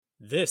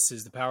This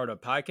is the Powered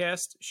Up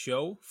Podcast,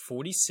 show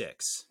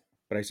 46.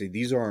 But I say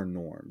these are our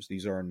norms.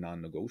 These are our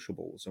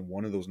non-negotiables. And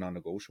one of those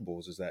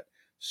non-negotiables is that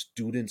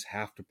students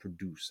have to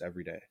produce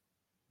every day.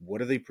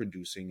 What are they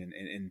producing?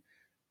 And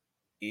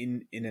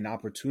in an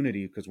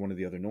opportunity, because one of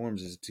the other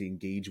norms is to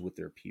engage with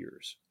their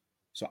peers.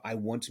 So I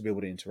want to be able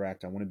to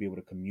interact. I want to be able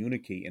to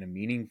communicate in a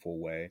meaningful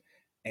way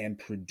and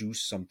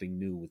produce something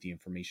new with the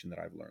information that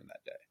I've learned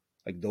that day.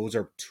 Like those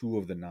are two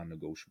of the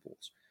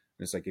non-negotiables.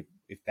 And it's like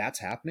if that's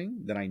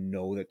happening, then I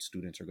know that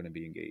students are going to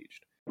be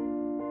engaged.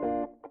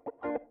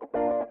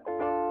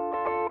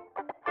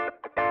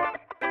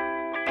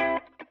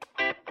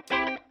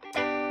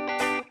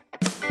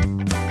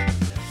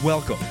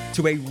 Welcome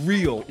to a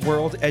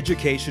real-world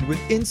education with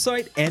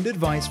insight and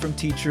advice from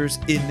teachers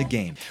in the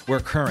game, where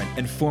current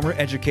and former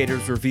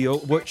educators reveal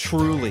what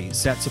truly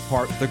sets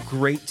apart the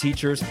great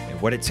teachers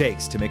and what it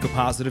takes to make a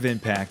positive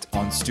impact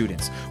on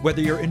students.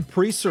 Whether you're in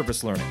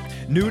pre-service learning,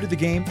 new to the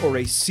game, or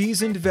a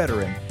seasoned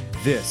veteran,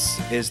 this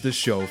is the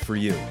show for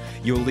you.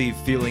 You'll leave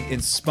feeling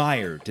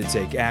inspired to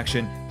take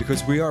action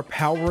because we are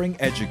powering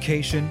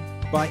education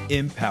by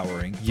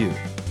empowering you.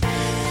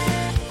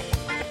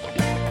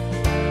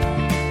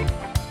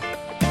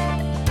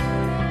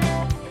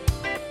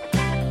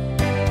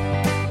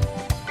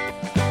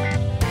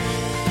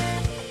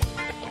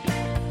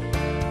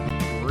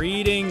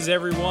 Greetings,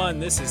 everyone.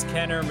 This is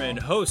Ken Ehrman,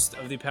 host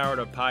of the Powered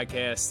Up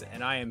Podcast,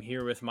 and I am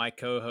here with my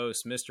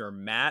co-host, Mr.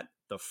 Matt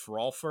the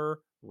Frolfer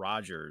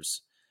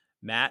Rogers.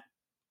 Matt,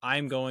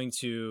 I'm going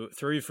to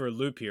throw you for a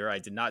loop here. I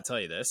did not tell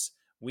you this.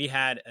 We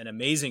had an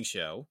amazing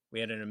show.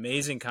 We had an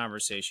amazing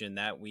conversation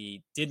that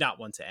we did not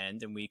want to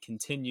end, and we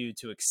continued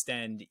to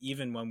extend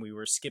even when we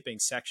were skipping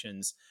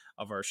sections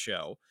of our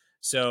show.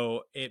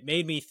 So it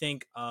made me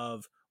think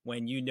of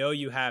when you know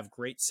you have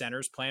great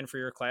centers planned for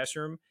your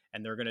classroom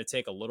and they're going to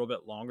take a little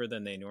bit longer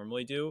than they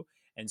normally do.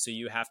 And so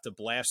you have to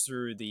blast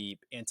through the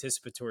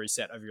anticipatory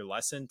set of your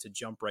lesson to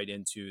jump right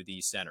into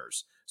the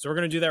centers. So we're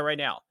going to do that right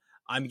now.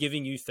 I'm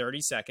giving you 30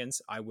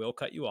 seconds. I will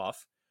cut you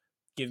off.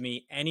 Give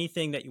me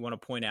anything that you want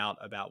to point out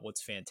about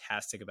what's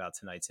fantastic about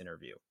tonight's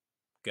interview.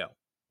 Go.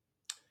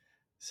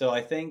 So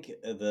I think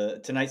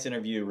tonight's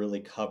interview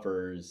really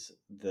covers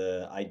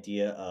the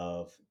idea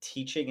of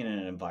teaching in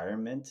an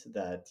environment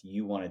that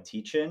you want to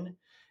teach in.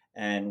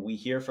 And we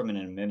hear from an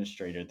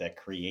administrator that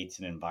creates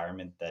an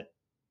environment that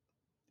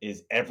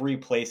is every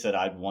place that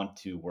I'd want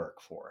to work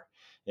for.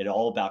 It's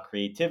all about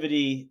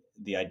creativity,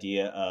 the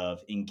idea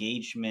of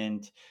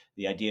engagement,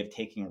 the idea of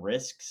taking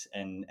risks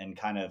and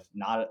kind of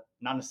not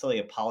necessarily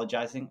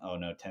apologizing. Oh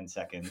no, 10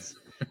 seconds.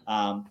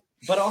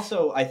 But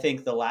also, I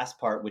think the last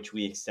part, which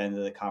we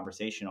extended the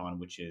conversation on,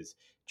 which is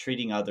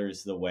treating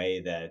others the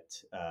way that,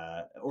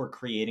 or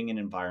creating an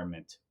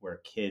environment where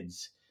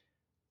kids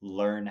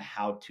learn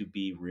how to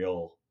be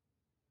real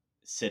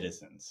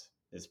citizens,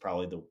 is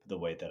probably the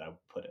way that I would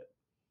put it.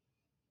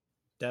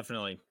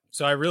 Definitely.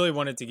 So I really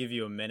wanted to give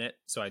you a minute.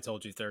 So I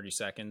told you 30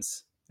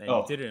 seconds. And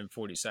you did it in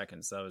 40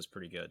 seconds. That was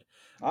pretty good.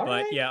 All but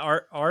right. Yeah,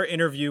 our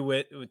interview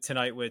with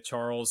tonight with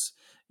Charles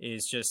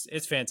is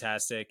it's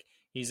fantastic.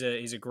 He's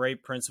a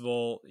great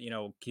principal. You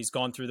know, he's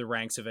gone through the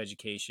ranks of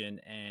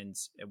education, and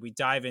we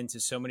dive into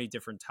so many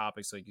different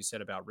topics, like you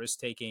said, about risk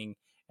taking,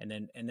 and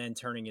then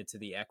turning it to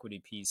the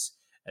equity piece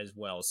as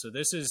well. So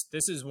this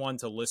is one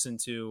to listen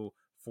to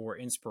for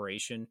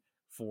inspiration,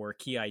 for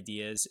key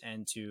ideas,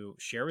 and to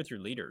share with your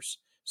leaders.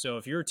 So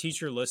if you're a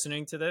teacher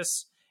listening to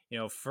this, you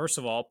know, first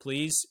of all,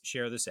 please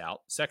share this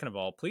out. Second of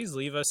all, please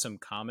leave us some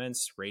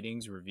comments,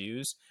 ratings,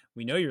 reviews.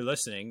 We know you're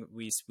listening.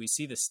 We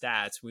see the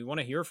stats. We want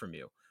to hear from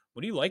you.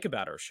 What do you like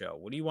about our show?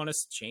 What do you want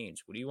us to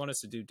change? What do you want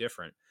us to do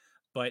different?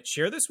 But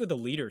share this with a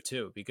leader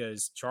too,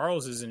 because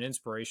Charles is an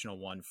inspirational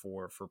one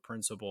for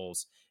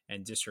principals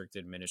and district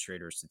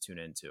administrators to tune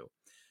into.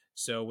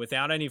 So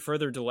without any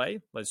further delay,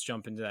 let's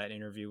jump into that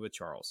interview with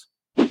Charles.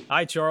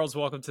 Hi, Charles.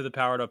 Welcome to the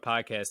Powered Up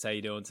Podcast. How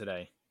you doing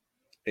today?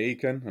 Hey,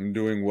 Ken. I'm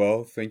doing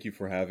well. Thank you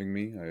for having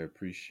me. I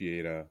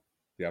appreciate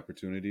the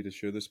opportunity to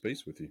share this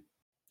space with you.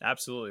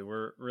 Absolutely.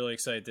 We're really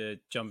excited to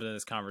jump into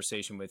this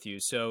conversation with you.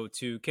 So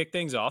to kick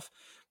things off,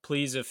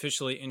 please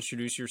officially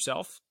introduce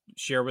yourself,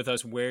 share with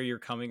us where you're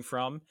coming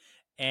from,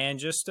 and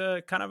just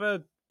kind of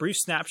a brief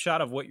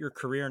snapshot of what your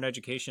career in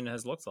education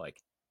has looked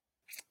like.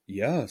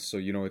 Yeah, so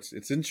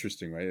it's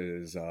interesting, right?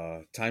 As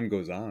time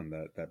goes on,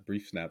 that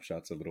brief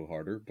snapshot's a little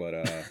harder, but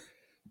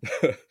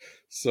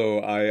so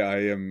I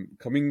am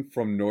coming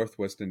from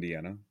Northwest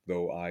Indiana,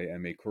 though I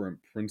am a current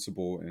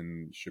principal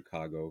in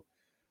Chicago.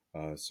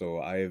 So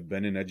I have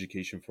been in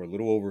education for a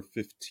little over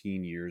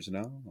 15 years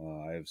now.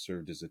 I have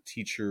served as a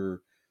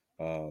teacher,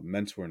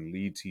 mentor and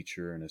lead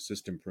teacher, an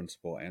assistant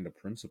principal, and a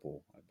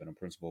principal. I've been a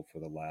principal for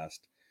the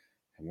last,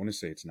 I want to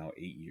say it's now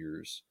 8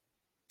 years.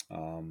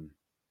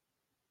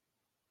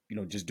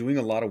 Just doing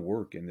a lot of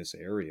work in this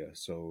area.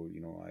 So,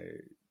 I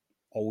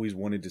always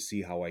wanted to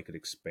see how I could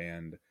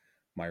expand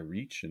my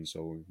reach. And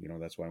so,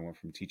 that's why I went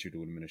from teacher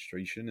to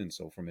administration. And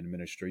so from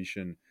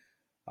administration,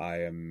 I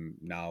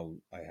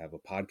have a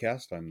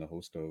podcast. I'm the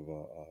host of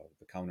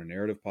the Counter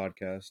Narrative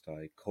podcast.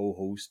 I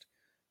co-host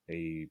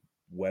a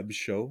web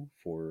show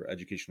for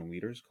educational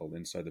leaders called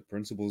Inside the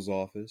Principal's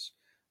Office.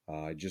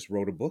 I just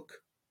wrote a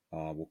book.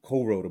 Well,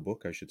 co-wrote a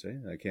book, I should say.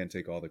 I can't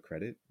take all the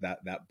credit.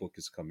 That book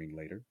is coming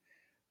later.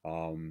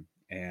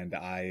 And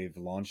I've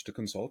launched a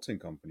consulting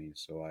company,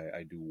 so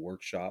I do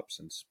workshops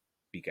and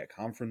speak at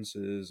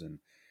conferences, and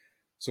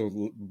so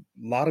a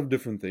lot of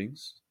different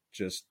things.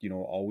 Just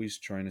always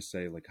trying to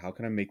say, like, how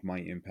can I make my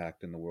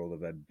impact in the world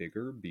of ed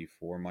bigger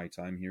before my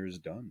time here is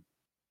done?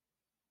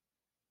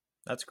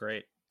 That's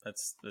great.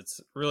 That's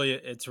really,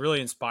 it's really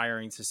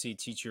inspiring to see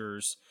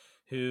teachers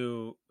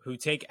who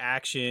take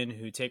action,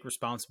 who take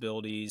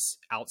responsibilities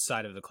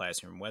outside of the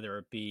classroom, whether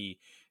it be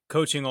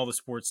coaching all the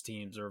sports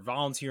teams or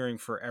volunteering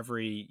for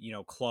every,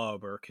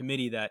 club or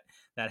committee that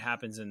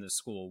happens in the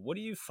school. What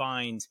do you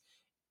find,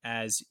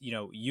 as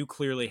you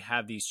clearly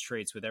have these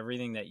traits with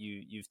everything that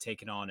you've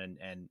taken on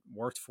and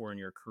worked for in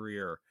your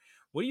career?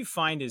 What do you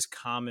find is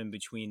common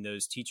between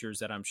those teachers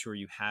that I'm sure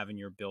you have in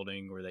your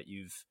building or that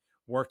you've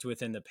worked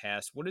with in the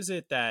past? What is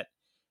it that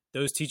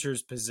those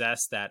teachers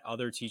possess that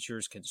other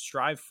teachers can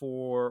strive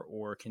for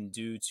or can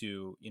do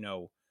to,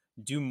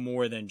 do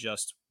more than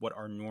just what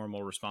our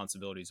normal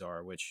responsibilities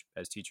are, which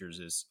as teachers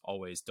is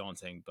always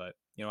daunting. But,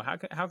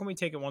 how can we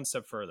take it one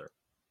step further?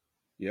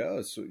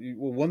 Yeah. So,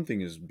 well, one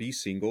thing is be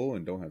single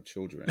and don't have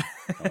children.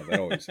 That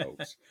always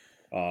helps.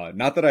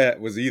 Not that I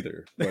was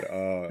either, but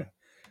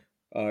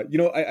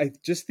I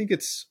just think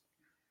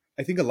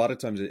I think a lot of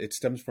times it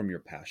stems from your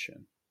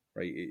passion,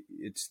 right?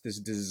 It's this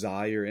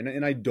desire,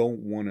 and I don't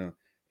want to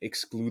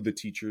exclude the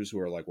teachers who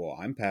are like, well,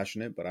 I'm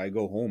passionate, but I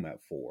go home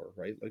at 4,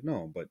 right? Like,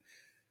 no, but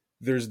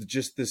there's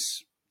just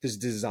this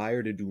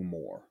desire to do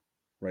more,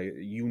 right?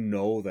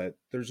 That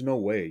there's no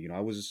way.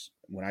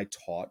 When I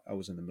taught, I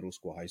was in the middle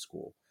school, high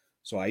school,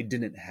 so I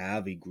didn't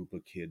have a group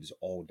of kids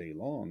all day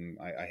long.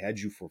 I had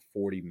you for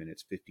 40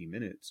 minutes, 50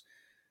 minutes,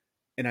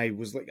 and I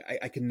was like,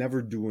 I can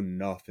never do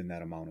enough in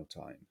that amount of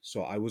time.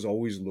 So I was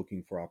always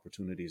looking for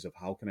opportunities of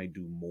how can I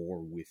do more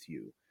with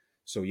you.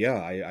 So yeah,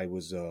 I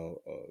was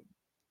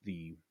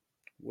the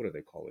what do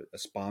they call it? A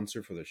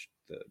sponsor for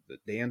the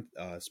dance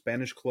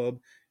Spanish club,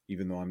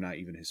 even though I'm not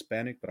even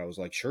Hispanic. But I was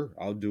like, sure,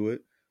 I'll do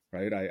it.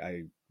 Right?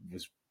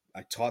 Was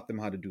I taught them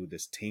how to do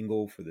this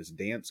tango for this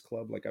dance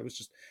club. Like I was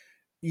just,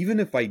 even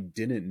if I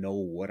didn't know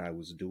what I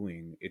was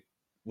doing, it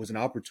was an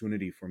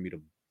opportunity for me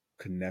to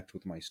connect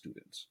with my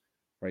students.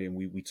 Right. And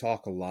we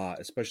talk a lot,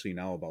 especially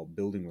now, about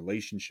building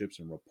relationships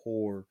and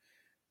rapport.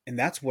 And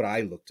that's what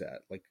I looked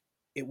at. Like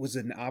it was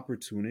an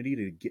opportunity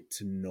to get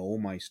to know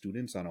my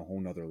students on a whole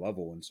nother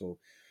level. And so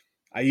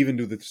I even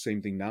do the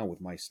same thing now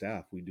with my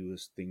staff. We do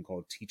this thing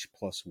called Teach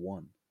Plus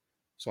One.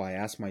 So I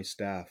ask my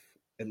staff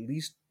at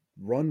least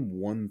run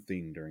one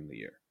thing during the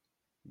year,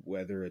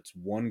 whether it's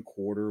one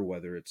quarter,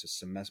 whether it's a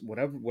semester,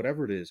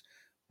 whatever it is,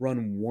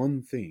 run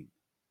one thing,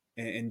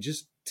 and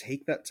just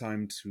take that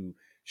time to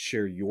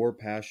share your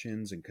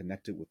passions and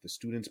connect it with the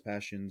students'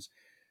 passions.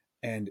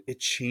 And it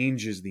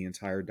changes the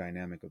entire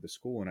dynamic of the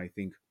school. And I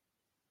think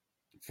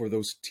for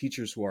those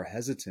teachers who are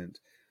hesitant,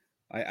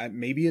 I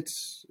maybe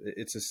it's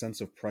a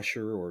sense of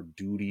pressure or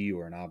duty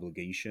or an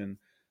obligation,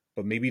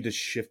 but maybe to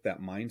shift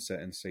that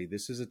mindset and say,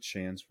 this is a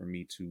chance for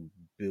me to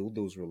build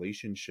those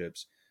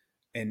relationships,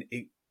 and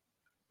it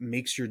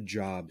makes your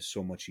job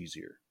so much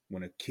easier.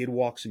 When a kid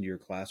walks into your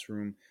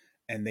classroom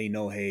and they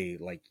know, hey,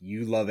 like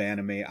you love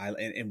anime,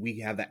 and we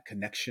have that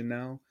connection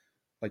now,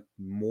 like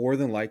more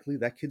than likely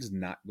that kid's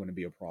not going to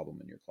be a problem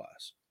in your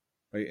class,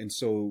 right? And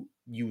so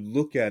you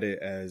look at it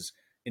as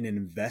an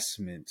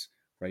investment,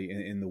 right,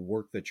 in the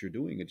work that you're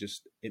doing.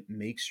 It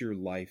makes your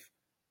life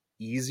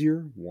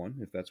easier, one,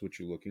 if that's what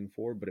you're looking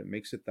for, but it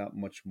makes it that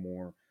much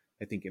more,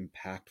 I think,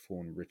 impactful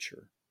and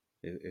richer,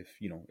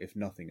 if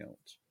nothing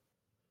else.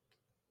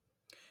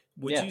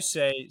 Would Yeah. you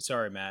say,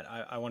 sorry, Matt,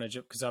 I want to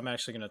jump because I'm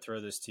actually going to throw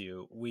this to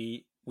you.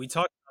 We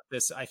talked about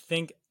this, I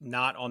think,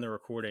 not on the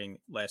recording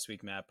last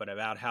week, Matt, but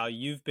about how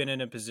you've been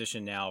in a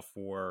position now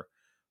for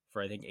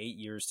I think 8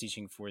 years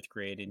teaching fourth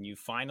grade, and you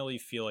finally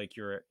feel like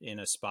you're in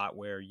a spot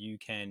where you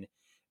can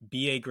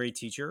be a great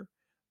teacher,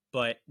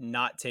 but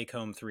not take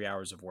home 3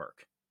 hours of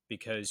work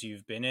because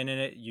you've been in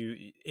it.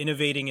 You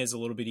innovating is a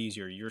little bit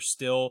easier. You're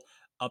still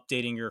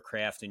updating your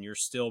craft and you're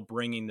still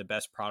bringing the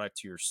best product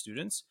to your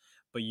students,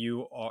 but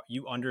you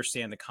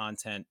understand the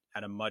content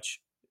at a much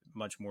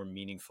more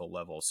meaningful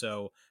level.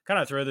 So kind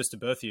of throw this to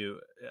both of you.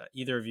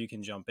 Either of you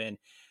can jump in.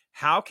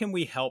 How can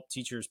we help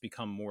teachers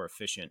become more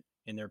efficient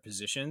in their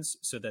positions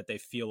so that they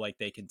feel like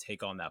they can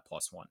take on that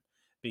plus one?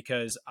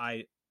 Because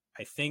I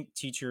think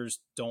teachers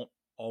don't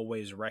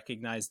always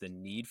recognize the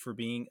need for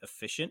being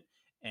efficient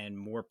and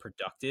more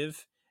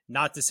productive.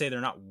 Not to say they're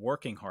not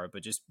working hard,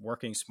 but just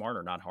working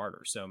smarter, not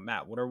harder. So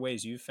Matt, what are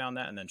ways you've found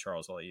that? And then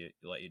Charles, I'll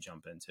let you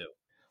jump in too.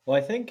 Well,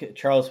 I think,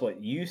 Charles,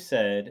 what you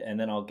said, and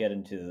then I'll get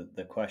into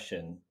the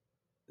question.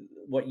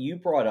 What you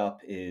brought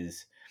up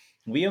is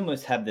we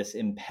almost have this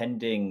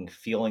impending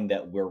feeling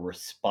that we're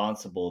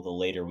responsible the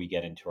later we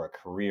get into our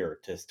career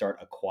to start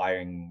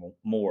acquiring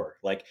more.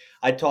 Like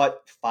I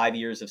taught 5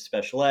 years of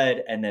special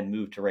ed and then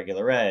moved to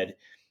regular ed.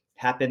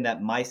 happened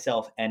that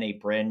myself and a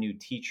brand new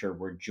teacher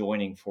were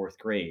joining fourth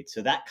grade.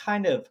 So that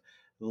kind of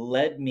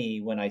led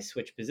me, when I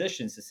switched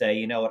positions, to say,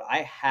 you know what, I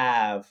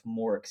have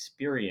more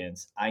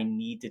experience. I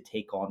need to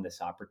take on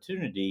this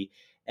opportunity.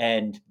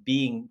 And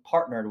being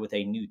partnered with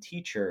a new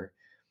teacher,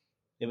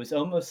 it was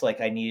almost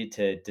like I needed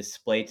to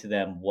display to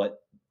them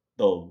what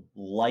the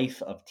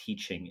life of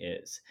teaching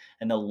is.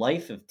 And the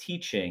life of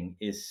teaching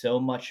is so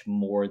much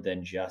more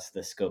than just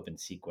the scope and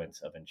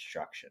sequence of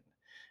instruction.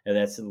 And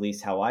that's at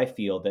least how I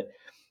feel, that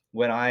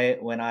when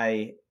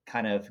I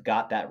kind of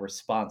got that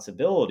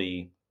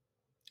responsibility,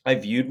 I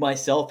viewed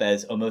myself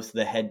as almost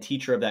the head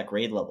teacher of that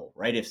grade level,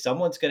 right? If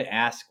someone's going to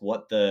ask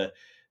what the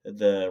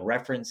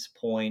reference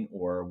point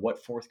or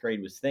what fourth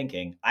grade was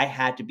thinking, I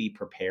had to be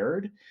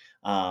prepared.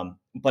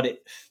 But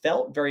it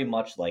felt very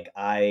much like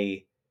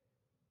I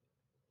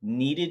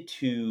needed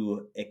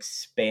to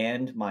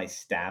expand my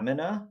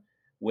stamina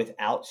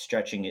without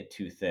stretching it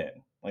too thin.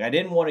 Like I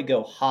didn't want to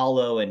go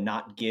hollow and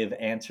not give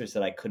answers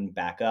that I couldn't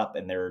back up.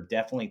 And there are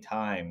definitely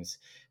times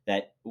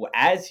that,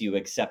 as you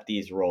accept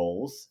these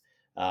roles,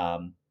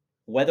 um,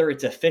 whether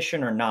it's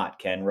efficient or not,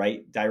 Ken,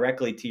 right?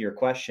 Directly to your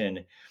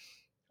question,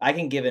 I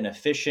can give an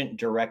efficient,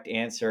 direct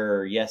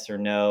answer, yes or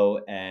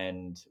no,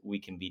 and we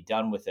can be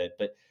done with it.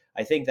 But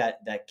I think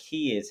that that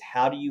key is,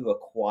 how do you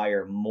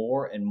acquire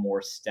more and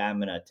more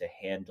stamina to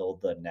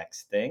handle the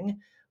next thing,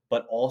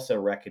 but also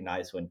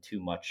recognize when too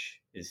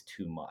much is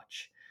too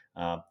much,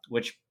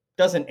 which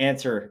doesn't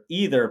answer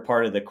either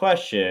part of the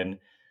question.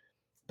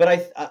 But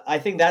I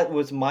think that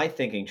was my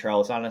thinking,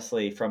 Charles.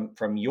 Honestly,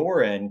 from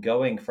your end,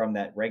 going from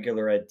that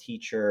regular ed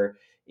teacher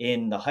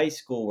in the high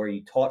school where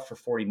you taught for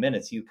 40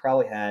 minutes, you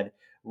probably had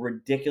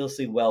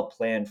ridiculously well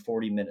planned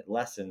 40-minute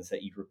lessons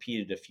that you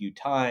repeated a few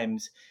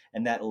times,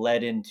 and that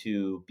led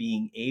into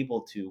being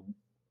able to,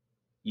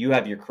 you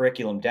have your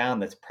curriculum down,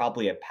 that's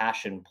probably a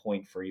passion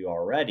point for you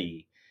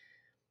already.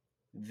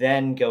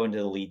 Then go into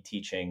the lead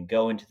teaching,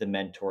 go into the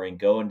mentoring,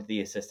 go into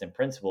the assistant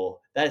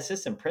principal. That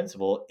assistant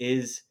principal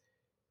is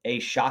a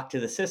shock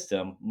to the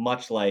system,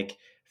 much like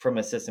from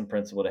assistant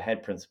principal to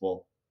head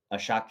principal, a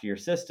shock to your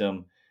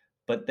system.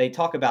 But they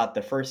talk about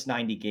the first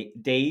 90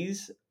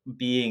 days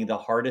being the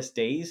hardest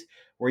days,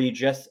 where you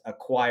just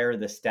acquire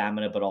the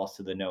stamina, but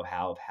also the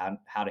know-how of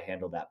how to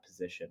handle that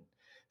position.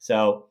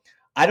 So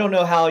I don't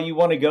know how you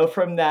want to go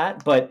from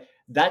that, but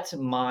that's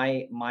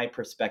my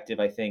perspective.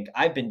 I think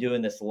I've been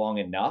doing this long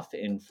enough,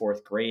 in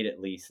fourth grade at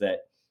least, that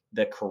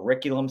the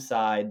curriculum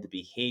side, the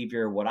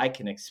behavior, what I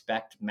can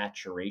expect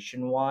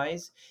maturation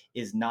wise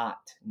is not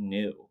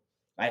new.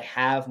 I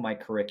have my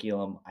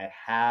curriculum. I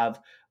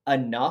have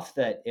enough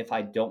that if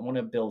I don't want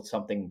to build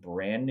something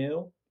brand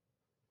new,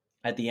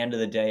 at the end of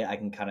the day, I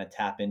can kind of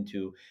tap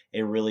into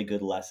a really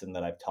good lesson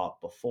that I've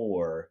taught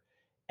before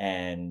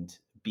and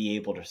be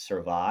able to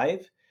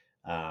survive.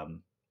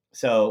 Um,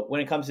 so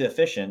when it comes to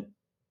efficient,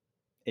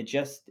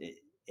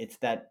 it's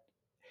that,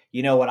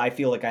 you know what, I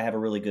feel like I have a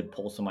really good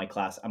pulse in my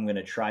class. I'm going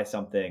to try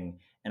something,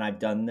 and I've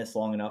done this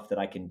long enough that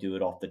I can do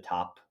it off the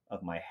top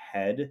of my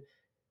head,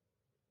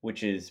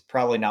 which is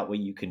probably not what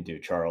you can do,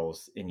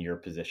 Charles, in your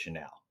position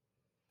now.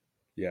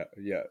 Yeah,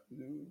 yeah.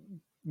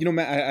 You know,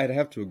 Matt, I'd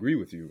have to agree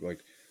with you.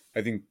 Like,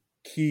 I think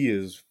key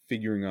is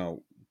figuring out,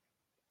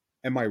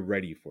 am I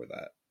ready for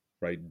that?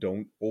 Right?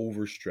 Don't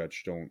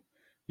overstretch. Don't,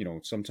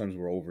 sometimes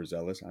we're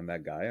overzealous. I'm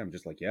that guy. I'm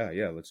just like, yeah,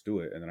 yeah, let's do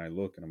it. And then I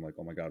look and I'm like,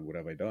 oh my God, what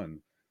have I done?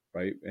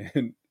 Right?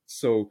 And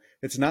so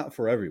it's not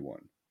for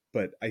everyone.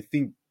 But I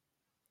think,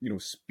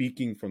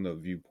 speaking from the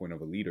viewpoint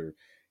of a leader,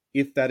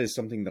 if that is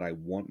something that I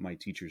want my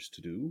teachers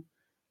to do,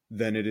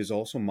 then it is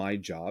also my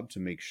job to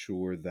make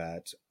sure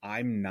that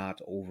I'm not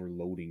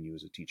overloading you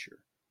as a teacher,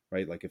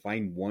 right? Like if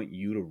I want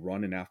you to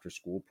run an after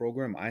school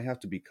program, I have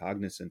to be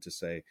cognizant to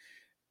say,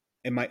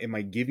 am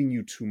I giving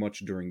you too much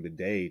during the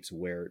day to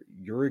where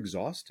you're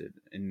exhausted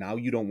and now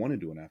you don't want to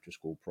do an after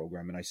school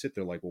program? And I sit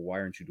there like, well, why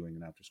aren't you doing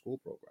an after school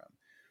program?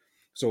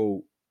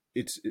 So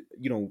it's,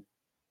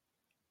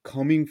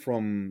 coming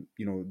from,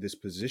 this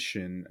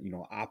position,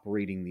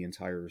 operating the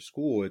entire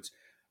school, it's,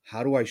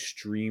 how do I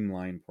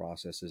streamline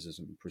processes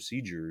and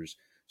procedures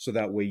so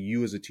that way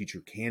you as a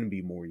teacher can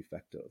be more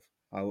effective?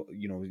 How,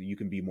 you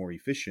can be more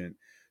efficient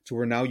to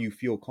where now you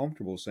feel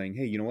comfortable saying,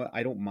 hey, you know what,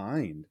 I don't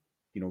mind,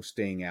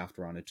 staying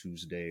after on a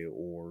Tuesday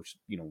or,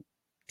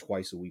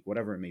 twice a week,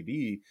 whatever it may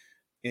be,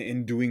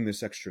 and doing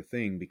this extra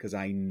thing because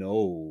I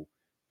know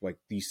like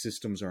these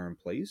systems are in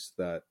place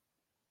that,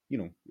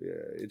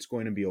 it's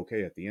going to be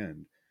okay at the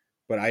end.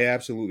 But I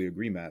absolutely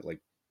agree, Matt. Like,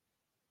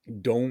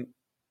 don't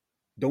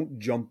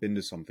jump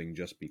into something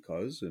just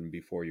because and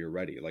before you're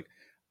ready. Like,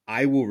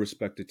 I will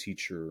respect a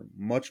teacher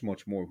much,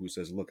 much more who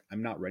says, look,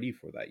 I'm not ready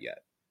for that yet.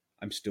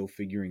 I'm still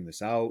figuring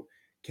this out.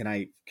 Can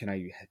I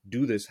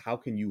do this? How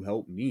can you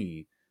help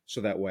me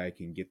so that way I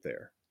can get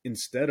there?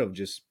 Instead of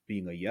just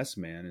being a yes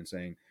man and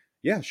saying,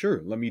 yeah,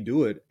 sure, let me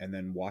do it. And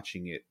then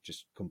watching it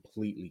just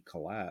completely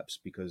collapse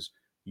because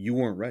you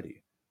weren't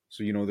ready.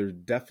 So, there's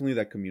definitely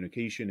that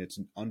communication. It's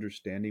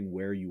understanding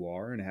where you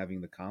are and having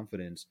the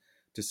confidence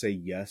to say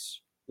yes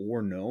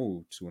or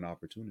no to an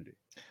opportunity.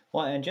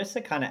 Well, and just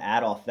to kind of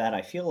add off that,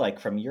 I feel like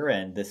from your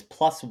end, this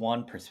plus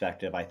one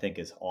perspective I think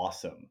is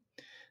awesome.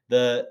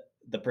 The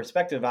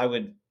perspective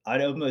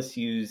I'd almost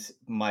use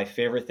my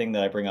favorite thing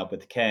that I bring up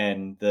with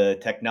Ken, the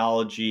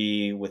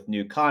technology with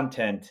new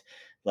content,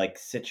 like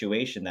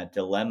situation, that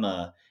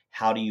dilemma.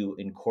 How do you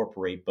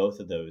incorporate both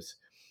of those?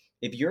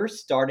 If you're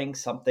starting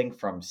something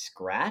from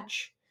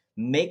scratch,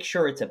 make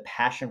sure it's a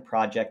passion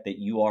project that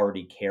you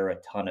already care a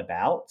ton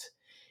about.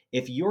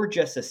 If you're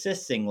just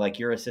assisting, like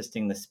you're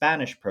assisting the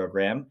Spanish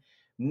program,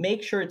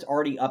 make sure it's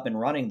already up and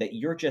running, that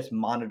you're just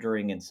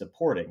monitoring and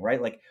supporting,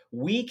 right? Like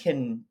we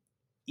can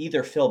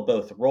either fill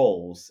both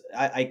roles.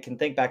 I can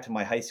think back to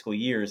my high school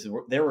years.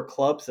 There were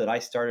clubs that I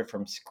started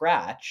from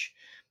scratch,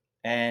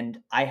 and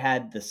I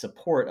had the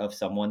support of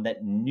someone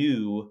that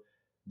knew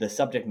the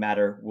subject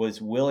matter,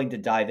 was willing to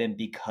dive in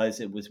because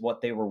it was what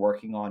they were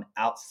working on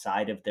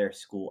outside of their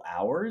school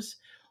hours.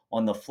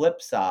 On the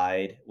flip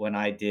side, when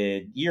I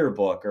did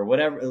yearbook or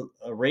whatever,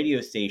 a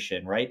radio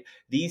station, right?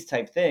 These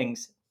type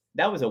things,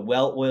 that was a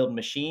well-oiled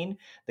machine.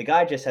 The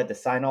guy just had to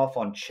sign off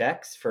on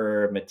checks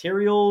for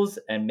materials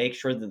and make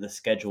sure that the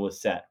schedule was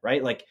set,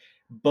 right? Like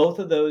both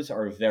of those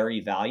are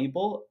very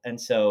valuable. And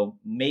so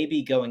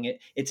maybe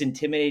it's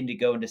intimidating to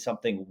go into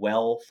something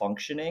well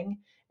functioning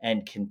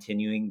and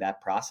continuing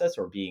that process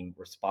or being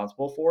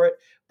responsible for it.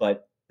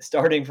 But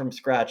starting from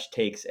scratch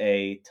takes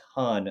a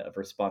ton of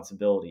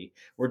responsibility.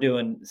 We're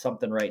doing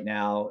something right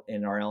now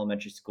in our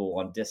elementary school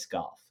on disc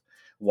golf.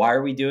 Why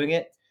are we doing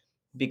it?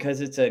 Because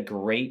it's a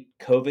great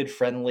COVID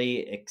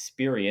friendly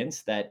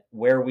experience, that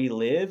where we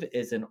live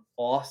is an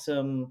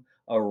awesome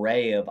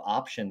array of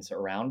options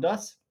around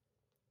us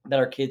that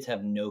our kids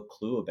have no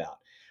clue about.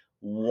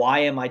 Why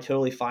am I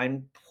totally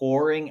fine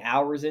pouring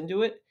hours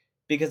into it?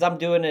 Because I'm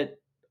doing it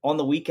on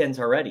the weekends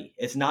already.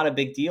 It's not a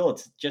big deal.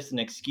 It's just an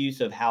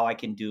excuse of how I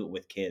can do it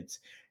with kids.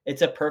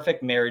 It's a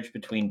perfect marriage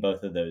between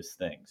both of those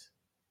things.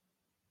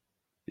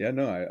 Yeah,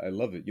 no, I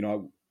love it.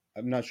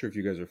 I'm not sure if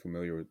you guys are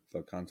familiar with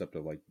the concept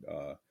of like,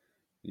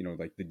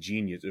 like the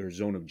genius or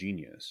zone of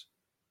genius,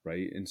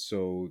 right? And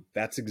so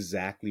that's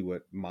exactly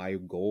what my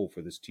goal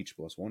for this Teach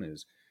Plus One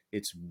is.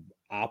 It's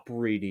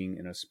operating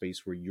in a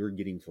space where you're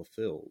getting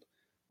fulfilled.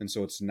 And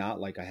so it's not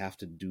like I have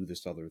to do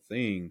this other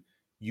thing.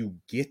 You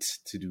get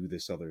to do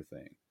this other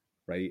thing,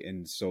 right?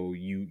 And so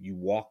you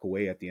walk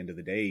away at the end of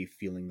the day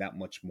feeling that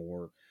much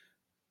more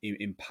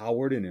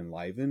empowered and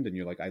enlivened, and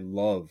you're like, I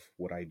love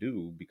what I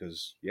do,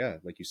 because yeah,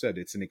 like you said,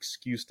 it's an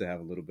excuse to have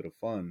a little bit of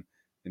fun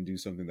and do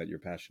something that you're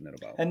passionate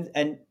about.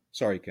 And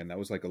sorry, Ken, that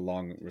was like a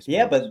long response.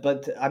 yeah,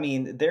 but I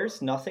mean,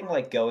 there's nothing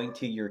like going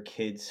to your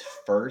kid's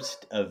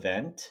first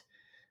event,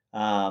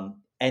 and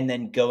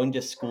then going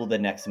to school the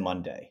next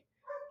Monday.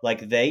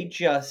 Like they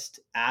just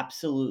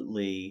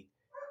absolutely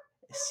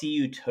see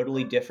you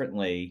totally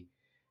differently.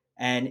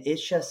 And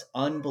it's just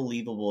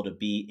unbelievable to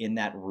be in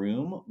that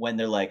room when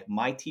they're like,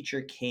 my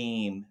teacher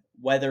came,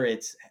 whether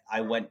it's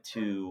I went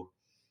to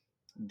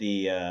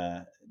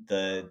the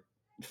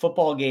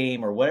football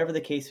game or whatever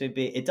the case may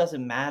be, it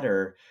doesn't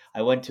matter.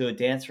 I went to a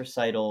dance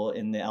recital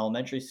in the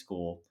elementary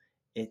school.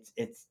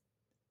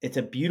 It's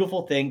a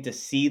beautiful thing to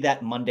see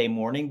that Monday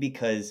morning,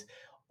 because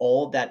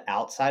all that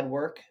outside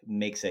work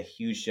makes a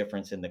huge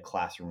difference in the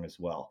classroom as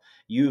well.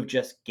 You've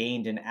just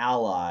gained an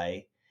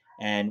ally,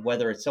 and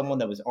whether it's someone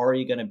that was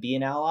already going to be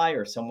an ally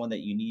or someone that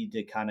you need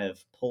to kind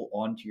of pull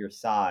onto your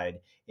side,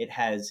 it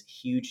has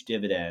huge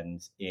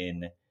dividends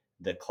in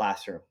the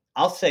classroom.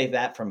 I'll say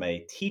that from a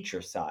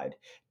teacher side.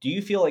 Do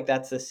you feel like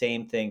that's the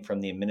same thing from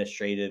the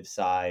administrative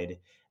side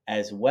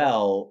as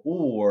well?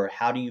 Or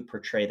how do you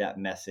portray that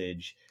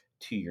message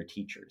to your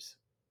teachers?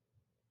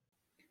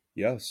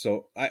 Yeah,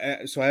 so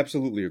I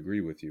absolutely agree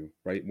with you,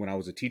 right? When I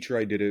was a teacher,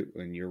 I did it,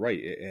 and you're right,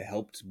 it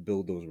helped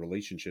build those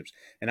relationships,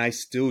 and I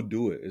still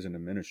do it as an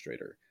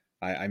administrator.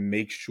 I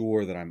make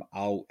sure that I'm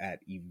out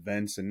at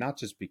events, and not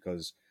just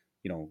because,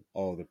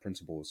 oh, the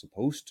principal is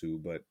supposed to,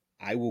 but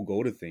I will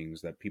go to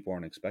things that people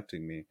aren't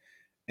expecting me,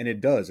 and it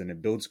does, and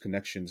it builds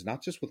connections,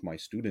 not just with my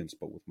students,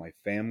 but with my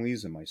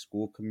families and my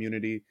school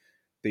community.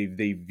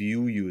 They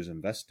view you as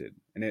invested,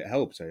 and it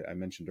helps. I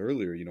mentioned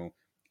earlier,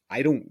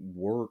 I don't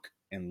work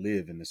and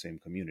live in the same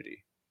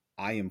community.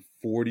 I am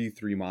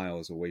 43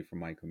 miles away from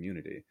my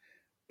community.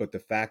 But the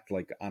fact,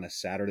 like on a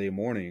Saturday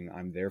morning,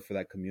 I'm there for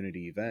that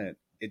community event,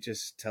 it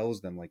just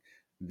tells them, like,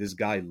 this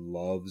guy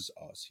loves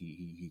us.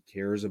 He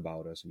cares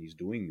about us, and he's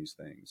doing these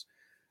things.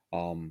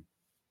 Um,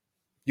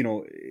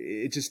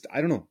 it just,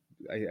 I don't know.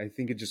 I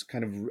think it just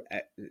kind of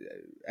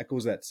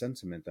echoes that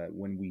sentiment that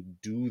when we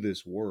do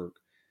this work,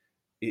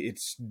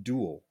 it's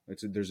dual.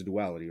 There's a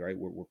duality, right?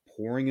 We're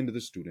pouring into the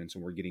students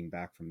and we're getting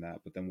back from that,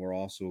 but then we're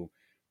also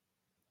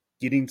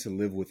getting to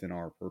live within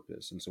our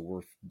purpose, and so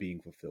we're being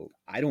fulfilled.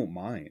 I don't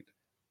mind.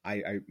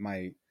 I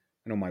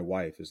know my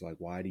wife is like,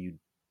 why do you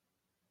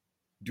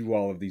do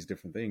all of these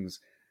different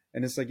things?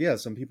 And it's like, yeah,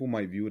 some people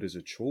might view it as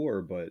a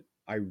chore, but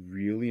I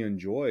really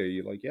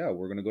enjoy, like, yeah,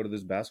 we're gonna go to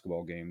this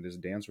basketball game, this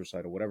dance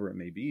recital, whatever it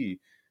may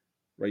be,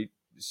 right?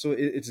 So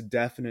it's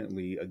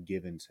definitely a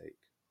give and take.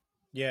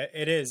 Yeah,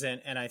 it is,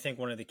 and I think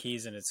one of the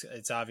keys, and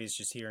it's obvious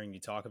just hearing you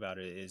talk about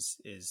it,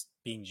 is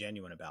being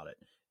genuine about it.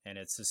 And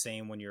it's the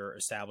same when you're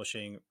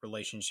establishing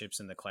relationships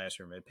in the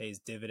classroom. It pays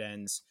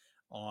dividends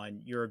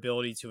on your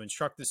ability to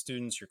instruct the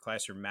students, your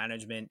classroom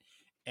management,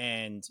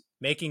 and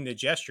making the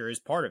gesture is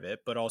part of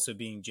it, but also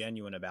being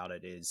genuine about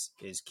it is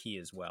key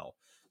as well.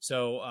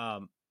 So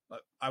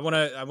I want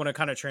to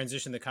kind of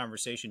transition the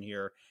conversation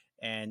here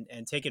and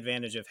take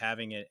advantage of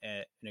having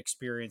an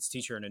experienced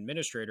teacher and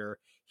administrator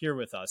here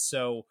with us.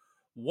 So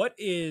what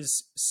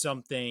is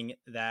something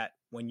that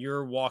when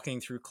you're walking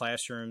through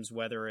classrooms,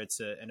 whether it's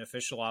an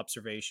official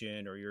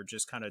observation or you're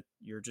just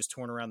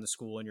touring around the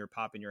school and you're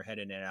popping your head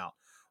in and out,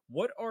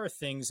 what are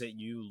things that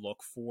you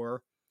look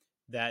for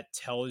that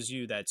tells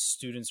you that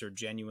students are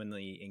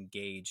genuinely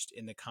engaged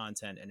in the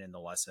content and in the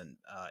lesson?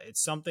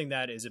 It's something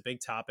that is a big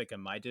topic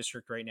in my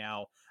district right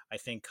now. I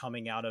think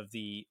coming out of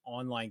the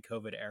online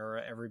COVID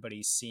era,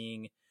 everybody's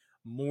seeing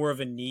more of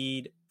a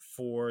need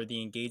for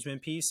the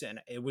engagement piece.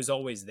 And it was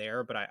always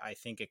there, but I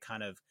think it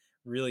kind of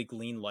really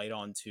gleaned light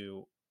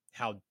onto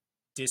how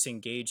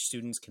disengaged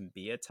students can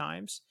be at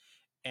times.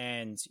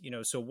 And,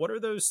 so what are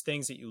those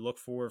things that you look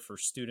for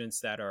students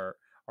that are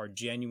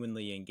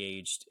genuinely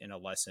engaged in a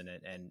lesson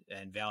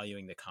and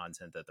valuing the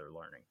content that they're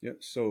learning? Yeah,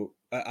 so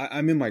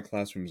I'm in my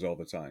classrooms all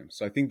the time.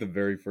 So I think the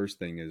very first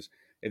thing is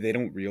if they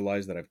don't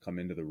realize that I've come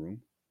into the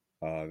room,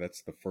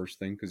 that's the first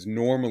thing. Because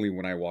normally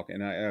when I walk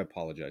in, I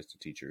apologize to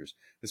teachers,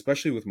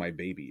 especially with my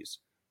babies,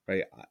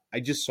 right? I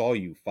just saw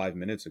you 5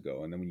 minutes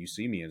ago, and then when you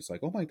see me, it's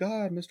like, oh my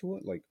God, Mr.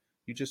 Wood, like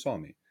you just saw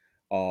me.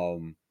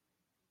 Um,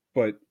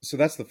 but so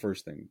that's the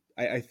first thing.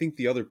 I think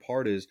the other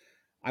part is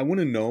I want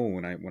to know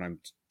when I'm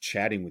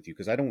chatting with you,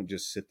 because I don't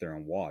just sit there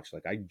and watch.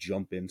 Like I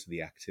jump into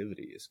the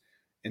activities.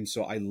 And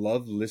so I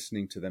love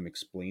listening to them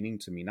explaining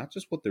to me not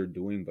just what they're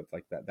doing, but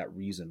like that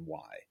reason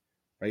why.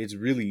 Right? It's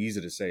really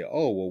easy to say,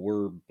 "Oh, well,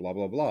 we're blah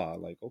blah blah."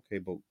 Like, okay,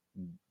 but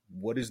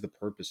what is the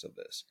purpose of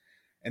this?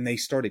 And they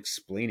start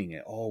explaining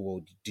it. Oh,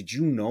 well, did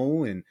you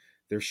know? And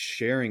they're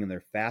sharing and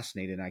they're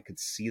fascinated. And I could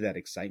see that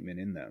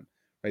excitement in them.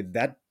 Right?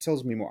 That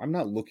tells me more. I'm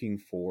not looking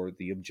for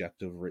the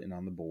objective written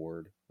on the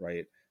board.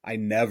 Right? I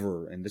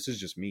never, and this is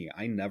just me,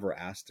 I never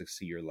ask to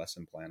see your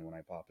lesson plan when I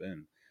pop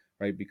in.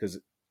 Right? Because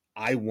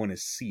I want to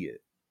see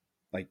it,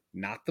 like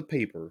not the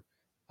paper.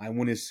 I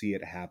want to see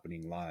it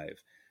happening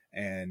live.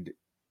 And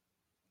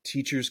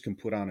teachers can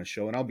put on a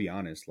show. And I'll be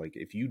honest, like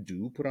if you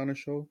do put on a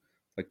show,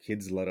 like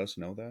kids let us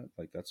know that.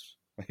 Like that's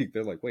like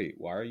they're like, wait,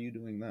 why are you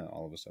doing that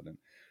all of a sudden?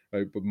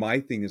 Right. But my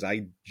thing is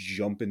I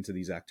jump into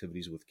these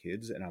activities with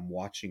kids and I'm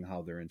watching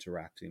how they're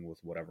interacting with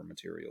whatever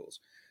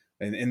materials.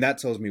 And that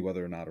tells me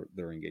whether or not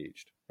they're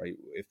engaged. Right.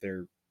 If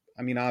they're,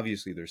 I mean,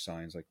 obviously there's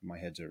signs like my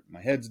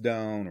head's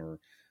down, or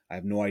I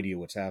have no idea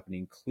what's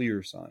happening,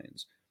 clear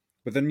signs.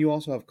 But then you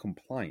also have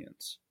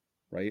compliance,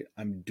 right?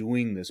 I'm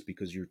doing this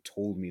because you're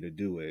told me to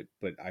do it,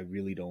 but I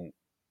really don't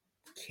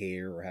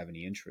care or have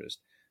any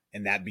interest.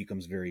 And that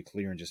becomes very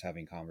clear in just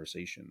having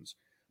conversations.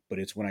 But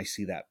it's when I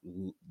see that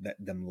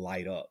them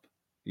light up,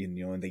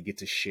 and they get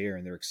to share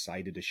and they're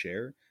excited to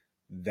share,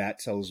 that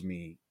tells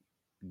me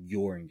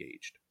you're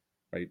engaged,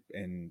 right?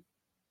 And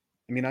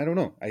I mean, I don't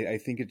know. I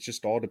think it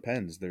just all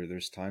depends.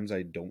 There's times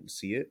I don't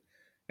see it,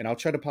 and I'll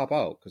try to pop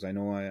out because I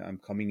know I'm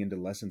coming into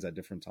lessons at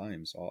different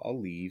times. So I'll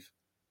leave.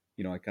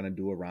 I kind of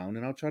do a round,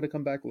 and I'll try to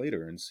come back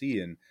later and see.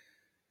 And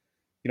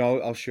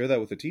I'll share that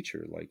with the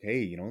teacher. Like,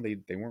 hey,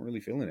 they weren't really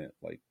feeling it.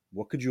 Like,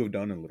 what could you have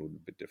done a little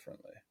bit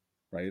differently,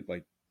 right?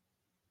 Like,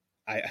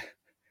 I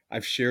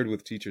I've shared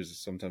with teachers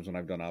sometimes when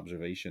I've done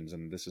observations,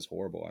 and this is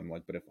horrible. I'm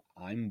like, but if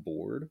I'm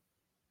bored,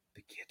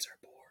 the kids are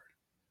bored.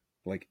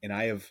 Like, and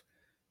I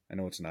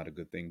know it's not a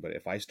good thing, but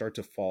if I start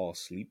to fall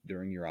asleep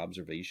during your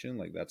observation,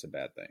 like that's a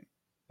bad thing.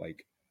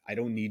 Like, I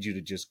don't need you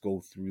to just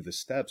go through the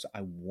steps.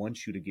 I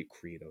want you to get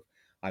creative.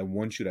 I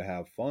want you to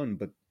have fun.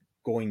 But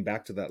going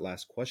back to that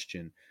last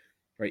question,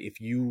 right? If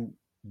you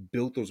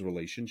built those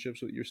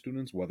relationships with your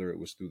students, whether it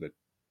was through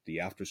the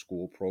after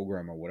school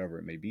program or whatever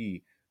it may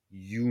be,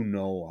 you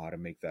know how to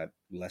make that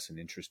lesson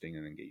interesting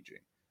and engaging.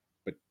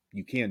 But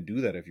you can't do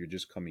that if you're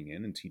just coming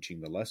in and teaching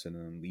the lesson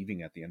and then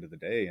leaving at the end of the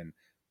day and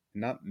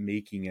not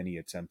making any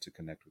attempt to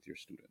connect with your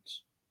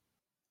students.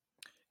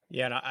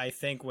 Yeah, and I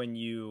think when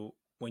you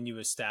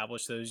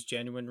establish those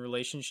genuine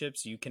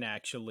relationships, you can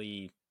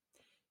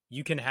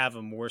have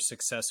a more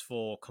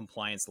successful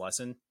compliance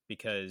lesson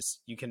because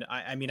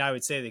I mean, I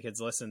would say to the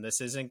kids, listen, this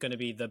isn't going to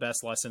be the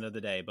best lesson of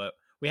the day, but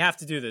we have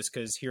to do this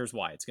because here's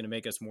why. It's going to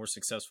make us more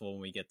successful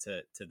when we get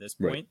to this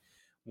Right. point.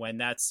 When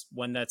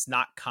that's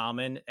not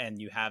common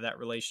and you have that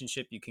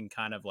relationship, you can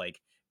kind of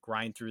like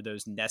grind through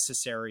those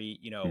necessary,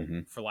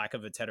 Mm-hmm. for lack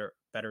of a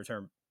better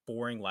term,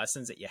 boring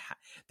lessons that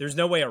there's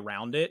no way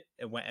around it,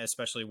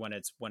 especially when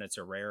it's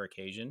a rare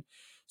occasion.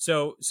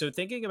 So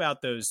thinking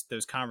about those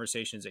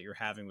conversations that you're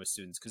having with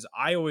students, because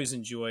I always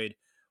enjoyed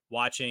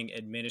watching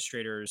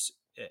administrators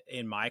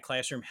in my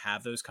classroom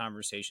have those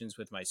conversations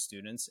with my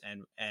students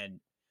and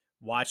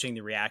watching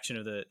the reaction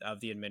of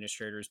the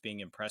administrators being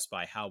impressed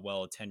by how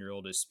well a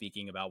 10-year-old is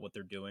speaking about what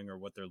they're doing or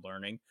what they're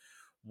learning.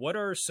 what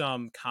are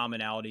some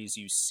commonalities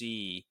you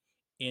see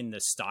in the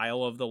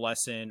style of the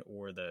lesson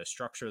or the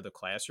structure of the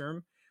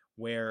classroom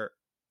where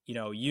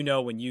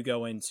when you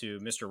go into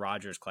Mr.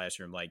 Rogers'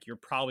 classroom, like you're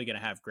probably going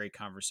to have great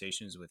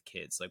conversations with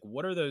kids. Like,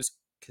 what are those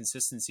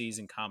consistencies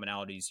and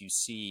commonalities you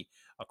see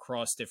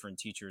across different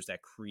teachers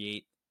that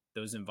create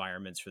those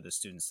environments for the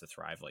students to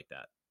thrive like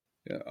that?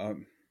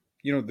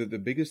 Yeah,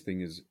 the biggest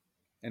thing is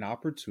an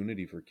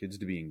opportunity for kids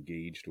to be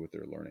engaged with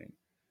their learning.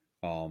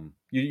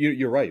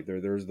 You're right.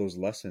 There's those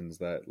lessons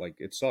that, like,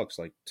 it sucks.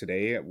 Like,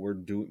 today we're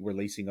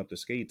lacing up the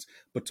skates,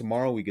 but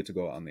tomorrow we get to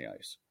go out on the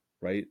ice,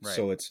 right? Right.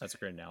 So it's That's a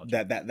great analogy.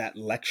 that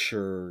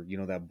lecture,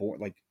 that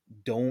board. Like,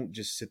 don't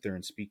just sit there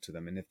and speak to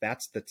them. And if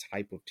that's the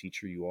type of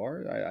teacher you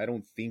are, I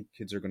don't think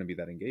kids are going to be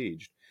that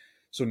engaged.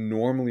 So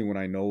normally, when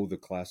I know the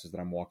classes that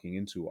I'm walking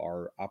into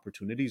are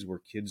opportunities where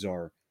kids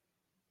are,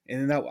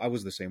 and that I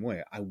was the same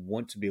way. I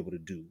want to be able to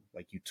do,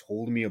 like, you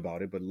told me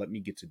about it, but let me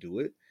get to do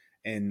it,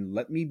 and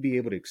let me be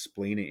able to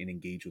explain it and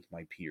engage with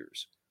my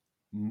peers.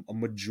 A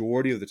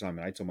majority of the time,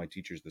 and I tell my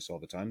teachers this all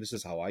the time, this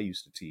is how I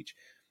used to teach.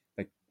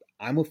 Like,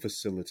 I'm a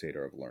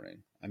facilitator of learning.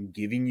 I'm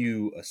giving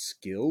you a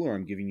skill or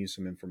I'm giving you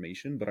some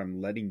information, but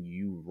I'm letting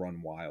you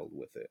run wild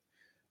with it.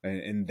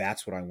 And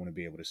that's what I want to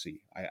be able to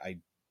see.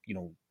 You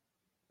know,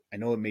 I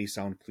know it may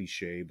sound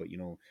cliche, but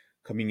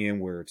coming in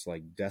where it's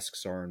like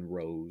desks are in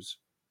rows,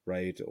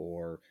 right?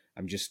 Or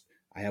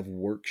I have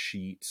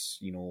worksheets,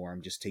 or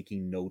I'm just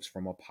taking notes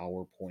from a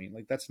PowerPoint.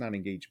 Like, that's not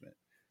engagement,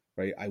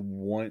 right? I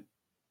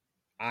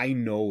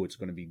know it's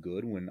going to be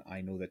good when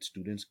I know that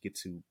students get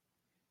to,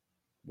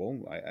 well,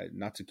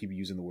 not to keep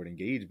using the word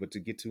engage, but to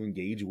get to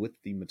engage with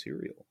the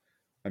material.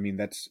 I mean,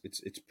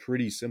 it's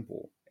pretty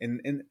simple,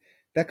 and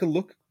that could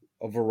look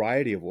a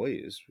variety of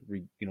ways,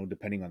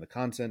 depending on the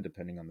content,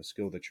 depending on the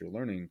skill that you're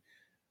learning.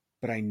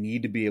 But I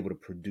need to be able to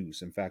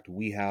produce. In fact,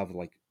 we have,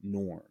 like,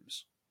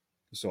 norms.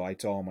 So I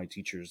tell all my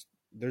teachers,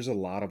 there's a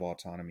lot of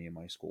autonomy in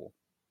my school.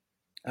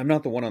 I'm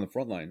not the one on the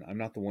front line. I'm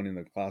not the one in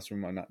the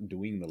classroom. I'm not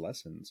doing the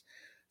lessons.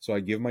 So I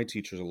give my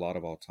teachers a lot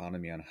of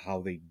autonomy on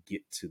how they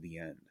get to the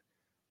end.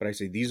 But I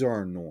say, these are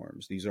our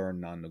norms. These are our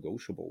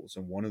non-negotiables.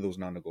 And one of those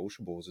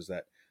non-negotiables is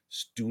that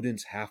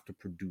students have to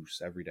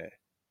produce every day.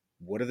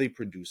 What are they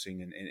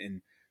producing?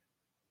 And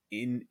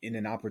in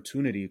an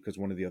opportunity, because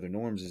one of the other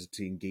norms is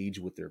to engage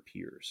with their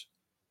peers.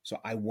 So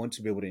I want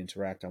to be able to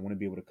interact. I want to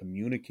be able to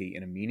communicate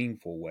in a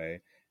meaningful way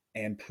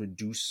and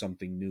produce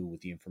something new with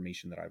the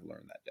information that I've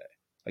learned that day.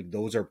 Like,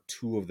 those are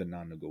two of the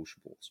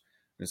non-negotiables.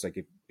 And it's like,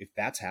 if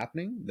that's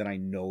happening, then I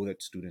know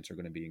that students are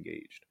going to be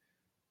engaged.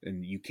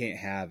 And you can't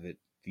have it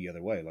the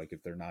other way. Like,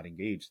 if they're not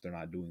engaged, they're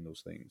not doing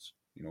those things.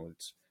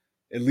 It's,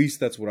 at least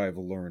that's what I've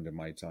learned in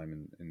my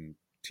time in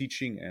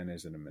teaching and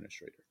as an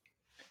administrator.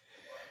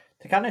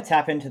 To kind of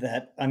tap into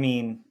that, I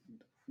mean,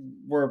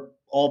 we're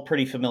all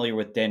pretty familiar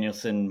with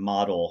Danielson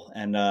model.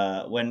 And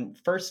when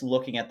first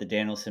looking at the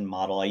Danielson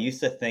model, I used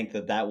to think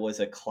that was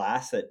a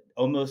class that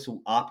almost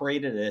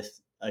operated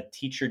as a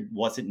teacher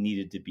wasn't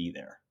needed to be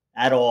there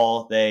at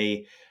all.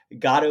 They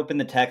got open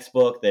the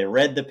textbook, they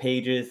read the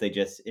pages, they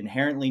just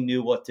inherently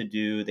knew what to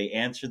do. They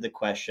answered the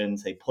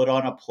questions, they put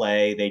on a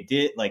play,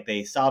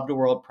 they solved a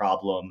world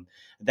problem.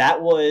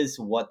 That was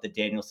what the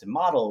Danielson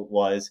model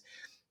was.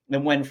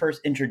 And when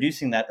first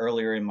introducing that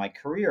earlier in my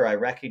career, I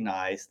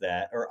recognized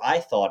that, or I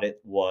thought it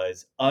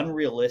was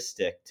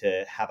unrealistic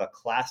to have a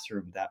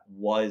classroom that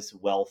was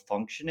well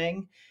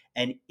functioning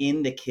and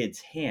in the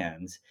kids'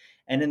 hands.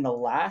 And in the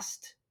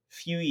last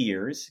few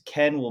years,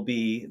 Ken will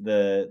be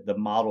the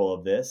model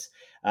of this.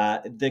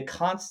 The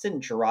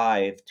constant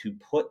drive to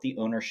put the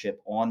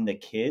ownership on the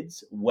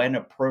kids when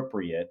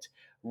appropriate,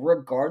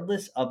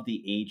 regardless of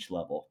the age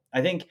level.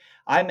 I think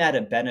I'm at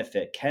a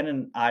benefit. Ken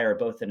and I are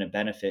both in a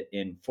benefit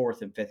in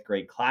fourth and fifth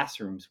grade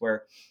classrooms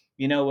where,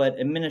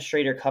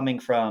 administrator coming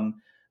from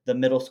the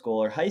middle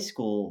school or high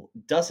school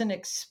doesn't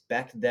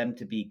expect them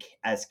to be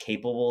as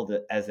capable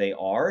as they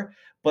are,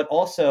 but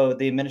also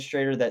the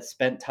administrator that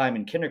spent time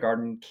in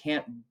kindergarten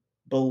can't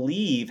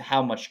believe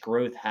how much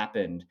growth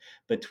happened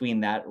between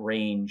that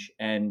range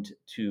and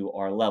to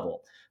our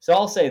level. So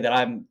I'll say that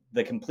I'm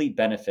the complete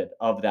benefit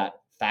of that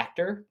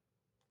factor.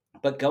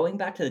 But going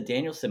back to the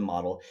Danielson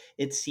model,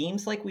 it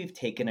seems like we've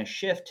taken a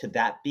shift to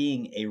that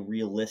being a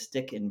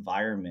realistic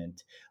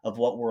environment of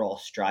what we're all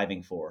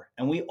striving for.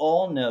 And we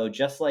all know,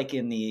 just like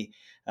in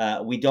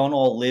we don't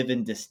all live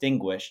in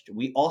distinguished,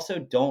 we also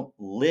don't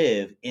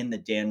live in the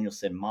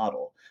Danielson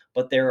model.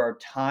 But there are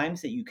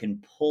times that you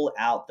can pull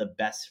out the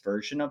best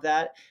version of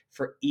that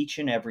for each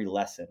and every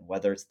lesson,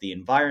 whether it's the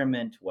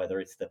environment,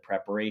 whether it's the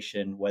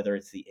preparation, whether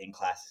it's the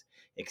in-class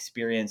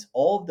experience,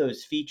 all of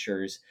those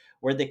features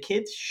where the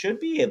kids should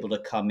be able to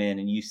come in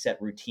and you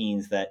set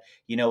routines that,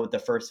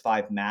 the first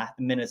 5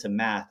 minutes of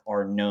math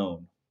are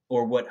known,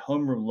 or what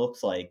homeroom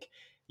looks like.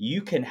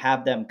 You can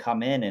have them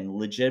come in and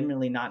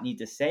legitimately not need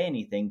to say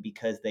anything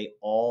because they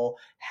all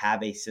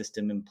have a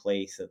system in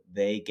place that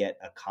they get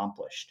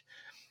accomplished.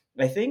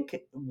 I think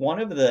one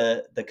of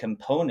the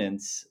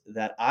components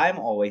that I'm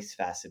always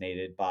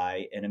fascinated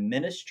by an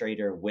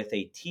administrator with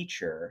a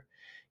teacher,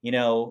 you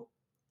know,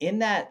 in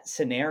that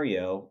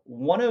scenario,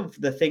 one of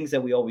the things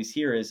that we always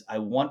hear is, I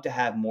want to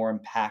have more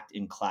impact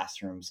in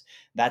classrooms.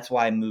 That's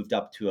why I moved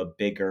up to a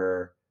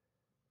bigger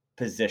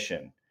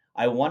position.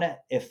 I want to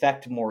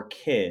affect more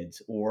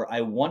kids, or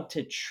I want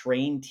to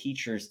train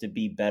teachers to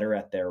be better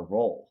at their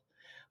role.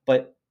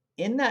 But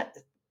in that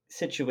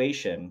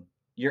situation,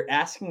 you're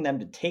asking them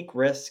to take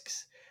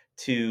risks,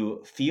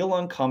 to feel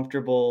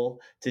uncomfortable,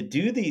 to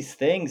do these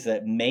things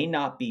that may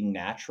not be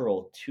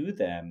natural to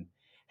them.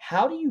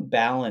 How do you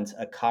balance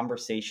a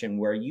conversation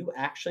where you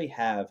actually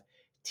have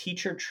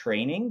teacher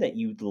training that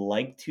you'd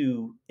like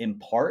to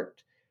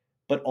impart,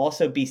 but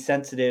also be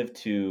sensitive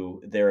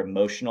to their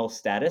emotional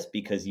status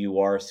because you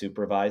are a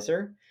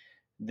supervisor,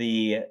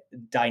 the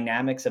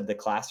dynamics of the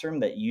classroom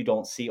that you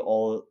don't see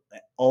all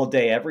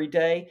day every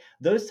day,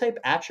 those type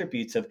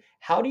attributes of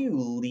how do you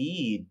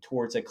lead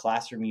towards a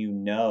classroom you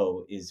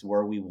know is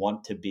where we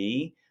want to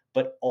be,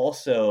 but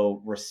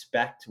also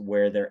respect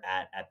where they're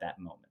at that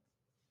moment.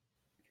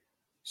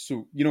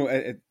 So,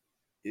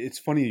 it's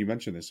funny you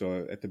mentioned this.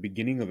 So at the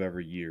beginning of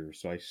every year,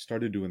 so I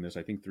started doing this,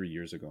 I think 3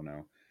 years ago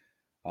now.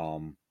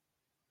 Um,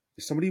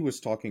 Somebody was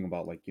talking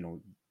about like,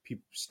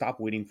 people stop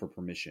waiting for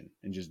permission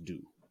and just do,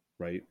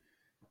 right?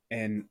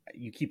 And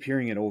you keep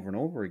hearing it over and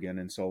over again.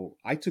 And so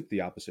I took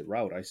the opposite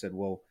route. I said,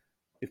 well,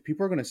 if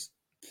people are going to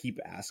keep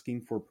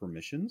asking for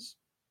permissions,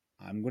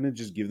 I'm going to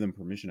just give them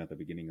permission at the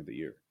beginning of the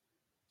year.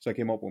 So I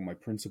came up with my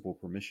principal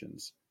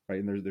permissions, right?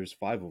 And there's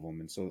five of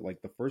them. And so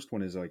like the first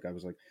one is like, I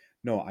was like,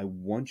 no, I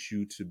want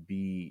you to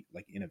be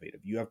like innovative.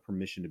 You have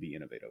permission to be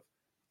innovative.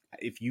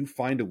 If you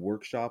find a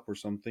workshop or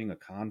something, a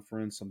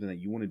conference, something that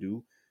you want to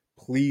do,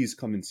 please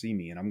come and see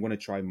me. And I'm going to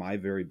try my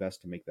very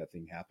best to make that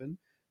thing happen.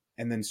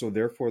 And then, so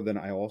therefore, then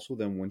I also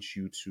then want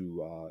you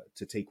to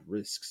take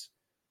risks,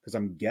 because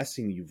I'm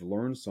guessing you've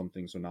learned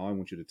something. So now I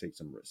want you to take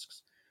some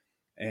risks.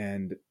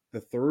 And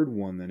the third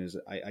one then is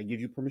I give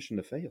you permission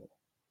to fail.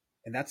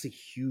 And that's a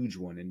huge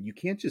one. And you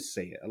can't just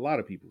say it. A lot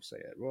of people say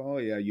it.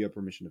 Well, yeah, you have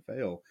permission to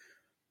fail.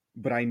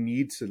 But I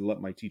need to let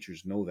my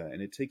teachers know that.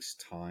 And it takes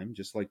time,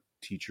 just like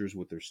teachers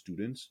with their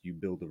students. You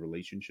build the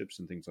relationships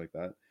and things like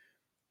that.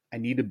 I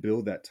need to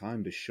build that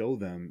time to show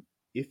them,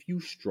 if you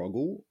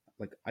struggle,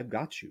 like, I've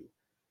got you.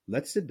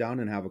 Let's sit down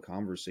and have a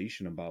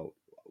conversation about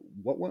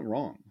what went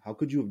wrong. How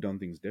could you have done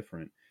things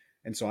different?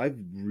 And so I've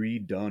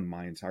redone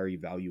my entire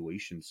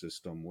evaluation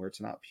system where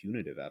it's not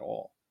punitive at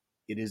all.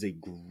 It is a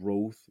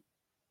growth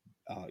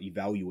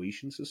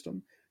evaluation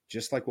system,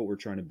 just like what we're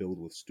trying to build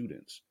with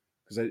students.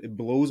 Because it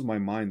blows my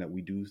mind that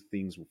we do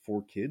things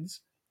for kids,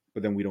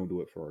 but then we don't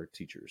do it for our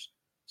teachers.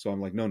 So I'm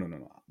like, no, no, no,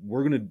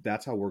 no.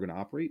 That's how we're gonna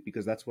operate,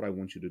 because that's what I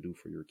want you to do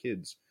for your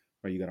kids.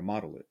 Right? You got to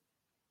model it.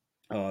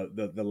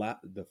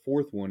 The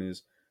fourth one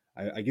is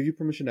I give you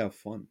permission to have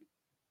fun.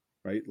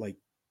 Right? Like,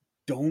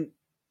 don't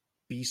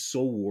be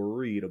so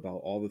worried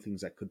about all the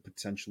things that could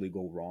potentially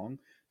go wrong,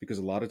 because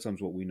a lot of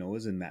times what we know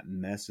is in that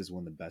mess is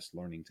when the best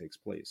learning takes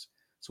place.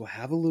 So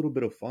have a little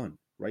bit of fun,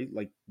 right?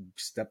 Like,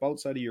 step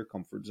outside of your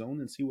comfort zone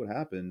and see what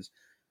happens.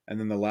 And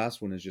then the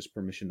last one is just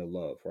permission to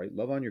love, right?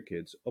 Love on your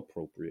kids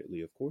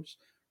appropriately, of course,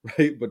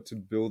 right? But to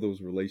build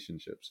those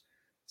relationships.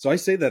 So I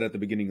say that at the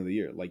beginning of the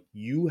year, like,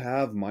 you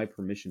have my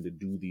permission to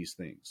do these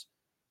things.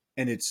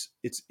 And it's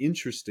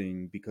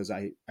interesting because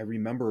I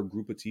remember a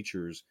group of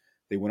teachers,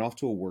 they went off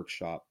to a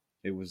workshop.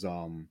 It was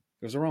around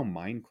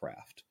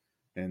Minecraft,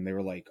 and they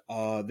were like,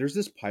 there's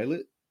this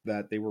pilot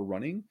that they were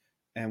running,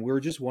 and we were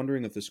just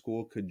wondering if the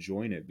school could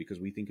join it because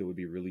we think it would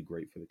be really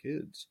great for the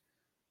kids.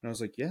 And I was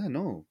like, yeah,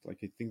 no, like,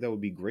 I think that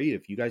would be great.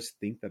 If you guys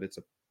think that it's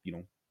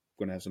going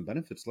to have some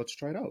benefits, let's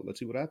try it out. Let's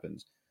see what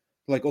happens.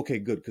 They're like, okay,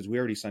 good, because we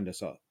already signed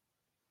us up.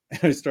 And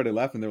I started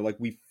laughing. They're like,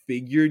 we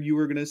figured you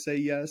were going to say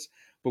yes,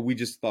 but we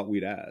just thought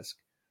we'd ask.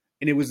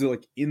 And it was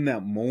like in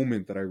that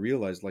moment that I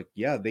realized, like,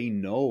 yeah, they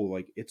know,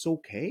 like, it's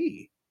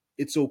okay.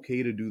 It's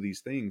okay to do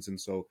these things. And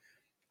so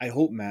I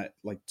hope, Matt,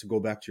 like, to go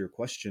back to your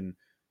question,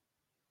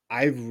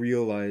 I've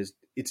realized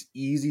it's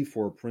easy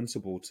for a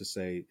principal to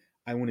say,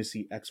 I want to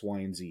see X, Y,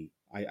 and Z.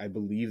 I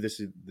believe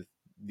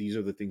these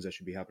are the things that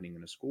should be happening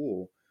in a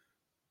school.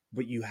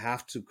 But you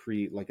have to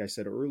create, like I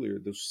said earlier,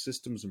 those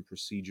systems and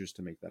procedures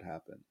to make that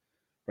happen,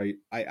 right?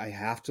 I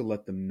have to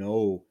let them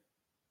know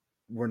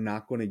we're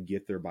not going to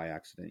get there by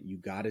accident. You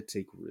got to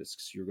take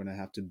risks. You're going to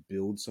have to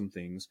build some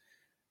things,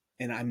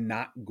 and I'm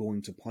not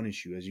going to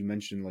punish you, as you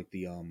mentioned, like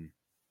the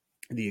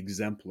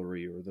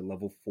exemplary or the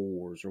level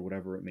 4s or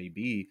whatever it may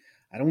be.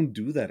 I don't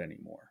do that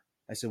anymore.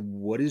 I said,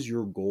 what is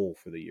your goal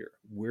for the year?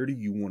 Where do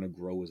you want to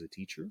grow as a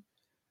teacher?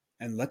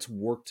 And let's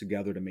work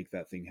together to make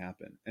that thing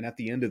happen. And at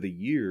the end of the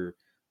year,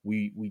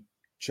 we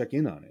check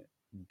in on it.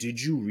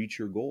 Did you reach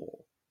your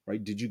goal?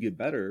 Right? Did you get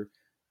better?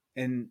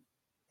 And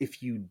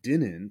if you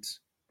didn't,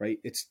 right,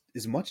 it's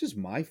as much as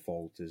my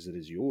fault as it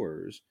is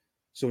yours.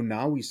 So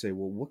now we say,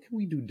 well, what can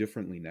we do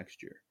differently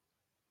next year?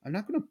 I'm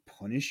not going to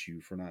punish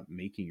you for not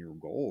making your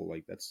goal.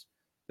 Like, that's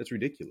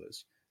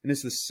ridiculous. And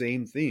it's the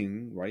same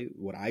thing, right?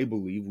 What I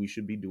believe we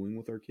should be doing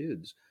with our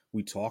kids.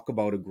 We talk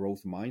about a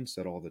growth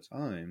mindset all the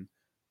time,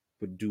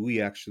 but do we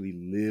actually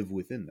live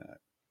within that?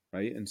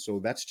 Right? And so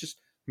that's just,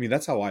 I mean,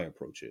 that's how I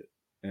approach it.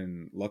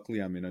 and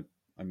luckily I'm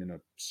in a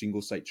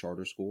single site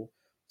charter school.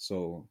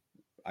 So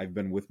I've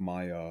been with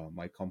my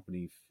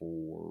company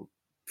for,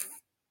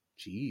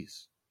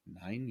 geez,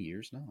 9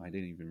 years now. I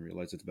didn't even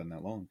realize it's been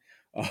that long.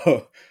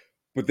 Uh,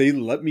 but they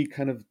let me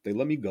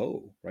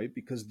go, right?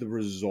 Because the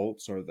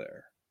results are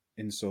there.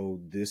 And so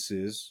this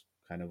is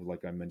kind of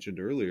like I mentioned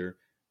earlier,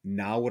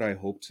 now what I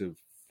hope to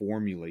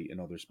formulate in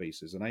other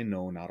spaces. And I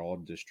know not all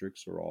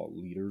districts or all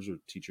leaders or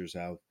teachers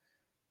have,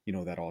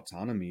 that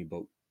autonomy,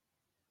 but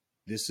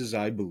this is,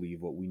 I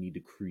believe, what we need to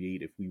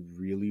create if we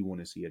really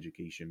want to see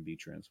education be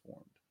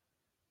transformed.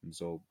 And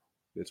so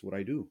that's what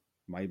I do.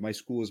 My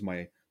school is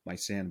my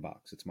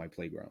sandbox. It's my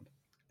playground.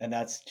 And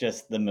that's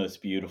just the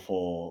most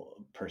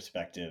beautiful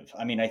perspective.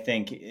 I mean, I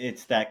think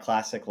it's that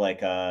classic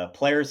like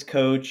player's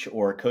coach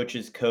or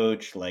coach's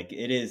coach. Like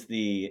it is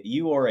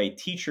you are a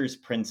teacher's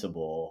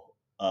principal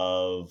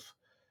of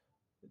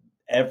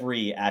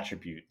every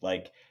attribute.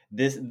 Like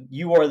this,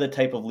 you are the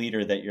type of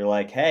leader that you're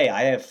like, hey,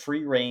 I have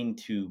free reign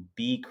to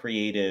be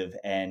creative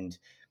and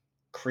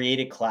create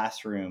a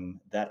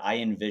classroom that I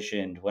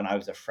envisioned when I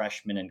was a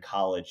freshman in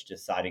college,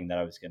 deciding that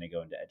I was going to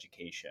go into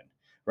education,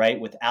 right?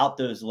 Without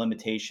those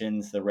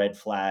limitations, the red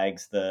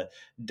flags, the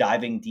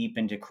diving deep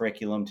into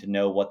curriculum to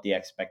know what the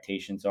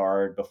expectations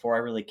are before I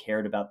really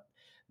cared about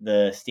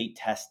the state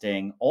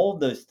testing, all of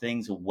those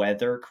things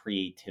weather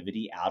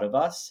creativity out of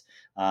us,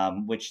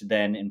 which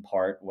then in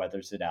part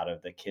weathers it out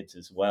of the kids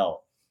as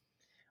well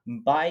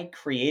by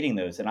creating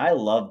those. And I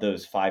love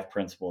those 5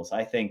 principles.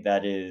 I think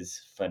that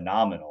is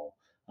phenomenal.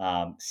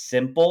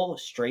 Simple,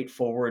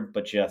 straightforward,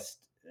 but just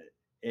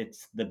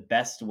it's the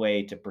best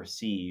way to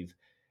perceive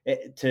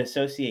it, to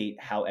associate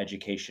how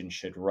education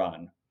should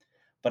run.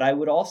 But I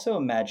would also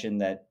imagine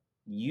that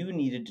you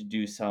needed to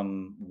do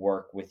some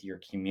work with your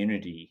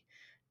community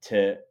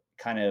to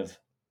kind of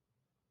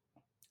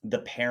the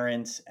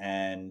parents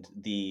and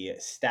the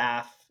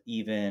staff,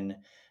 even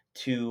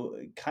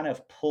to kind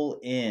of pull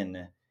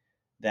in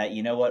that,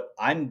 you know what,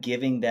 I'm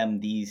giving them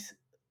these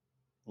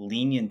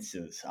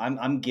leniences.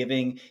 I'm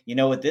giving, you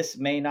know what, this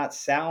may not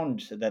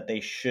sound that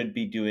they should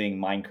be doing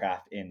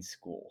Minecraft in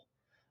school.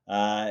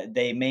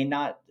 They may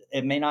not,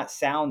 it may not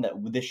sound that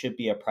this should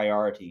be a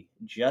priority.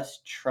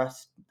 Just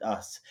trust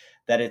us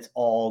that it's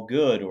all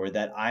good, or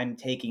that I'm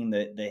taking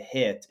the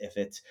hit if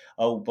it's,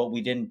 oh, but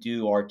we didn't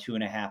do our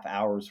 2.5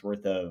 hours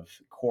worth of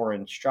core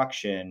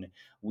instruction.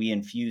 We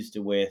infused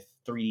it with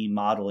 3D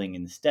modeling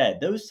instead.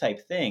 Those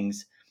type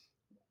things.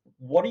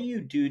 What do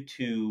you do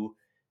to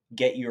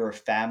get your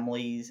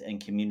families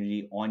and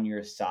community on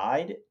your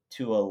side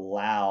to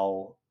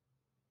allow,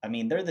 I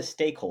mean, they're the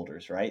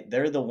stakeholders, right?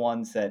 They're the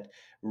ones that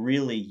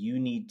really you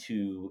need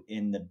to,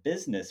 in the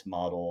business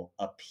model,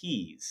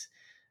 appease.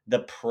 The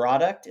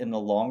product in the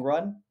long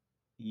run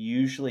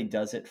usually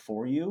does it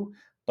for you,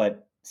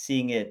 but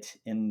seeing it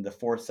in the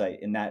foresight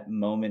in that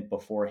moment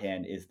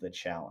beforehand is the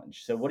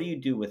challenge. So what do you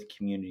do with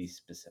communities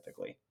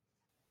specifically?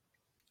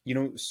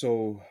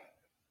 So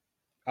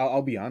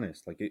I'll be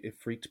honest, like it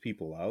freaked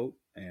people out,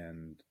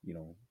 and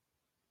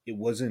it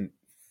wasn't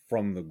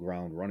from the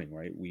ground running,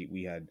 right?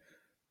 We had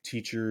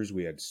teachers,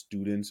 we had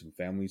students and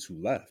families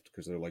who left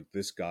because they're like,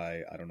 this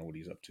guy, I don't know what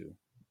he's up to.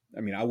 I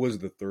mean, I was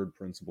the third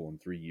principal in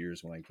 3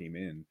 years when I came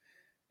in,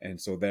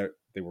 and so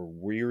they were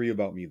weary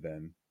about me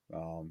then.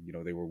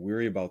 They were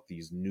weary about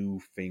these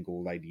new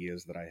fangled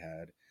ideas that I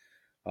had,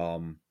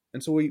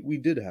 and so we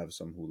did have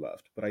some who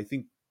left. But I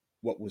think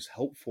what was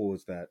helpful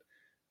is that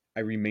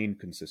I remained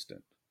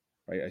consistent,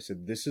 right? I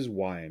said, this is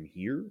why I'm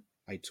here.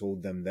 I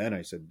told them then,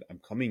 I said, I'm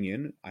coming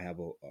in. I have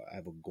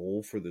a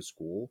goal for the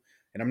school,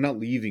 and I'm not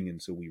leaving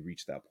until we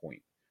reach that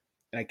point.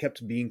 And I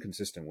kept being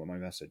consistent with my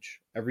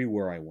message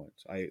everywhere I went.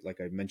 Like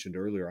I mentioned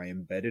earlier, I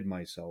embedded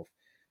myself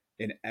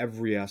in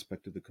every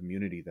aspect of the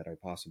community that I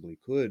possibly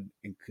could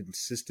and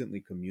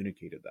consistently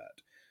communicated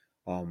that.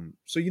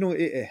 So,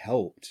 it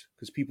helped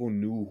because people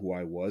knew who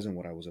I was and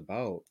what I was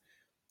about,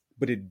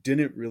 but it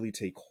didn't really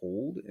take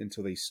hold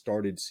until they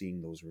started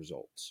seeing those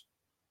results,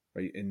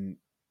 right? And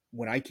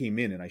when I came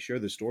in, and I share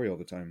this story all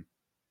the time,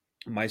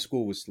 my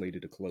school was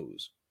slated to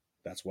close.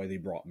 That's why they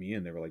brought me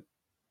in. They were like,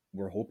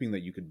 we're hoping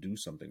that you could do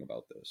something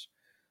about this.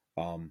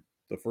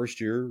 The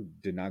first year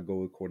did not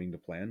go according to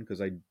plan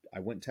because I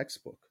went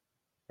textbook,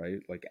 right?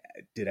 Like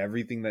I did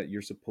everything that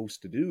you're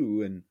supposed to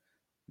do, and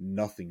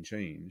nothing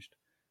changed.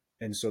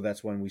 And so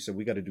that's when we said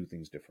we got to do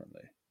things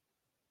differently.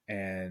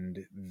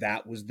 And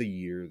that was the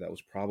year that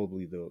was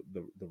probably the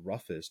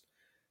roughest,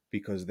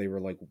 because they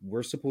were like,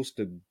 we're supposed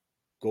to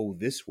go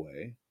this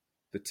way.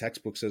 The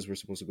textbook says we're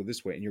supposed to go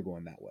this way, and you're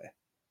going that way.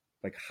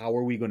 Like, how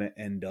are we going to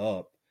end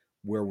up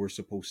where we're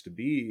supposed to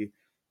be?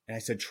 And I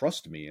said,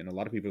 trust me. And a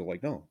lot of people are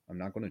like, no, I'm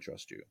not going to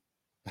trust you.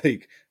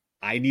 Like,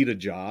 I need a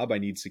job. I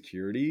need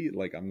security.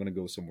 Like, I'm going to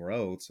go somewhere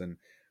else. And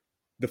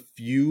the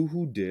few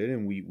who did,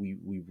 and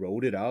we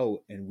wrote it out,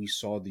 and we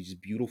saw these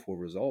beautiful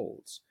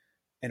results.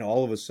 And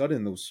all of a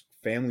sudden, those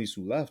families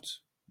who left,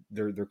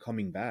 they're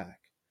coming back,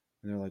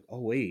 and they're like,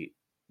 oh wait,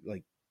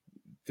 like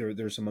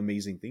there's some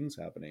amazing things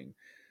happening.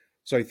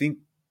 So I think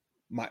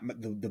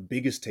the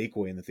biggest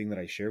takeaway, and the thing that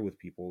I share with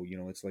people,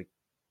 it's like,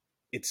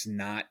 it's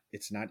not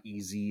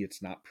easy,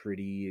 it's not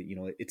pretty,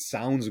 it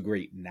sounds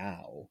great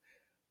now,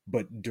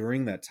 but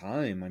during that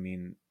time, I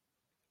mean,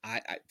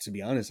 I to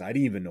be honest, I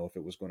didn't even know if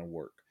it was going to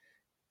work.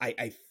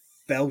 I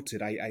felt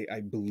it.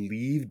 I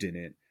believed in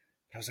it.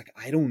 I was like,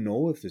 I don't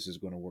know if this is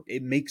going to work.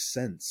 It makes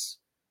sense,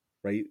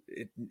 right?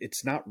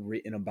 It's not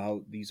written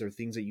about. These are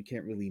things that you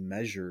can't really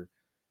measure.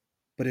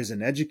 But as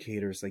an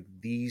educator, it's like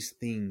these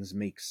things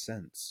make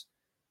sense.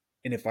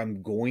 And if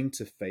I'm going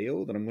to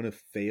fail, then I'm going to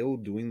fail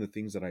doing the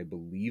things that I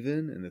believe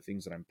in and the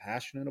things that I'm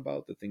passionate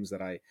about, the things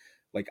that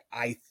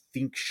I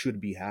think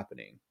should be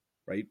happening,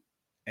 right?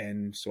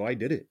 And so I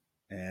did it,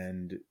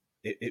 and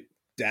it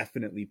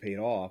definitely paid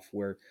off.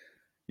 Where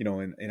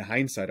in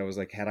hindsight, I was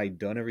like, had I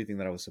done everything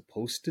that I was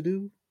supposed to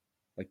do,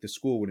 like the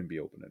school wouldn't be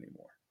open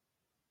anymore,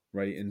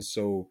 right? And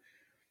so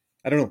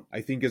I don't know.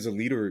 I think as a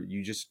leader,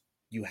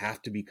 you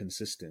have to be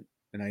consistent.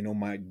 And I know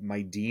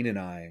my dean and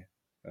I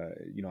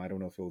don't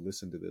know if he'll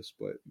listen to this,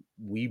 but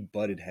we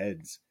butted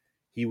heads.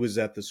 He was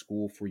at the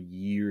school for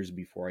years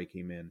before I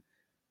came in,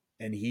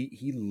 and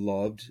he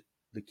loved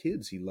the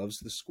kids. He loves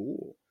the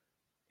school,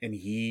 and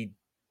he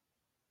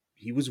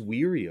was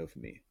weary of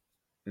me.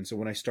 And so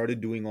when I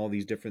started doing all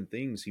these different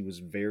things, he was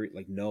very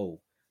like, no,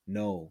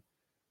 no.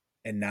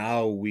 And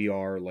now we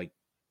are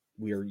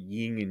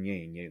yin and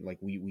yang. Like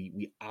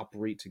we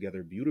operate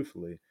together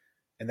beautifully.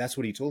 And that's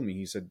what he told me.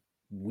 He said,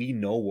 we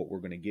know what we're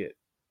going to get.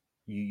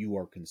 You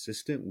are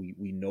consistent.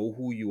 We know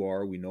who you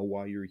are. We know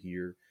why you're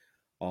here.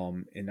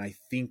 And I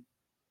think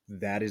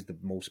that is the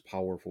most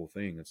powerful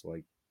thing. It's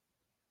like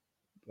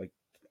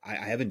I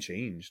haven't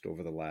changed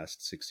over the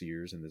last 6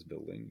 years in this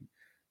building,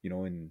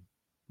 and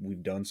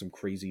we've done some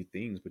crazy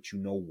things, but you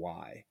know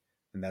why.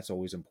 And that's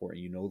always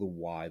important. You know the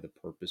why, the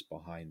purpose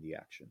behind the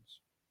actions.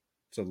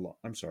 So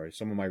I'm sorry,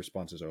 some of my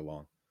responses are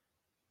long.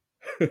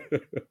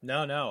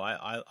 No,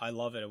 I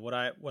love it. What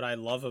I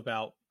love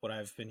about what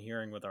I've been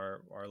hearing with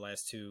our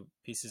last two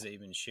pieces that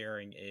you've been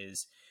sharing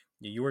is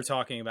you were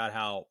talking about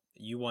how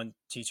you want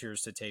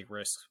teachers to take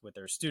risks with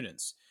their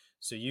students.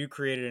 So you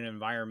created an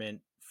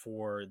environment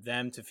for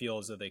them to feel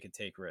as though they could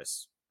take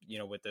risks,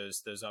 with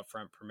those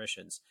upfront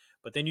permissions.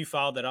 But then you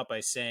followed that up by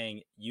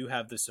saying you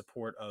have the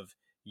support of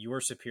your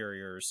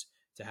superiors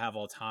to have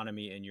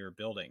autonomy in your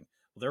building.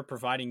 Well, they're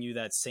providing you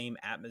that same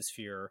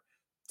atmosphere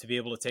to be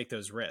able to take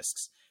those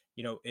risks.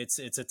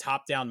 It's a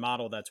top down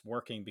model that's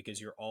working because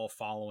you're all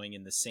traveling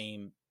in the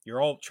same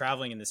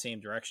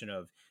direction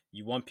of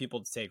you want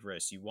people to take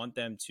risks. You want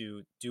them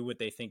to do what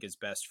they think is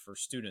best for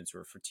students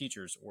or for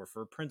teachers or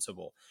for a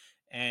principal.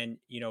 And,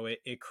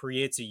 it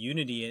creates a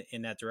unity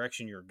in that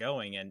direction you're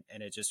going. And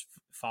it just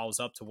follows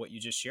up to what you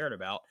just shared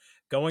about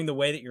going the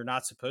way that you're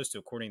not supposed to,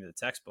 according to the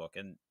textbook.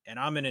 And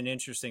I'm in an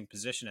interesting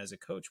position as a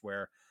coach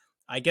where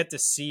I get to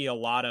see a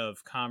lot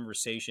of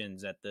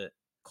conversations at the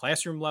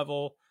classroom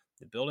level,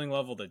 the building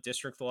level, the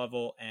district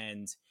level.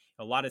 And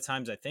a lot of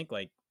times I think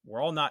like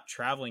we're all not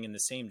traveling in the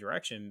same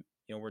direction.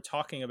 We're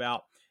talking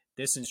about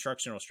this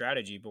instructional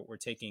strategy, but we're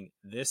taking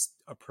this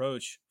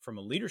approach from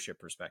a leadership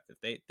perspective.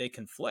 They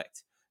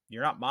conflict.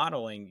 You're not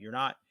modeling, you're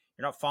not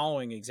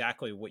following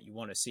exactly what you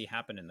want to see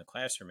happen in the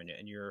classroom.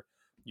 And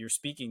you're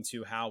speaking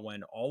to how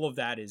when all of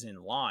that is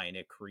in line,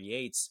 it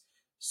creates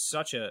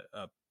such a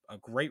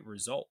great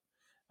result.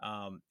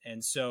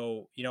 And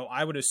so,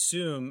 I would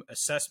assume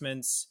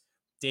assessments,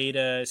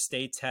 data,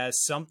 state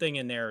tests, something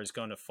in there is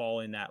going to fall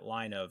in that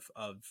line of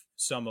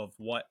some of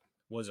what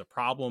was a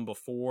problem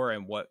before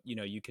and what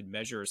you could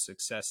measure as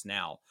success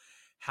now.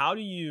 How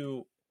do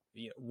you?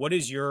 What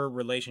is your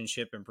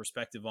relationship and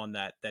perspective on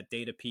that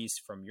data piece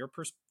from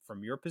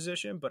your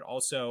position, but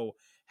also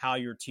how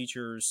your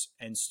teachers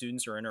and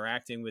students are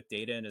interacting with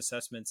data and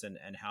assessments and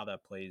how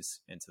that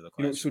plays into the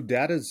So classroom?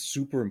 data is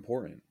super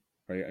important,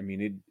 right? I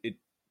mean, it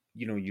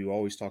you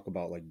always talk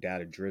about like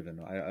data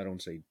driven. I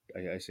don't say,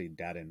 I say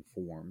data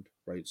informed,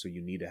 right? So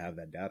you need to have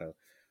that data.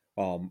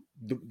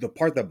 The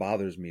part that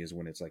bothers me is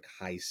when it's like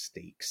high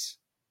stakes,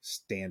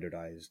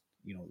 standardized,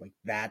 like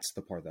that's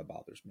the part that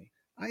bothers me.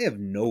 I have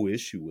no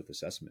issue with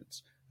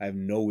assessments. I have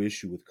no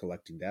issue with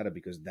collecting data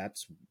because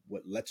that's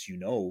what lets you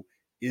know,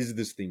 is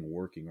this thing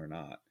working or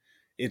not?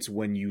 It's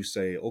when you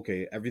say,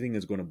 okay, everything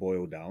is going to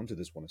boil down to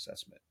this one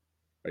assessment,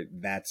 right?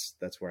 That's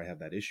where I have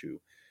that issue.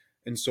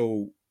 And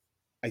so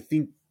I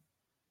think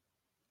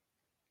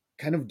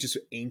kind of just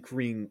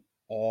anchoring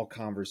all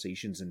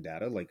conversations in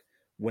data, like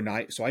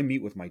I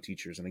meet with my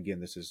teachers, and again,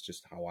 this is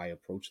just how I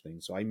approach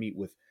things. So I meet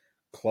with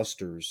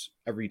clusters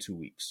every 2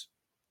 weeks.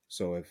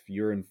 So if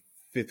you're in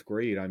fifth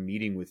grade, I'm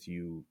meeting with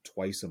you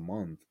twice a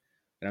month,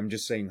 and I'm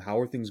just saying, how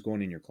are things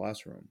going in your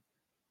classroom?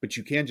 But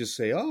you can't just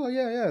say, oh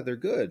yeah, they're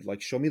good.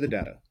 Like, show me the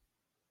data.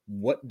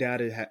 What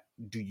data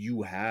do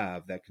you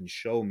have that can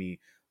show me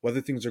whether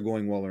things are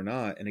going well or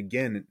not? And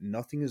again,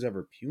 nothing is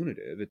ever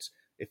punitive. It's,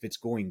 if it's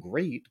going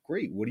great,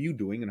 great. What are you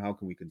doing, and how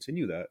can we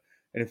continue that?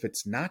 And if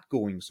it's not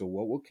going so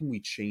well, what can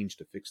we change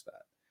to fix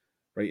that?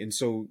 Right. And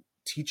so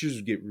teachers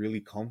get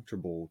really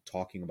comfortable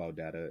talking about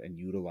data and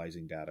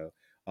utilizing data,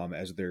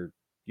 as they're,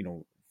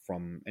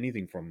 from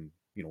anything from,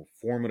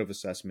 formative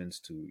assessments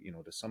to,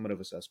 to summative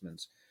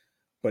assessments.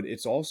 but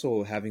it's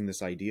also having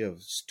this idea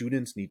of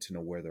students need to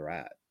know where they're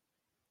at.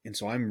 And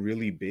so I'm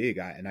really big,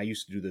 and I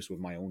used to do this with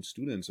my own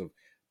students of,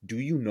 do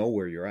you know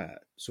where you're at?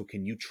 So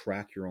can you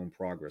track your own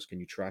progress? Can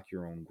you track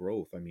your own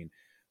growth? I mean,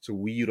 so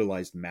we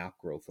utilized map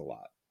growth a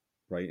lot,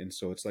 right? And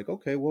so it's like,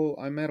 okay, well,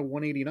 I'm at a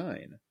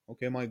 189.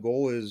 Okay, my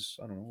goal is,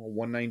 I don't know, a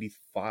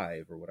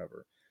 195 or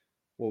whatever.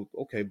 Well,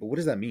 okay, but what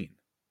does that mean?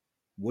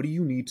 What do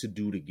you need to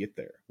do to get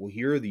there? Well,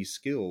 here are these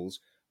skills.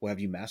 Well, have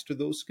you mastered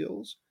those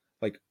skills?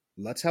 Like,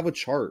 let's have a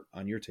chart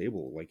on your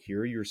table. Like,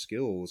 here are your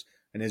skills.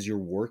 And as you're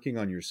working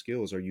on your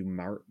skills, are you,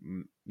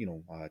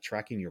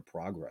 tracking your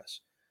progress?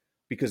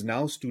 Because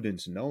now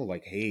students know,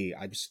 like, hey,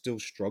 I'm still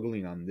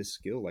struggling on this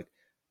skill. Like,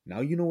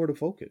 now you know where to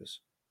focus.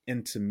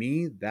 And to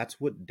me, that's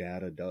what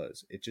data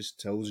does. It just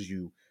tells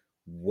you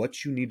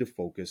what you need to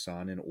focus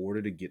on in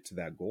order to get to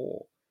that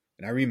goal.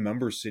 And I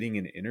remember sitting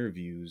in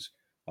interviews,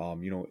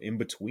 in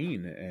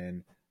between,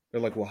 and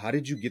they're like, well, how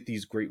did you get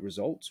these great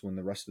results when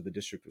the rest of the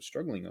district was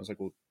struggling? I was like,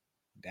 well,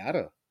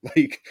 data.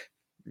 Like,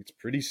 it's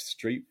pretty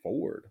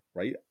straightforward,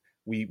 right?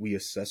 We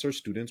assess our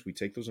students, we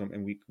take those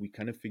and we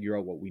kind of figure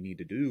out what we need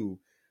to do.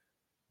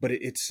 But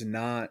it's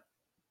not,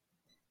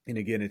 and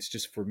again, it's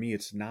just, for me,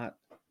 it's not,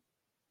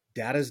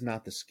 data's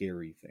not the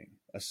scary thing.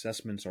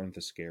 Assessments aren't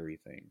the scary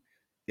thing.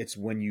 It's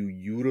when you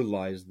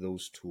utilize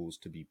those tools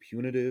to be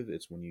punitive.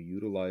 It's when you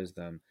utilize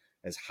them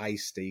as high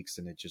stakes,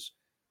 and it just,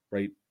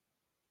 right,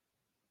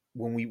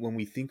 when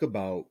we think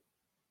about,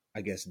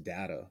 I guess,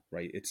 data,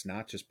 right, it's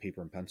not just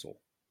paper and pencil,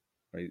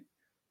 right?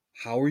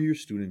 How are your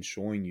students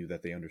showing you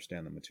that they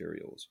understand the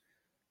materials?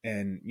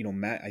 And,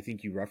 Matt, I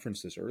think you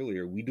referenced this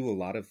earlier. We do a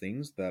lot of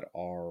things that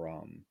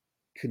are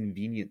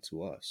convenient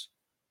to us,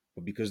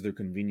 but because they're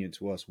convenient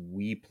to us,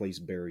 we place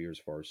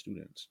barriers for our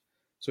students.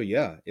 So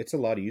yeah, it's a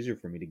lot easier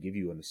for me to give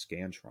you a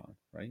Scantron,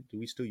 right? Do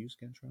we still use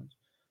Scantrons?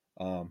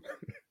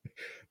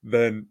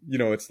 Then,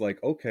 it's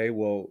like, okay,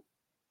 well,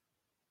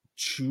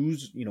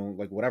 choose,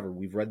 like, whatever.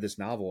 We've read this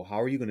novel. How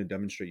are you going to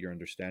demonstrate your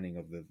understanding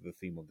of the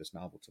theme of this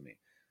novel to me?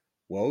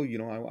 Well,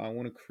 I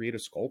want to create a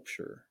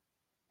sculpture.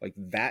 Like,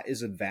 that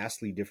is a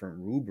vastly different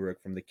rubric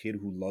from the kid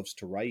who loves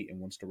to write and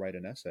wants to write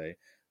an essay.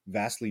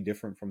 Vastly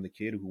different from the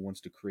kid who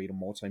wants to create a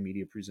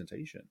multimedia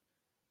presentation.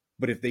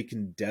 But if they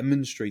can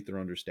demonstrate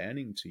their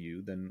understanding to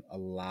you, then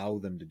allow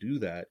them to do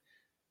that.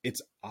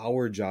 It's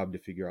our job to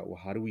figure out, well,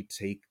 how do we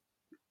take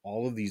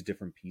all of these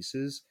different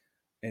pieces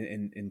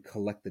and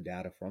collect the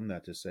data from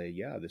that to say,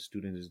 yeah, the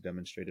student has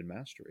demonstrated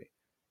mastery.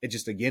 It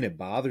just, again, it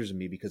bothers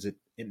me because it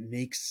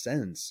makes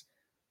sense.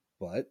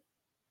 But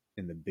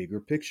in the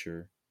bigger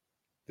picture,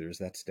 there's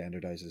that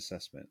standardized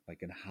assessment. Like,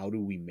 and how do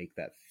we make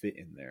that fit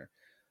in there?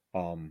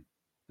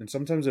 And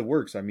sometimes it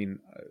works. I mean,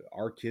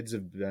 our kids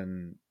have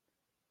been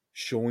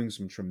showing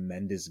some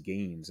tremendous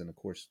gains. And of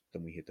course,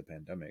 then we hit the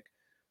pandemic.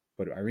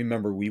 But I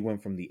remember we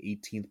went from the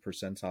 18th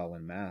percentile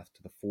in math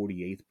to the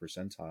 48th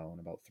percentile in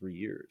about 3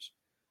 years.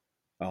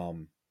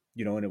 And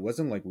it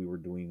wasn't like we were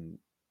doing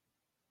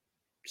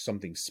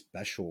something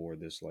special or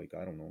this, like,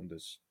 I don't know,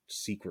 this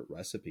secret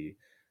recipe.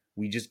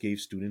 We just gave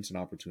students an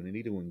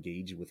opportunity to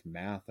engage with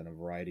math in a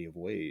variety of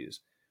ways.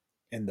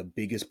 And the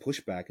biggest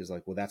pushback is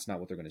like, well, that's not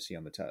what they're going to see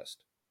on the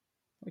test.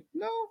 Like,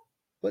 no,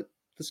 but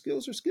the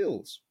skills are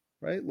skills,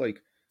 right?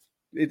 Like,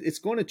 it's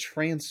going to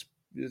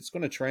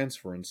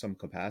transfer in some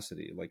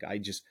capacity. Like,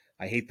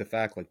 I hate the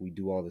fact, like, we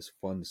do all this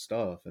fun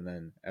stuff, and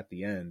then at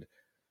the end,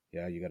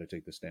 yeah, you got to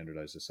take the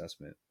standardized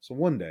assessment. So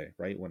one day,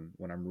 right, when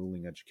I'm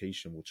ruling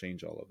education, we'll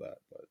change all of that.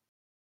 But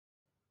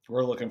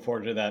we're looking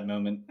forward to that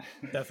moment.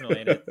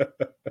 Definitely.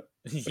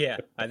 Yeah,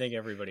 I think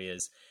everybody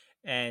is.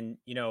 And,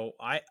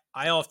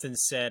 I often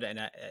said, and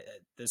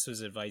this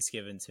was advice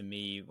given to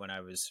me when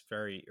I was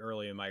very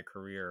early in my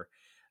career,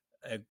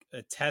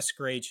 a test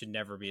grade should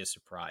never be a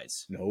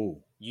surprise.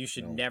 No. You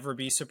should never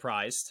be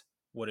surprised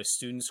what a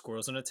student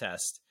scores on a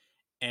test.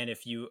 And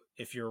if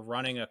you're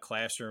running a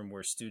classroom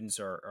where students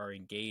are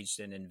engaged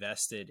and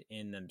invested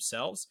in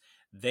themselves,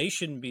 they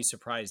shouldn't be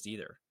surprised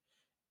either.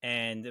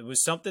 And it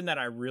was something that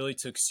I really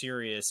took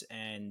serious.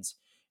 And,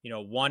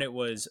 one, it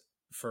was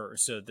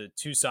so the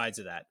two sides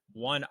of that.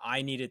 One,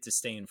 I needed to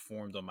stay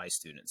informed on my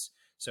students.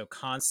 So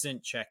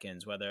constant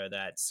check-ins, whether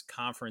that's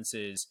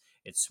conferences,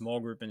 it's small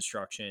group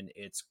instruction,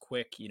 it's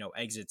quick,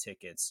 exit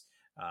tickets,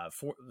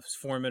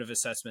 formative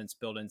assessments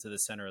built into the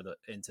center of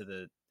into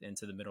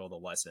the middle of the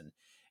lesson.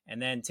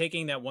 And then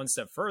taking that one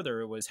step further,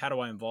 it was, how do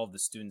I involve the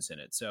students in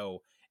it?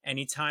 So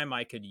anytime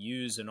I could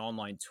use an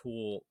online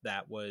tool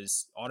that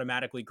was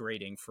automatically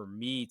grading for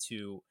me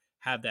to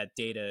have that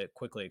data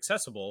quickly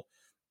accessible,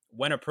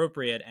 when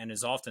appropriate and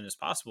as often as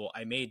possible,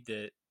 I made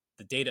the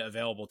data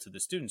available to the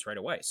students right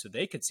away so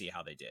they could see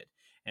how they did,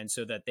 and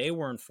so that they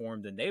were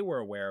informed and they were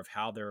aware of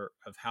how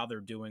they're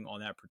doing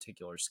on that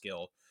particular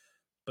skill.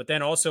 But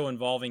then also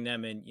involving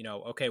them in,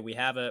 okay, we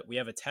have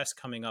a test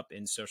coming up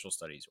in social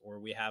studies, or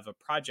we have a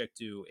project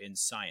due in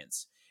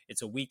science.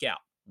 It's a week out.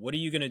 What are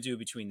you going to do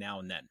between now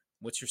and then?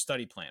 What's your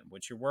study plan?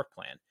 What's your work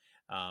plan?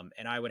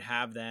 And I would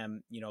have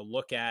them,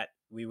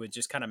 we would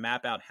just kind of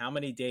map out how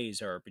many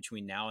days are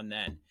between now and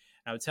then.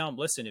 And I would tell them,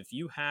 listen, if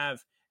you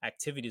have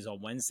activities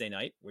on Wednesday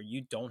night where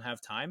you don't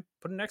have time,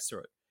 put an X through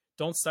it.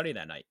 Don't study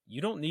that night.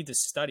 You don't need to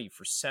study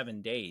for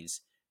 7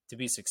 days to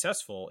be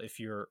successful if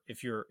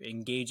you're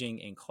engaging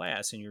in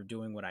class and you're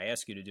doing what I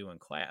ask you to do in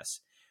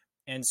class.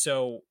 And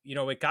so,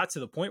 it got to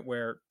the point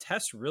where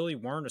tests really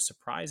weren't a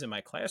surprise in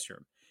my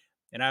classroom.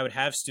 And I would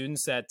have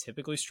students that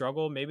typically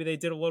struggle. Maybe they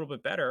did a little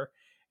bit better.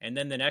 And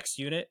then the next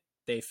unit,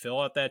 they fill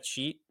out that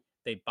sheet,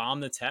 they bomb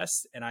the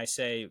test. And I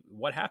say,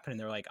 what happened? And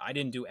they're like, I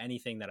didn't do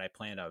anything that I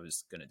planned I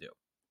was going to do.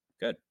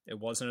 Good. It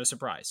wasn't a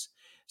surprise.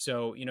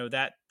 So,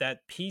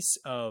 that piece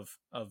of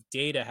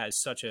data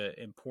has such an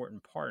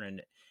important part in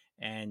it.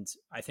 And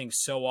I think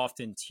so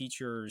often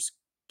teachers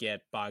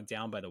get bogged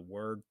down by the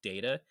word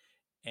data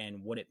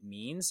and what it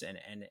means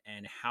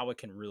and how it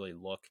can really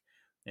look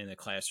in the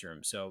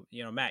classroom. So,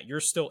 Matt, you're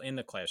still in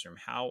the classroom.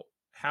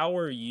 How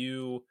are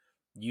you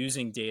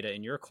using data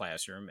in your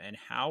classroom, and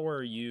how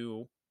are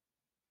your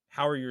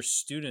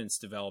students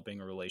developing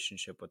a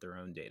relationship with their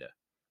own data?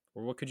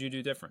 Or what could you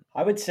do different?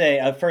 I would say,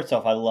 first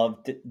off, I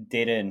love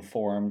data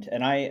informed.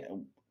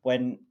 And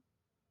when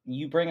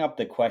you bring up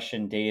the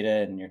question data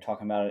and you're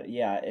talking about it,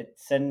 yeah,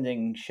 it's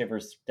sending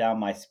shivers down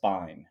my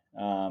spine,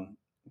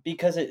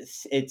 because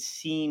it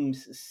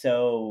seems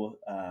so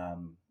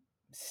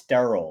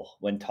sterile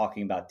when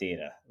talking about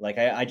data. Like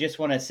I just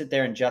want to sit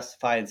there and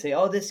justify and say,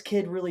 oh, this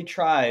kid really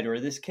tried, or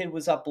this kid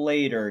was up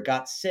late, or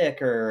got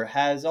sick, or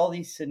has all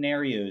these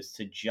scenarios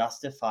to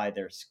justify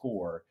their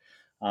score.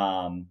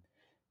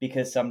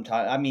 Because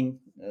sometimes,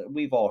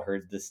 we've all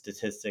heard the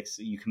statistics.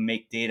 You can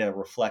make data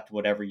reflect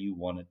whatever you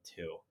want it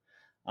to.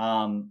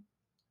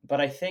 But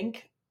I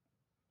think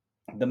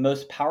the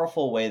most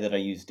powerful way that I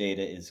use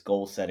data is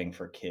goal setting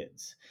for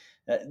kids.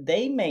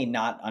 They may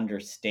not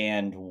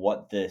understand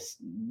what this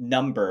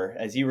number,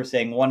 as you were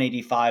saying,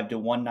 185 to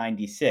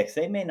 196,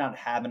 they may not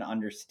have an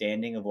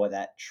understanding of what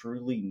that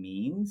truly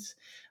means,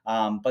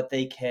 but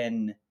they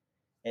can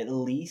at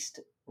least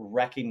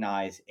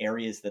recognize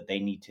areas that they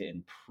need to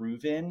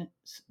improve in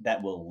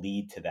that will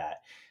lead to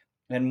that.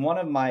 And one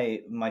of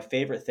my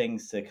favorite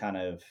things to kind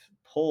of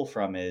pull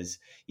from is,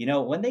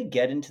 when they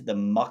get into the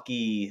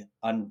mucky,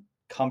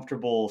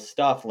 uncomfortable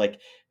stuff, like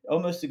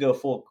almost to go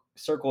full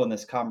circle in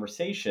this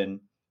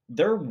conversation,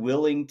 they're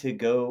willing to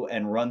go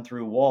and run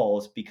through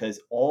walls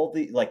because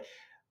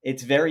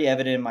it's very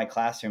evident in my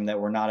classroom that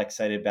we're not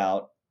excited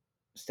about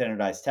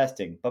standardized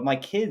testing, but my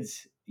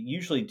kids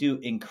usually do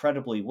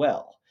incredibly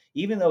well,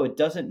 even though it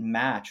doesn't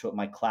match what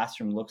my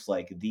classroom looks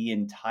like the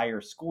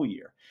entire school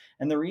year.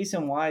 And the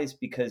reason why is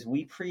because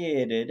we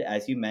created,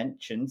 as you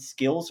mentioned,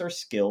 skills are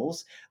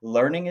skills.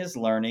 Learning is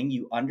learning.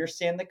 You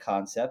understand the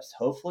concepts.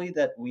 Hopefully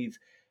that we've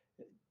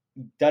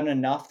done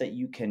enough that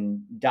you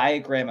can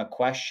diagram a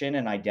question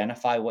and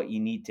identify what you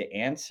need to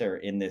answer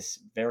in this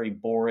very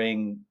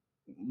boring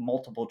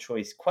multiple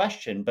choice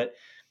question. But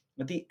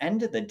at the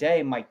end of the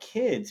day, my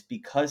kids,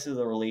 because of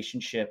the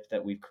relationship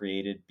that we've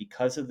created,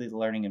 because of the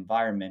learning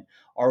environment,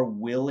 are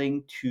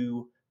willing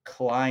to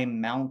climb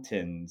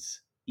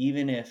mountains,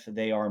 even if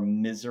they are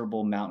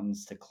miserable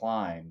mountains to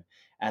climb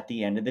at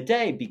the end of the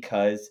day,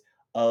 because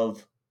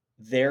of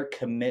their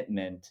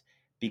commitment,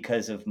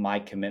 because of my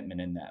commitment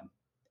in them.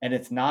 And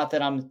it's not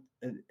that I'm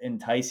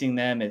enticing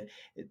them.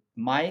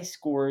 My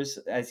scores,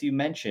 as you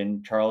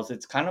mentioned, Charles,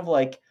 it's kind of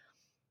like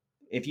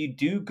if you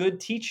do good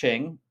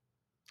teaching,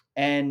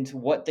 and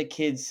what the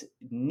kids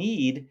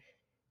need,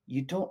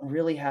 you don't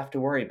really have to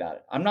worry about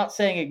it. I'm not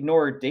saying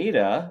ignore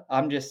data.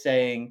 I'm just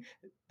saying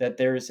that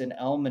there's an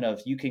element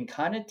of you can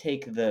kind of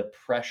take the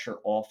pressure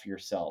off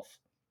yourself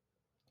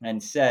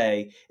and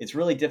say it's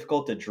really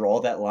difficult to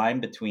draw that line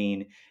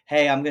between,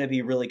 hey, I'm going to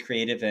be really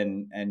creative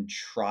and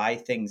try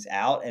things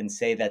out and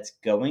say that's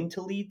going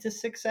to lead to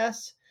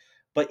success.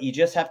 But you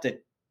just have to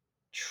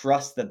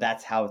trust that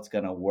that's how it's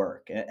going to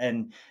work.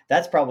 And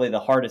that's probably the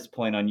hardest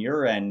point on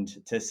your end,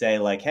 to say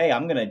like, hey,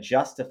 I'm going to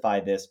justify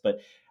this, but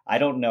I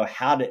don't know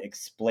how to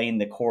explain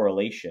the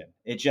correlation.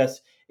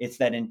 It's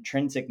that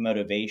intrinsic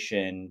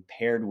motivation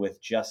paired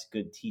with just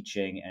good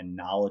teaching and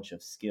knowledge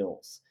of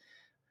skills.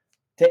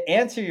 To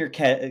answer your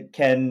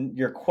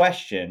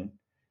question,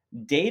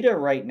 data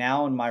right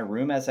now in my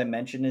room, as I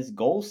mentioned, is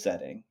goal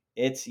setting.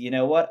 It's,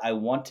 what I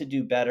want to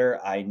do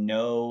better. I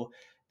know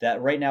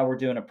that right now we're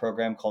doing a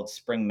program called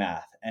Spring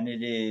Math, and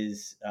it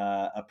is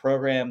a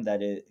program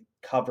that it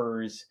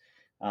covers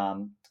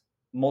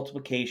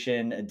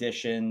multiplication,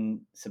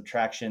 addition,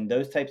 subtraction,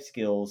 those type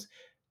skills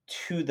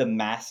to the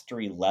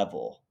mastery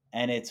level.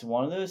 And it's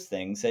one of those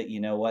things that,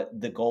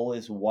 the goal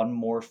is one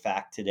more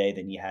fact today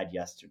than you had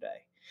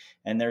yesterday.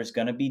 And there's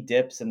going to be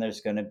dips and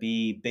there's going to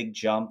be big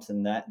jumps,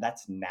 and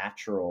that's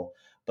natural.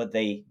 But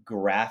they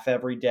graph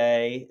every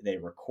day, they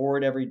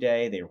record every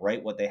day, they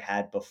write what they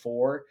had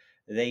before.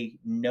 They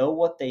know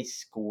what they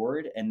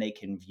scored and they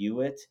can view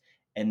it,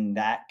 and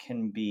that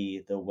can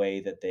be the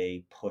way that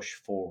they push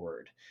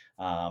forward.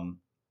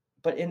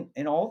 But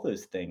in all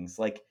those things,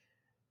 like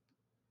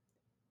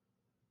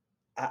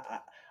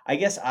I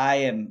guess I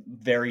am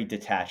very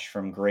detached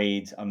from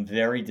grades. I'm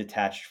very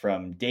detached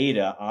from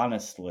data,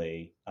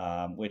 honestly,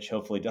 which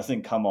hopefully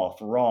doesn't come off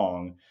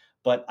wrong.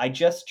 But I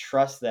just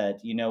trust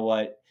that, you know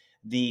what,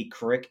 the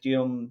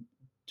curriculum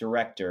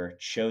director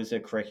chose a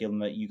curriculum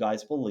that you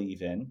guys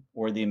believe in,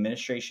 or the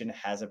administration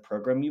has a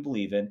program you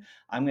believe in.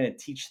 I'm going to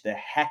teach the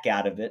heck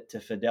out of it to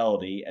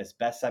fidelity as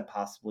best I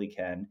possibly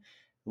can,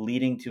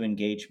 leading to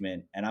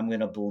engagement. And I'm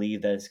going to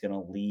believe that it's going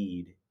to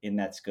lead in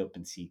that scope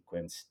and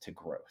sequence to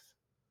growth.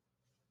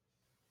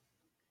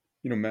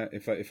 Matt,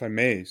 if I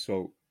may,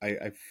 so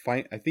I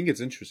think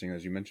it's interesting,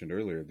 as you mentioned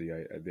earlier,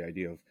 the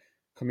idea of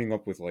coming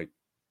up with like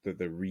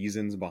the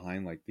reasons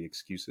behind like the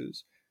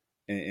excuses,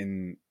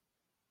 and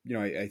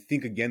I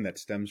think again that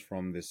stems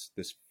from this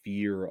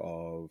fear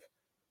of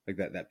like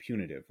that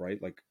punitive,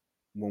 right? Like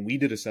when we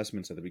did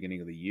assessments at the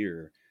beginning of the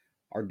year,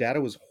 our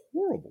data was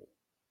horrible,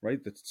 right?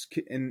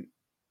 And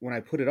when I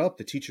put it up,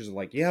 the teachers are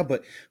like, yeah,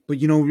 but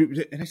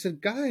and I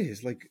said,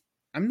 guys, like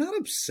I'm not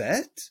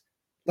upset.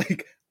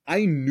 Like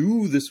I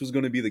knew this was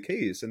going to be the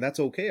case, and that's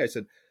okay. I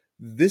said,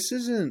 this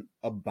isn't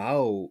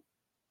about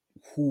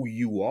who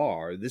you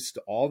are.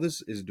 All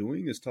this is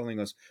doing is telling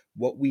us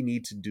what we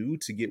need to do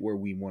to get where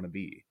we want to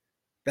be.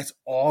 That's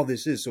all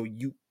this is. So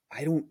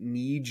I don't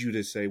need you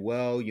to say,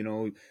 well,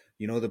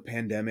 the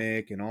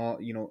pandemic and all,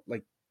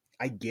 like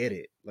I get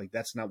it. Like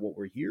that's not what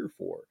we're here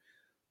for.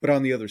 But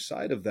on the other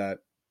side of that,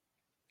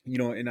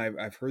 and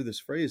I've heard this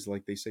phrase,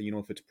 like they say,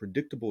 if it's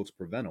predictable, it's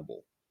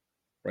preventable,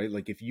 right?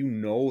 Like if you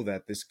know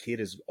that this kid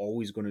is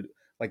always going to,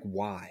 like,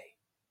 why?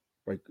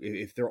 Like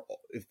if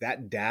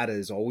that data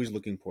is always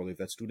looking poorly, if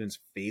that student's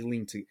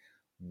failing to,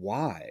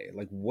 why?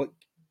 Like what,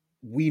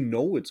 we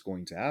know it's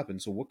going to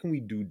happen. So what can we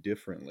do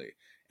differently?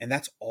 And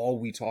that's all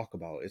we talk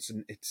about. It's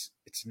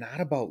not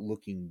about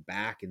looking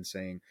back and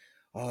saying,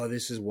 oh,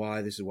 this is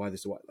why, this is why,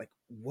 this is why. Like,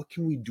 what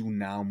can we do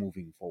now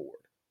moving forward?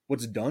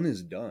 What's done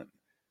is done.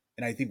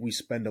 And I think we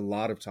spend a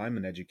lot of time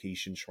in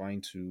education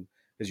trying to,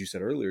 as you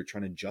said earlier,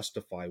 trying to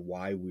justify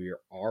why we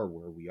are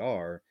where we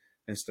are,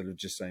 instead of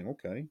just saying,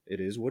 okay, it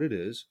is what it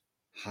is.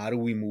 How do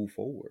we move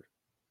forward?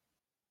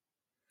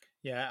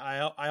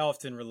 Yeah, I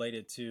often relate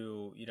it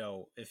to,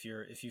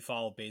 if you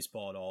follow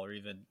baseball at all, or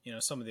even,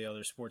 some of the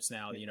other sports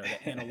now, the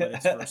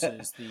analytics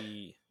versus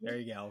there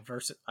you go,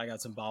 versus, I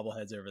got some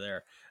bobbleheads over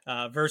there,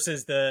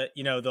 versus the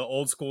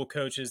old school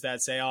coaches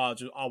that say, oh,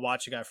 I'll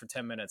watch a guy for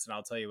 10 minutes and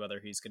I'll tell you whether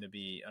he's going to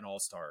be an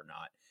all-star or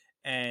not.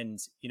 And,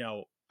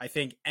 I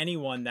think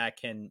anyone that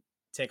can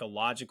take a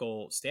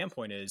logical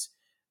standpoint is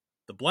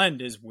the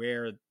blend is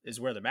where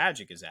the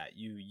magic is at.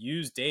 You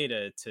use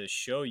data to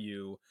show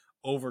you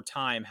over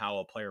time how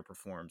a player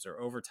performs, or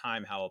over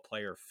time how a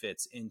player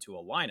fits into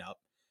a lineup.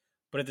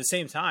 But at the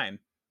same time,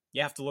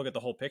 you have to look at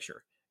the whole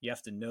picture. You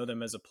have to know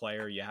them as a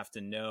player. You have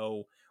to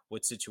know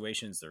what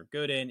situations they're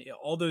good in,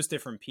 all those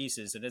different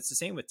pieces. And it's the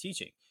same with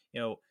teaching.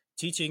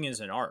 Teaching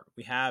is an art.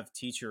 We have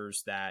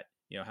teachers that,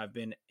 have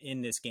been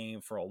in this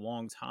game for a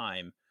long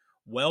time,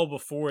 well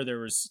before there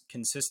was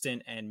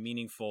consistent and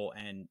meaningful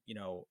and,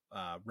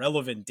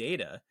 relevant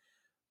data.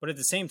 But at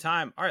the same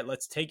time, all right,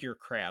 let's take your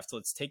craft,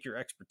 let's take your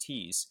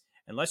expertise,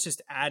 and let's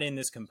just add in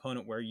this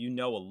component where you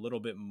know a little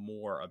bit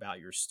more about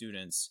your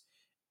students,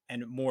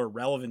 and more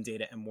relevant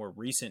data and more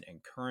recent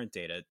and current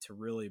data to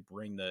really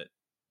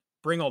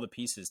bring all the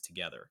pieces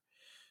together.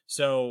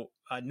 So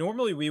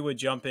normally we would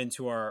jump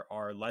into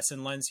our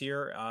lesson lens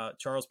here,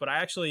 Charles, but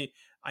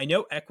I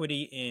know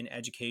equity in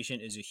education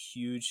is a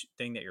huge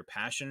thing that you're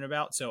passionate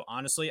about. So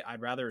honestly,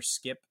 I'd rather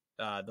skip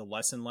the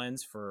lesson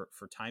lens for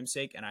time's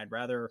sake, and I'd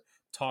rather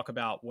talk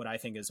about what I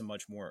think is a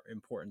much more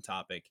important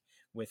topic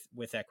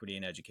with equity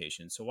in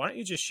education. So why don't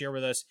you just share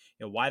with us,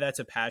 why that's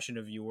a passion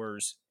of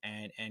yours,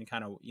 and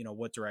kind of,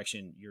 what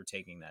direction you're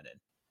taking that in.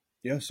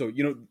 Yeah. So,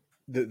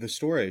 the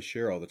story I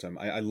share all the time,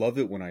 I love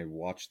it when I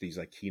watch these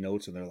like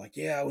keynotes and they're like,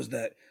 yeah, I was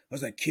that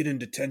kid in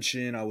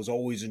detention. I was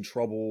always in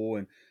trouble.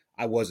 And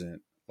I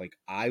wasn't. Like,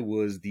 I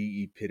was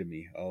the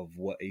epitome of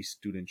what a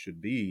student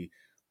should be.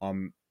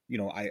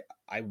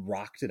 I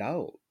rocked it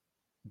out,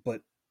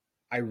 but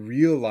I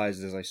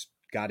realized as I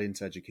got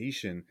into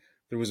education,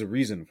 there was a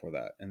reason for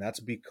that. And that's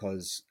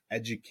because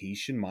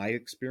education, my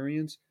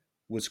experience,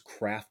 was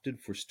crafted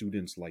for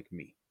students like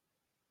me,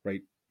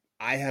 right?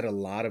 I had a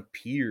lot of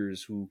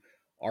peers who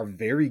are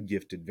very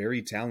gifted,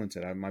 very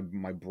talented.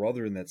 My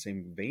brother in that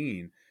same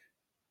vein,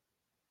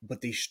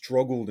 but they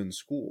struggled in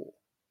school.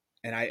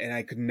 And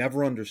I could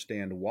never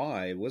understand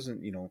why. It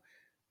wasn't,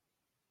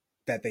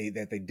 that they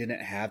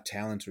didn't have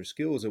talents or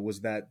skills. It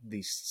was that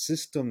the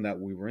system that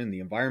we were in, the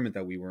environment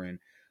that we were in,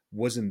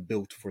 wasn't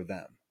built for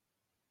them.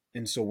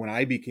 And so when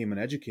I became an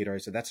educator, I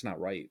said, that's not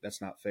right. That's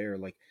not fair.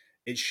 Like,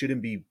 it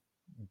shouldn't be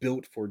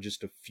built for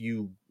just a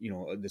few,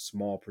 the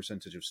small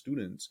percentage of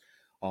students.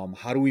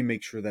 How do we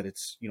make sure that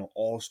it's,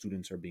 all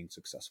students are being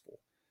successful?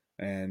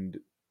 And,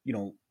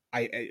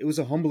 it was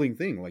a humbling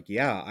thing. Like,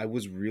 yeah, I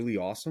was really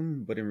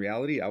awesome, but in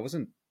reality, I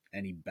wasn't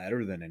any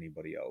better than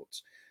anybody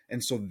else.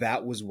 And so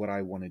that was what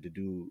I wanted to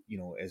do.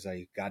 As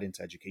I got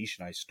into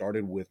education, I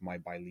started with my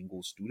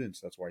bilingual students.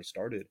 That's where I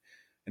started.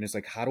 And it's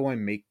like, how do I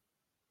make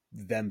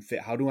them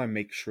fit? How do I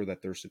make sure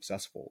that they're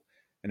successful?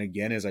 And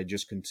again, as I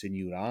just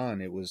continued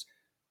on, it was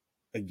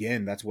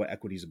again, that's what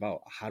equity is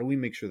about. How do we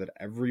make sure that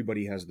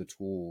everybody has the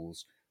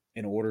tools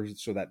in order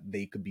so that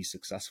they could be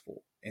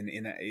successful?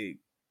 And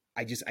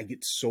I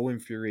get so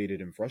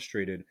infuriated and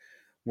frustrated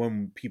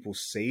when people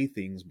say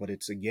things, but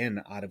it's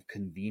again out of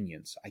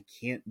convenience. I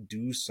can't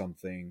do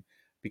something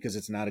because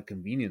it's not a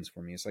convenience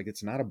for me. It's like,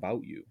 it's not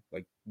about you.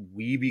 Like,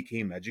 we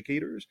became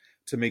educators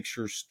to make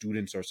sure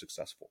students are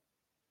successful.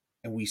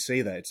 And we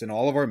say that it's in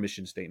all of our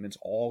mission statements,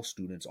 all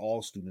students,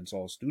 all students,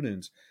 all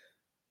students.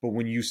 But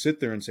when you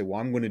sit there and say, well,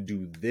 I'm going to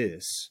do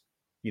this,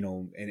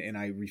 and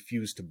I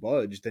refuse to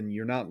budge, then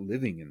you're not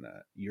living in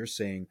that. You're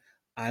saying,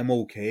 I'm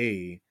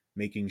okay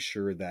making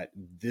sure that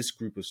this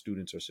group of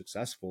students are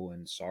successful,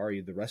 and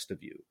sorry, the rest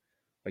of you.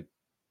 Like,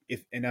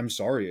 and I'm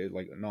sorry,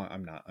 like, no,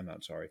 I'm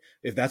not sorry.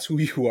 If that's who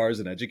you are as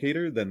an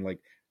educator, then like,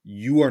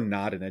 you are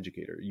not an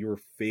educator. You're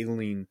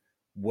failing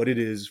what it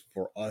is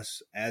for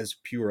us as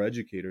pure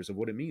educators of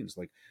what it means.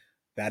 Like,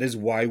 that is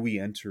why we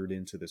entered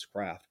into this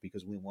craft,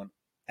 because we want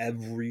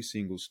every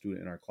single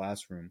student in our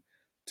classroom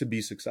to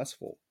be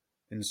successful.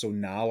 And so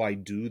now I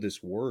do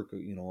this work,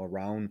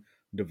 around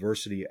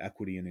diversity,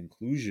 equity, and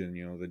inclusion,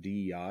 the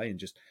DEI, and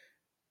just,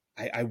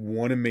 I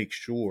want to make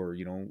sure,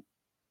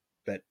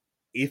 that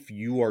if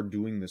you are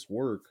doing this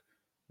work,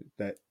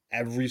 that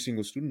every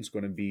single student is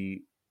going to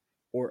be,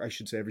 or I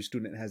should say, every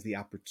student has the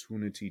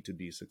opportunity to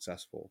be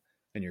successful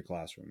in your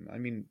classroom. I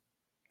mean,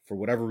 for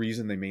whatever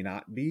reason, they may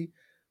not be,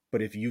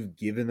 but if you've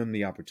given them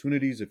the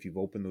opportunities, if you've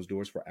opened those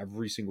doors for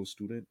every single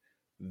student,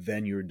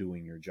 then you're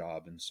doing your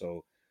job. And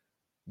so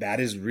that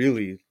is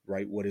really,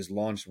 right, what is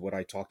launched, what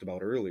I talked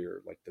about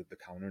earlier, like the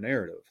counter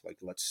narrative. Like,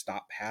 let's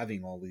stop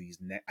having all of these.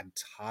 I'm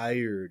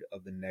tired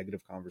of the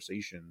negative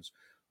conversations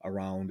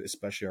around,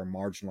 especially our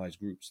marginalized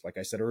groups. Like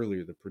I said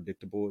earlier, the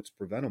predictable, it's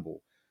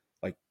preventable.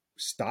 Like,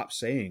 stop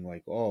saying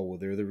like, oh, well,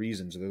 they're the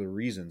reasons.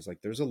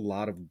 Like, there's a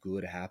lot of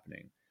good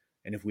happening.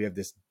 And if we have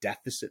this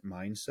deficit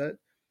mindset,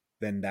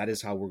 then that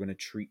is how we're going to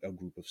treat a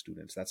group of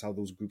students. That's how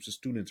those groups of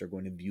students are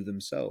going to view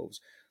themselves.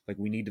 Like,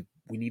 we need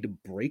to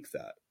break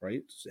that,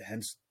 right?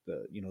 Hence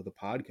the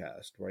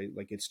podcast, right?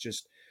 Like, it's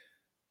just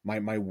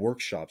my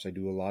workshops. I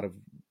do a lot of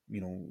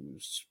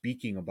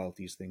speaking about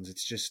these things.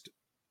 It's just,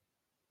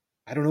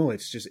 I don't know.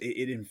 It's just,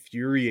 it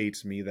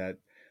infuriates me that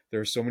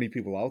there are so many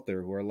people out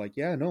there who are like,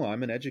 yeah, no,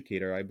 I'm an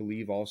educator. I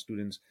believe all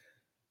students,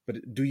 but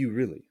do you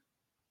really?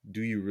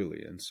 Do you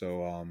really? And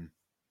so,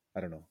 I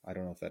don't know. I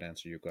don't know if that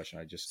answered your question.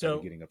 I just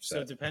started getting upset.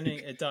 So depending,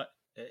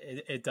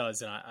 it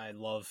does, and I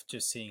love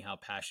just seeing how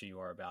passionate you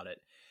are about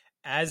it.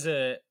 As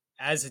a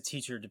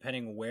teacher,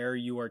 depending where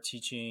you are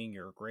teaching,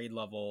 your grade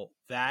level,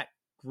 that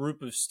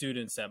group of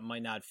students that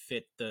might not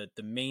fit the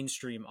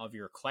mainstream of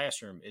your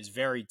classroom is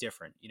very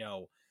different.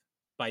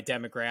 By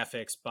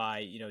demographics,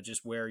 by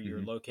just where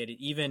you're located.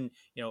 Even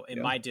in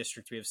my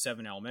district, we have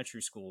 7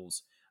 elementary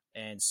schools,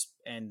 and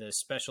the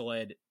special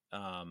ed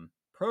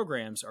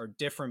programs are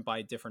different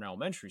by different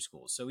elementary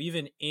schools. So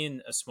even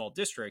in a small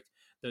district,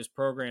 those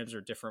programs are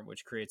different,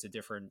 which creates a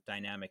different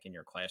dynamic in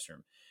your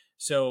classroom.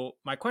 So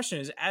my question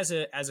is, as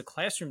a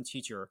classroom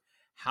teacher,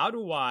 how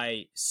do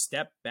I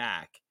step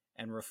back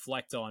and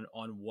reflect on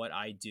what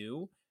I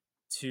do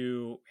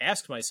to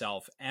ask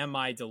myself, am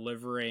I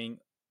delivering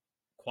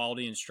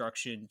quality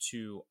instruction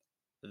to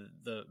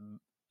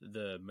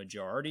the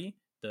majority,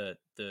 the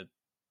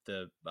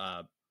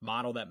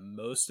model that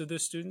most of the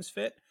students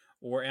fit,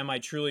 or am I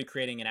truly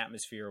creating an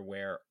atmosphere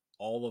where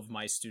all of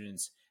my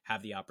students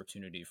have the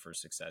opportunity for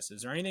success?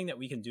 Is there anything that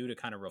we can do to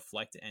kind of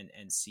reflect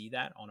and see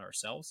that on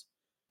ourselves?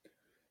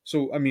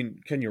 So, I mean,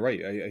 Ken, you're right.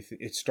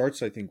 It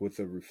starts, I think, with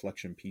the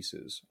reflection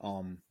pieces.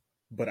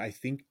 But I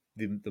think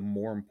the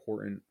more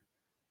important,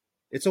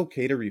 it's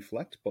okay to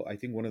reflect, but I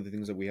think one of the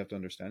things that we have to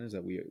understand is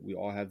that we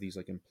all have these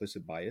like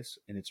implicit bias,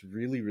 and it's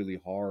really,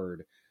 really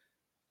hard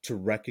to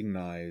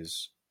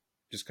recognize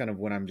just kind of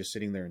when I'm just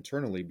sitting there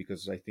internally,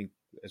 because I think,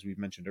 as we've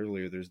mentioned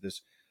earlier, there's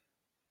this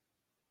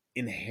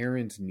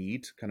inherent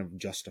need to kind of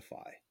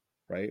justify,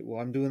 right?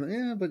 Well, I'm doing,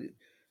 yeah, but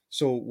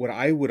so what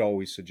I would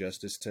always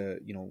suggest is to,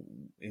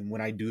 and when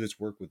I do this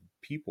work with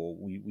people,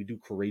 we do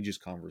courageous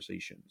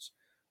conversations.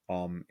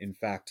 In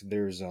fact,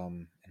 there's,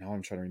 and now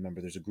I'm trying to remember,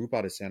 there's a group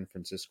out of San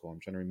Francisco. I'm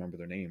trying to remember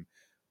their name,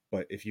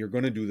 but if you're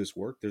going to do this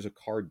work, there's a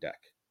card deck.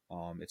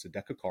 It's a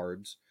deck of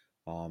cards.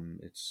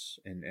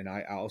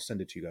 I'll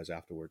send it to you guys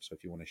afterwards. So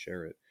if you want to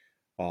share it,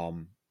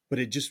 but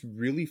it just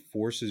really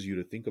forces you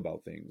to think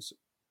about things.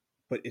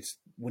 But it's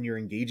when you're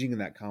engaging in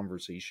that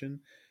conversation,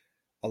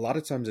 a lot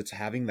of times it's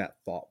having that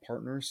thought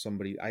partner,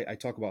 somebody. I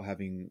talk about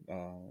having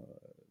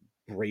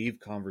brave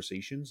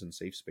conversations in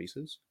safe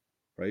spaces,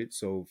 right?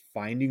 So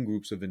finding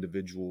groups of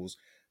individuals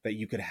that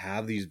you could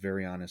have these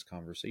very honest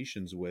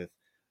conversations with,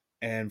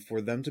 and for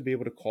them to be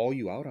able to call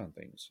you out on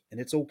things. And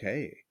it's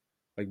okay.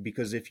 Like,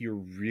 because if you're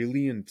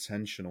really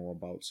intentional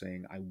about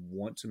saying, I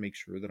want to make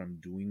sure that I'm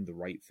doing the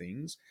right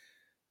things,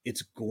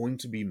 it's going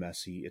to be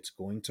messy. It's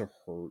going to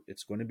hurt.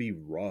 It's going to be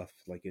rough.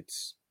 Like,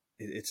 it's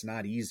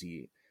not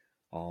easy.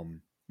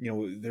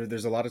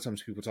 There's a lot of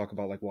times people talk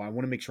about like, well, I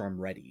want to make sure I'm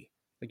ready.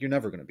 Like, you're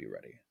never going to be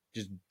ready.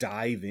 Just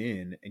dive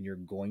in, and you're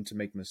going to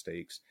make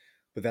mistakes.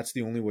 but that's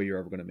the only way you're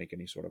ever going to make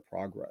any sort of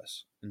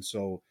progress. And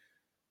so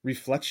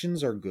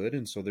reflections are good.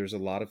 And so there's a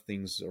lot of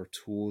things or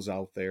tools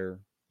out there,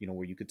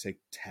 where you could take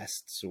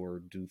tests or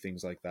do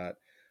things like that.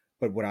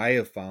 But what I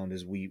have found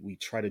is we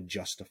try to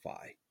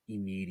justify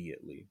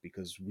immediately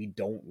because we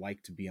don't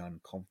like to be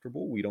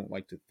uncomfortable. We don't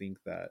like to think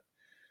that,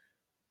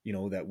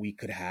 that we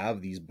could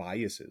have these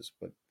biases,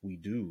 but we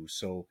do.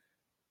 So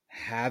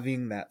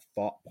having that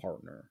thought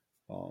partner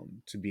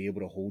to be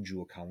able to hold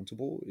you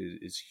accountable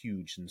is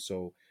huge. And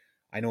so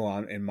I know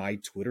in my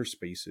Twitter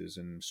spaces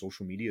and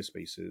social media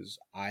spaces,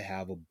 I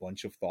have a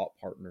bunch of thought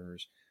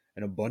partners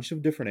in a bunch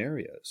of different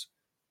areas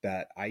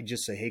that I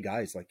just say, hey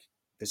guys, like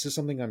this is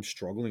something I'm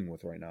struggling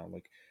with right now.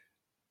 Like,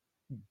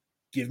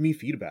 give me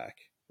feedback,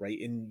 right?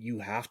 And you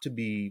have to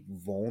be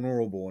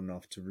vulnerable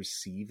enough to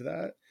receive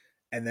that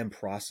and then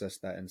process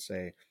that and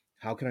say,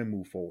 how can I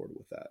move forward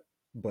with that?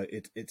 But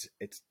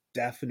it's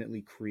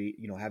definitely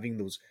having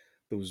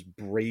those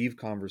brave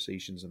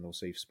conversations in those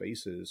safe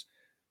spaces,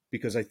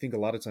 because I think a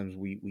lot of times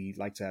we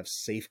like to have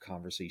safe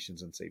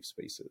conversations in safe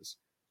spaces.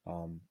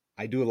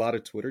 I do a lot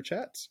of Twitter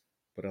chats,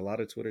 but a lot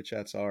of Twitter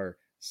chats are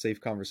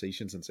safe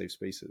conversations in safe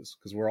spaces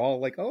because we're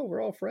all like, oh,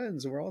 we're all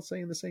friends and we're all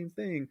saying the same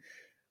thing.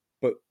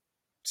 But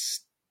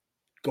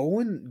go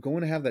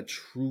and have that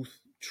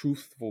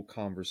truthful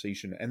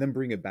conversation and then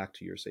bring it back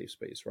to your safe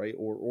space, right?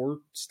 Or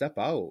step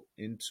out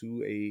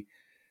into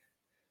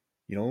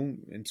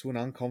into an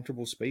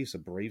uncomfortable space, a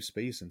brave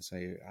space, and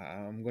say,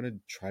 I'm going to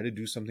try to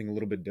do something a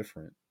little bit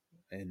different.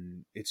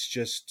 And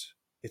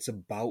it's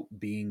about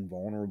being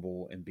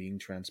vulnerable and being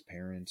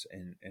transparent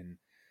and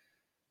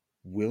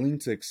willing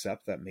to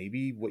accept that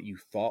maybe what you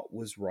thought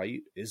was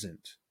right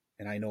isn't.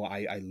 And I know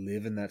I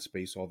live in that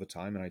space all the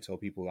time, and I tell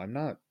people I'm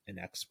not an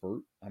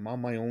expert. I'm on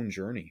my own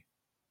journey,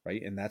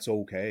 right? And that's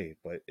okay.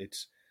 But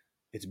it's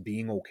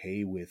being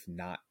okay with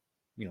not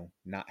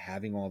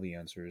having all the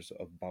answers,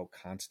 about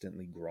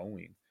constantly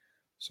growing.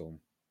 So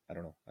I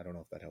don't know. I don't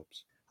know if that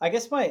helps. I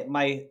guess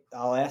my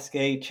I'll ask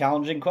a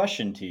challenging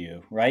question to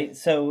you, right?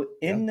 So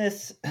Yeah. in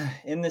this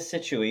in this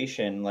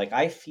situation, like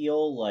I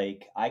feel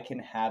like I can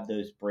have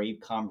those brave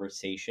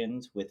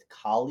conversations with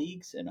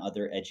colleagues and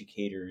other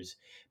educators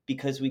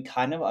because we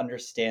kind of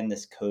understand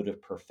this code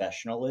of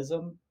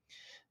professionalism,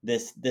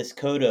 this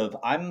code of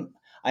I'm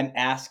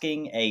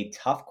asking a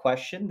tough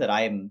question that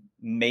I am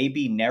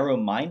maybe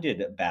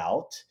narrow-minded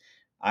about.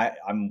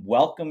 I'm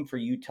welcome for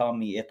you telling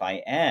me if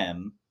I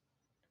am,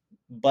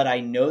 but I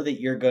know that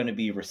you're going to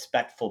be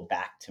respectful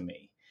back to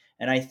me.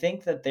 And I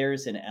think that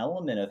there's an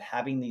element of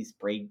having these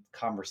brave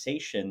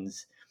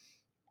conversations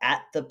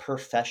at the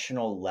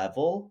professional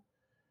level.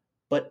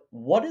 But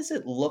what does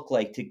it look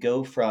like to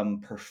go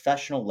from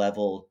professional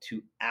level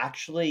to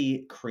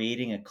actually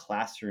creating a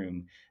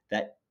classroom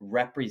that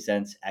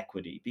represents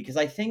equity? Because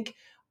I think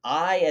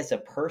I, as a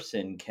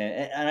person, can,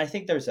 and I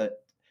think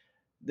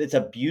it's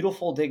a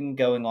beautiful thing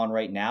going on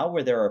right now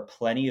where there are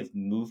plenty of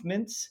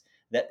movements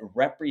that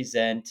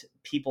represent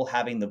people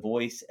having the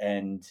voice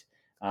and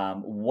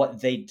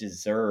what they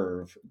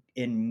deserve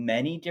in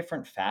many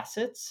different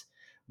facets.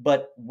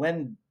 But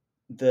when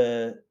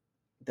the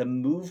the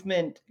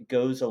movement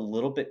goes a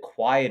little bit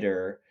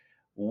quieter,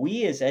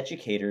 we as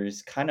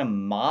educators kind of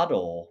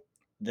model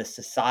the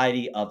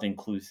society of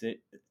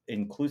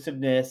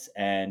inclusiveness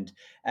and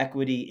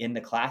equity in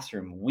the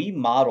classroom. We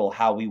model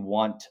how we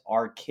want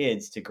our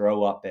kids to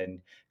grow up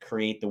and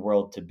create the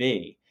world to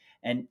be.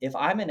 And if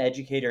I'm an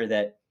educator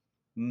that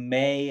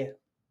may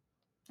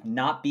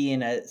not be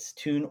in as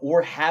tune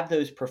or have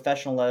those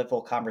professional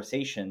level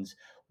conversations,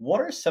 what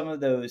are some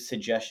of those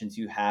suggestions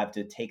you have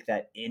to take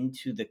that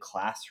into the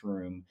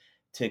classroom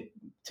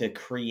to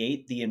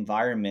create the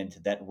environment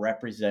that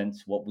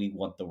represents what we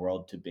want the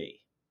world to be?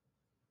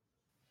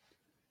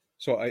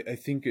 So I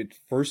think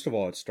first of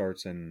all, it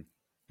starts in,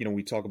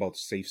 we talk about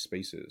safe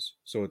spaces.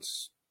 So it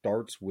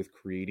starts with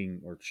creating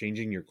or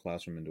changing your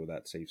classroom into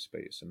that safe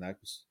space. And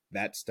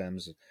that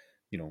stems,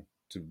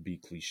 to be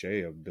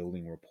cliche, of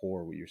building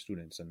rapport with your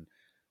students. And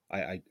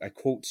I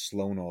quote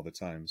Sloan all the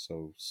time.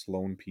 So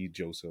Sloan P.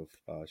 Joseph,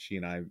 she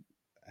and I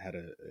had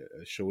a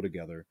show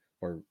together,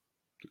 or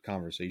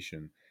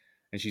conversation.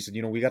 And she said,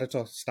 we got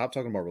to stop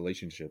talking about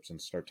relationships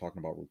and start talking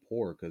about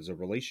rapport, because a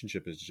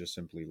relationship is just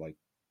simply like,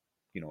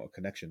 a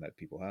connection that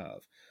people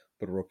have,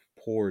 but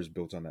rapport is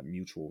built on that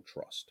mutual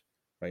trust,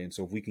 right? And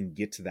so if we can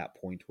get to that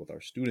point with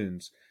our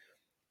students,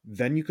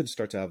 then you can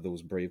start to have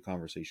those brave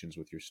conversations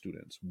with your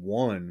students.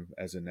 One,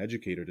 as an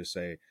educator, to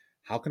say,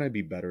 how can I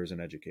be better as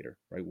an educator,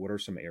 right? What are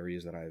some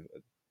areas that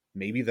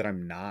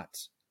I'm not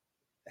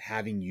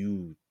having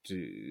you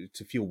to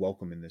feel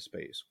welcome in this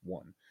space?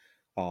 One.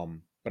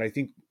 But I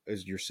think,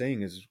 as you're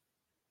saying, is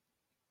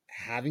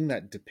having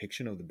that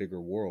depiction of the bigger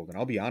world. And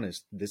I'll be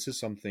honest, this is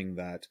something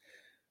that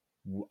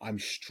I'm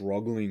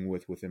struggling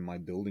with within my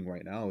building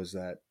right now. Is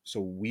that,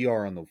 so we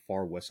are on the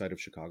far west side of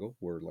Chicago.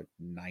 We're like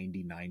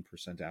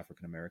 99%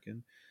 African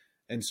American.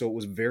 And so it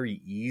was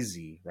very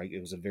easy, right? It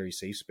was a very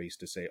safe space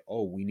to say,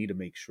 oh, we need to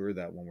make sure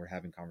that when we're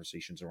having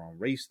conversations around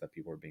race, that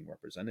people are being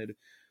represented.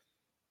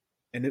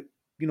 And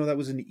that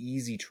was an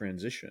easy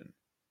transition.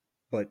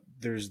 but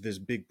there's this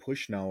big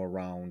push now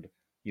around,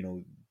 you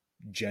know,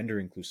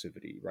 gender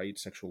inclusivity, right?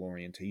 Sexual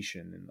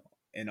orientation,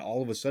 and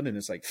all of a sudden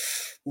it's like,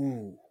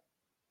 ooh,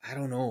 I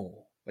don't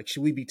know. Like,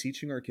 should we be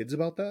teaching our kids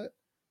about that?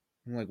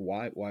 I'm like,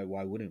 why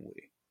wouldn't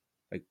we?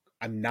 Like,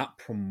 I'm not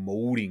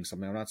promoting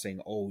something. I'm not saying,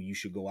 oh, you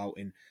should go out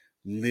and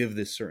live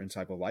this certain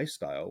type of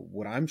lifestyle.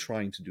 What I'm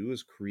trying to do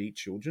is create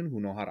children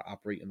who know how to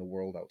operate in the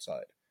world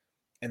outside.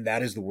 And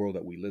that is the world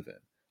that we live in.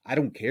 I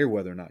don't care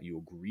whether or not you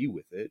agree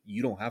with it.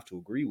 You don't have to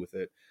agree with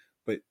it,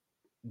 but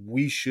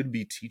we should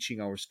be teaching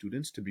our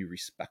students to be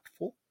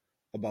respectful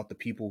about the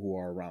people who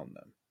are around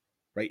them.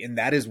 Right. And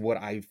that is what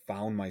I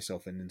found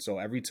myself in. And so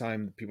every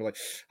time people are like,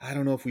 I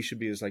don't know if we should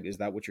be, is like, is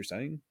that what you're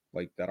saying?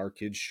 Like, that our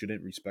kids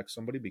shouldn't respect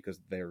somebody because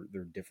they're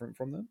different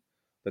from them,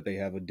 that they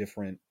have a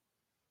different,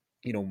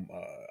 I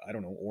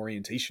don't know,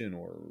 orientation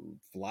or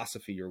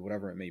philosophy or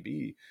whatever it may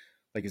be.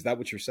 Like, is that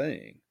what you're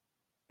saying?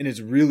 And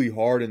it's really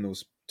hard in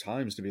those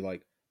times to be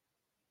like,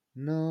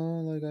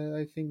 no, like,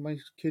 I think my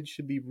kids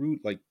should be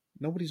rude. Like,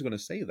 nobody's going to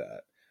say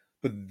that.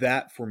 But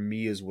that for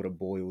me is what it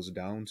boils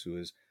down to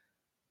is,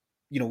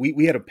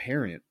 we had a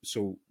parent.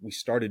 So we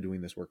started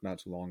doing this work not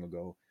too long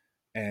ago.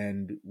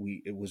 And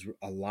it was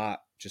a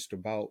lot just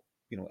about,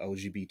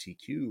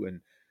 LGBTQ.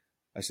 And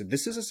I said,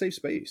 this is a safe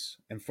space.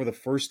 And for the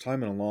first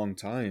time in a long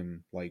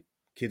time, like,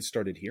 kids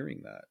started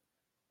hearing that.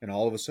 And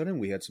all of a sudden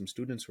we had some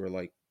students who were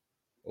like,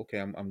 okay,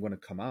 I'm going to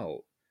come out.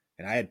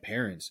 And I had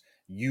parents,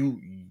 you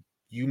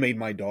made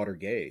my daughter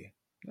gay.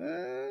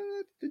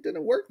 It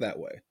didn't work that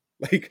way.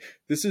 Like,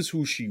 this is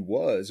who she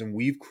was. And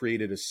we've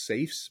created a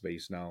safe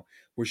space now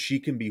where she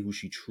can be who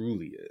she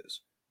truly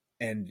is.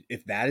 And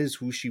if that is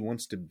who she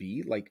wants to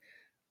be,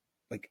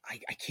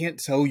 I can't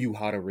tell you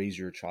how to raise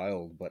your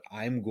child, but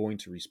I'm going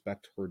to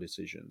respect her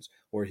decisions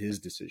or his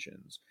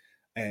decisions.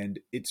 And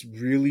it's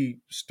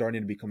really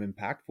starting to become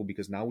impactful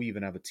because now we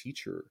even have a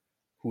teacher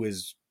who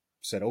has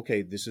said,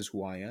 okay, this is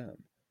who I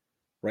am.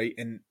 Right.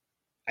 And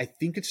I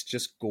think it's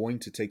just going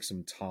to take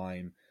some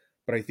time.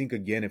 But I think,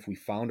 again, if we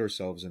found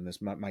ourselves in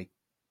this, my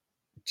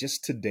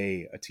just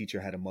today, a teacher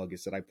had a mug. It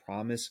said, I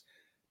promise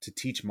to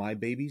teach my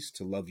babies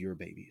to love your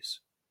babies.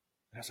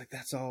 And I was like,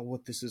 that's all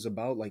what this is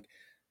about. Like,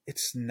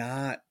 it's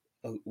not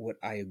what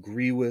I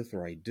agree with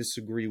or I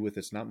disagree with.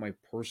 It's not my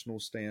personal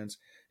stance.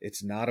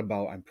 It's not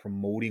about I'm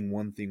promoting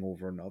one thing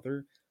over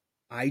another.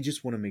 I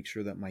just want to make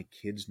sure that my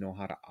kids know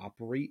how to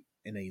operate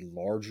in a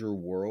larger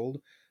world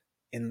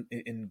and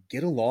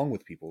get along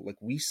with people. Like,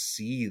 we've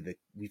seen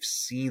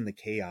the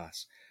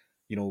chaos,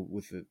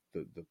 with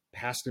the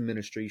past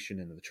administration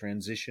and the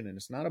transition. And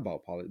it's not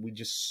about politics. We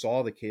just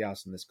saw the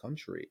chaos in this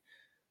country.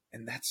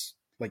 And that's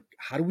like,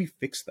 how do we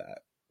fix that?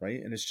 Right.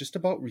 And it's just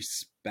about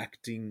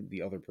respecting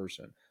the other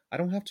person. I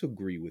don't have to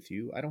agree with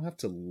you. I don't have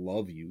to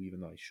love you, even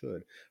though I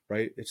should.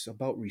 Right. It's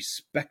about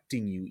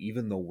respecting you,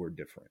 even though we're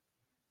different.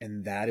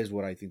 And that is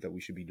what I think that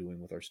we should be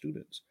doing with our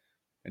students.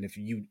 And if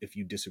you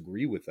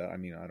disagree with that, I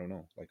mean, I don't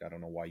know. Like, I don't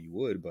know why you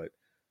would, but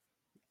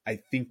I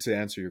think, to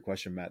answer your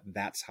question, Matt,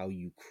 that's how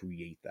you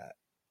create that.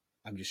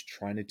 I'm just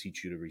trying to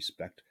teach you to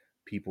respect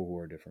people who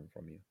are different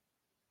from you.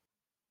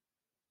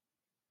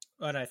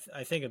 And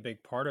I think a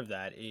big part of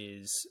that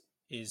is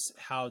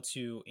how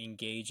to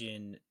engage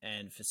in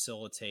and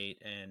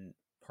facilitate and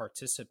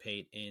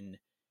participate in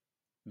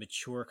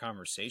mature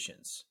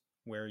conversations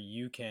where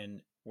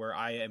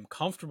I am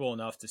comfortable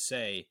enough to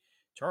say,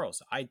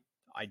 Charles, I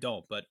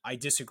don't, but I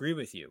disagree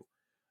with you.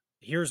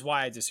 Here's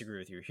why I disagree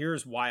with you.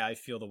 Here's why I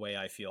feel the way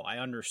I feel. I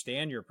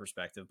understand your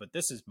perspective, but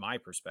this is my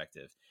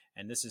perspective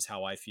and this is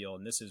how I feel.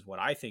 And this is what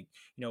I think,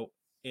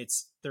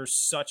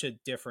 there's such a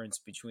difference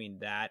between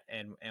that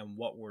and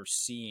what we're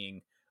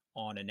seeing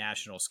on a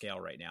national scale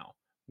right now,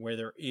 where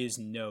there is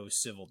no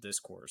civil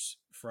discourse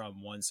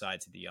from one side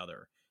to the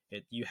other.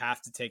 You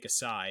have to take a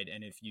side.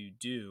 And if you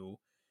do,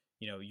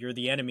 you're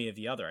the enemy of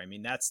the other. I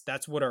mean,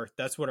 that's what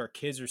our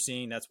kids are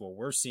seeing. That's what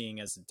we're seeing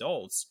as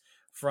adults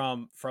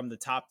from the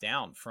top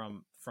down,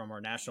 from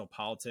our national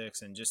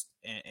politics and just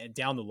and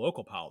down to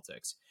local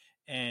politics.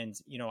 And,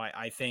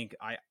 I think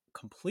I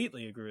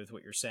completely agree with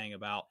what you're saying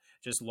about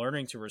just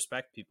learning to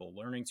respect people,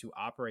 learning to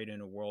operate in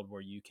a world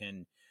where you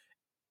can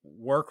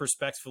work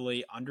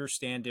respectfully,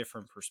 understand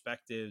different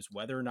perspectives,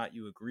 whether or not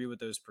you agree with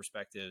those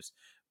perspectives,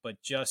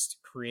 but just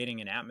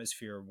creating an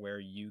atmosphere where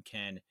you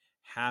can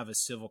have a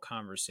civil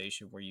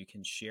conversation, where you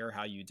can share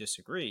how you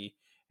disagree,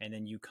 and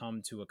then you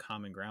come to a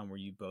common ground where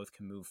you both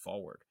can move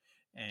forward.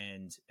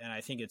 And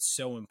I think it's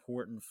so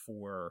important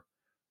for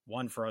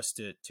us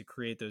to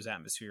create those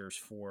atmospheres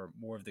for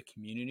more of the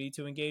community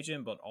to engage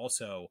in, but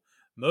also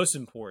most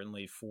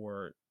importantly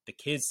for the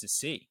kids to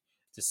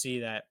see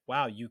that,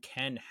 wow, you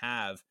can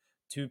have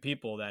two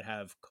people that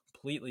have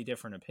completely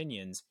different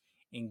opinions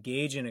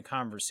engage in a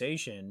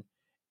conversation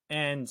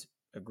and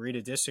agree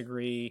to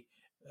disagree,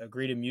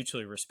 agree to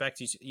mutually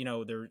respect each.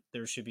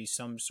 There should be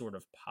some sort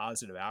of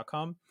positive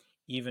outcome,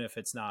 even if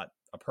it's not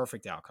a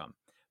perfect outcome.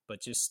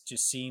 But just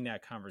seeing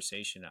that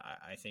conversation,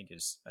 I think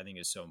is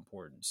so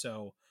important.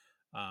 So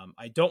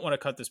I don't want to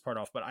cut this part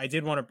off, but I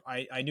did want to.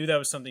 I knew that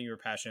was something you were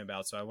passionate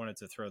about, so I wanted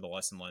to throw the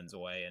lesson lens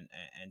away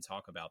and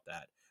talk about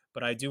that.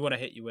 But I do want to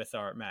hit you with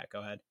our Matt.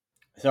 Go ahead.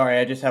 Sorry,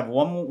 I just have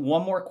one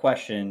more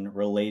question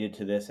related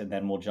to this, and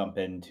then we'll jump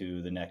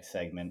into the next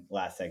segment,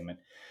 last segment.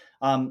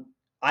 Um,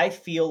 I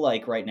feel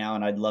like right now,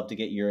 and I'd love to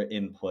get your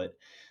input.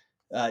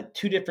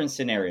 Two different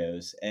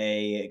scenarios: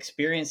 a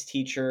experienced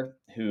teacher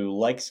who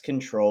likes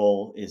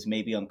control, is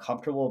maybe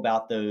uncomfortable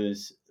about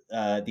those,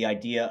 the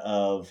idea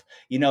of,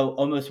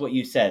 almost what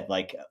you said,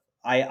 like,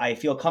 I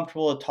feel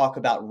comfortable to talk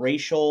about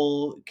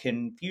racial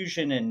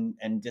confusion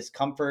and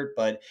discomfort,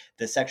 but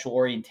the sexual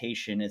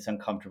orientation is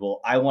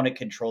uncomfortable. I want to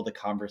control the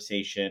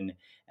conversation,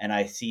 and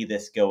I see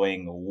this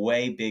going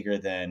way bigger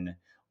than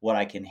what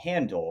I can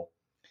handle,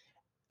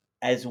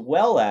 as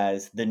well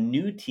as the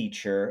new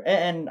teacher,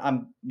 and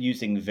I'm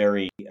using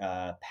very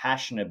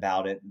passionate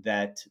about it,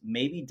 that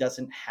maybe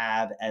doesn't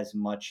have as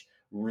much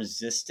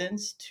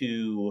resistance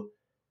to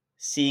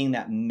seeing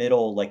that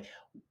middle. Like,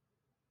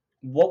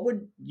 what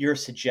would your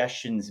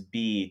suggestions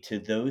be to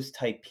those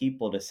type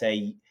people to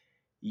say,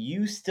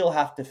 you still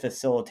have to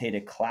facilitate a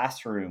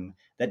classroom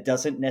that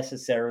doesn't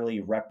necessarily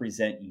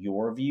represent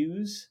your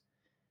views,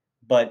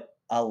 but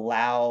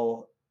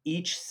allow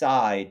each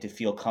side to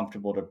feel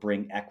comfortable to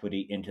bring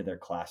equity into their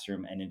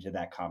classroom and into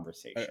that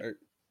conversation?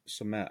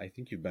 So Matt, I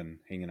think you've been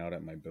hanging out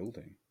at my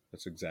building.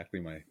 That's exactly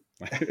my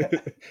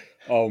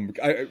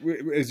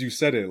as you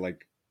said it,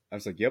 like I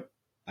was like, yep,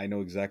 I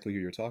know exactly who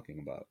you're talking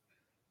about.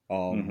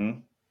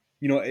 Um,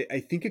 Mm-hmm. I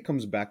think it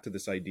comes back to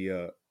this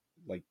idea,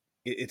 like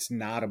it's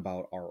not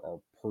about our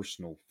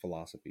personal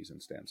philosophies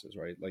and stances,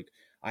 right? Like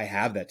I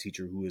have that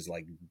teacher who is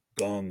like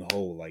gung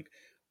ho, like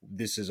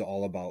this is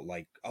all about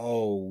like,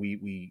 oh,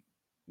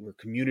 we're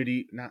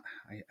community. Not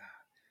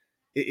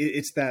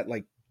it's that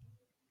like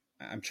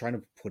I'm trying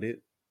to put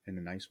it in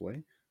a nice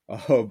way.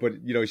 But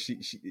she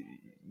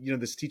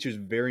this teacher's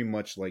very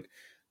much like,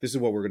 this is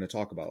what we're going to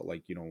talk about.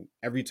 Like,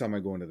 every time I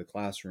go into the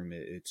classroom,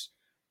 it's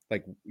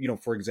like,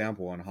 for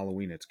example, on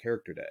Halloween, it's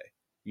character day,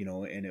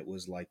 and it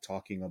was like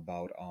talking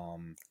about,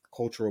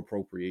 cultural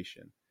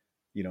appropriation,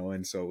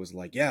 and so it was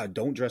like, yeah,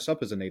 don't dress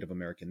up as a Native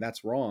American.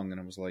 That's wrong. And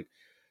I was like,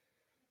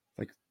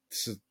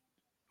 this is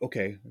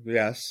okay.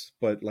 Yes.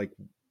 But like,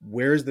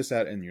 where is this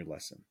at in your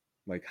lesson?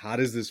 Like, how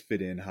does this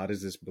fit in? How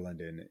does this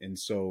blend in? And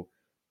so,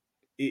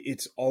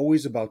 it's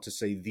always about to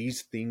say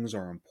these things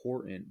are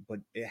important, but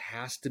it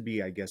has to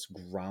be, I guess,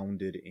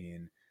 grounded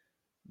in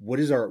what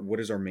is our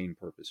main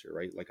purpose here,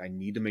 right? Like I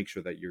need to make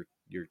sure that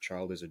your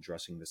child is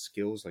addressing the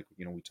skills, like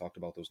we talked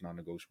about those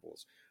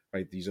non-negotiables,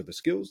 right? These are the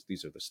skills,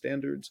 these are the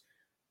standards,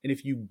 and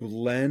if you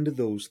blend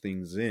those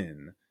things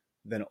in,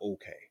 then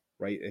okay,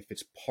 right? If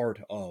it's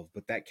part of,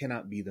 but that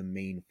cannot be the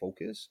main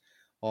focus.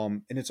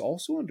 And it's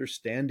also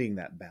understanding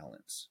that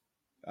balance.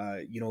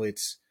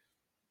 It's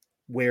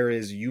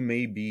whereas you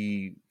may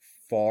be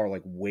far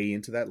like way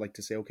into that, like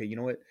to say, okay, you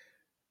know what,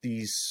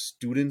 these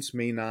students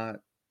may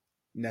not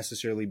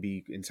necessarily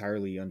be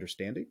entirely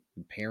understanding,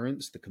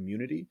 parents, the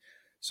community,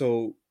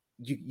 so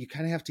you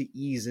kind of have to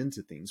ease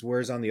into things.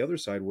 Whereas on the other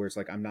side, where it's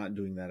like, I'm not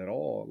doing that at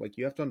all, like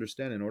you have to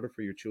understand, in order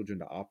for your children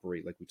to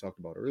operate like we talked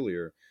about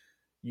earlier,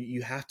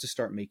 you have to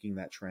start making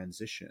that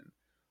transition.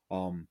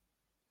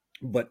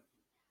 But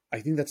I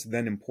think that's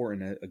then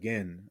important.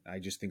 Again, I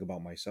just think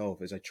about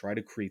myself as I try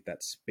to create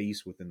that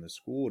space within the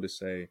school to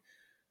say,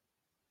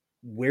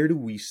 where do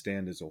we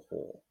stand as a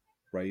whole,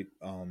 right?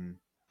 I'm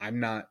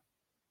not,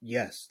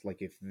 yes,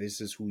 like if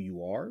this is who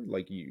you are,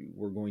 like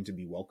we're going to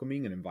be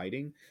welcoming and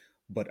inviting,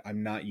 but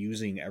I'm not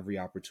using every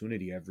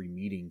opportunity, every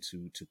meeting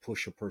to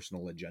push a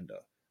personal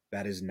agenda.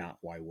 That is not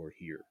why we're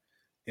here.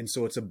 And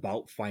so it's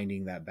about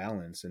finding that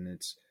balance, and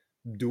it's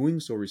doing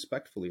so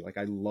respectfully. Like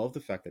I love the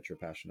fact that you're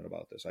passionate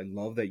about this. I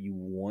love that you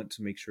want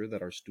to make sure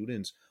that our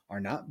students are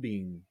not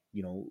being,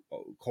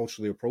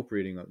 culturally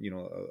appropriating,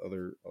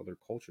 other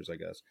cultures, I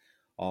guess,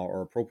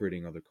 or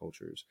appropriating other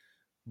cultures.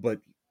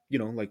 But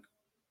like,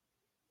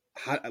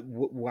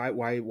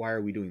 why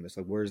are we doing this?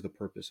 Like, where's the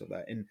purpose of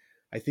that? And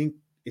I think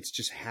it's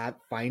just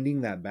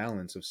finding that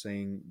balance of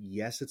saying,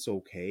 yes, it's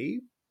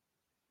okay,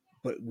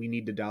 but we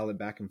need to dial it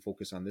back and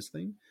focus on this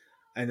thing.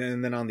 And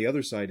then on the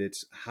other side,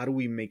 it's how do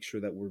we make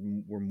sure that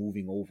we're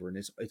moving over? And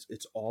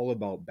it's all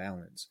about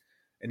balance,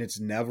 and it's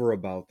never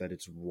about that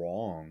it's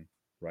wrong,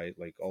 right?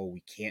 Like, oh,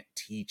 we can't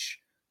teach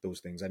those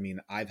things. I mean,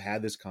 I've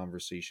had this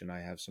conversation. I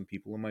have some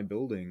people in my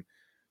building,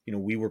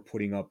 we were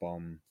putting up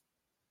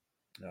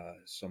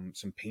some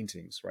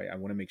paintings, right? I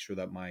want to make sure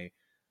that my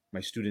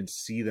students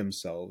see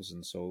themselves,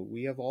 and so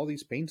we have all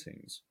these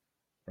paintings,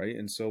 right?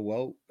 And so,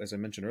 well, as I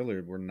mentioned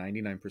earlier, we're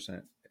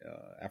 99%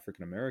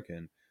 African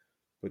American,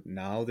 but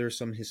now there's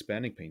some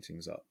Hispanic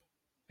paintings up,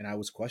 and I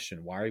was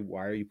questioned, why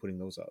are you putting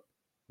those up?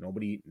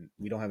 We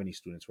don't have any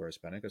students who are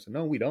Hispanic. I said,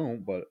 no, we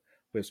don't, but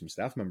we have some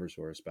staff members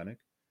who are Hispanic.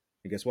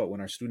 And guess what?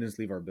 When our students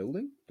leave our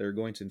building, they're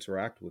going to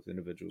interact with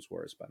individuals who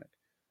are Hispanic,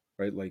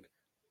 right? Like,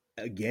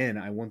 again,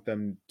 I want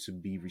them to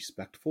be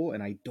respectful,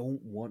 and I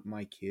don't want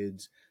my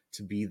kids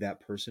to be that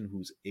person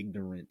who's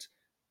ignorant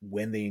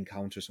when they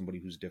encounter somebody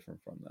who's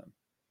different from them,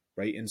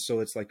 right? And so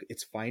it's like,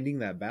 it's finding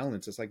that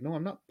balance. It's like, no,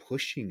 I'm not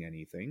pushing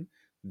anything.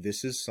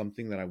 This is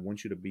something that I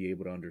want you to be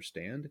able to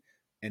understand.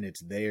 and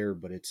it's there,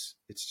 but it's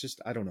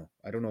just, I don't know.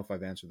 I don't know if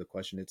I've answered the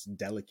question. It's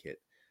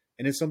delicate.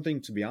 And it's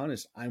something, to be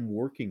honest, I'm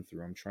working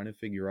through. I'm trying to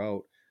figure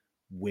out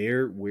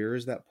where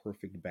is that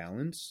perfect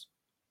balance,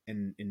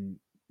 and in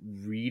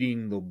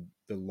reading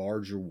the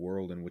larger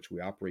world in which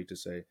we operate to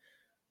say,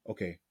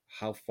 okay,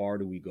 how far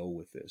do we go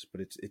with this?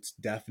 But it's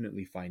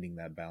definitely finding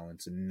that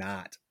balance and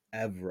not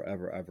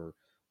ever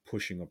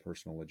pushing a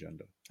personal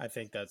agenda. I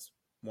think that's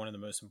one of the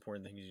most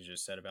important things you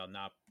just said about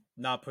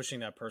not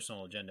pushing that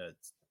personal agenda.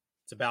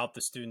 It's about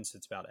the students.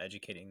 It's about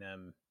educating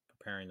them,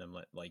 preparing them,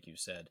 like you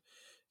said.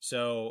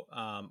 So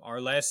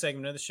our last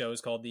segment of the show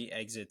is called the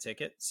exit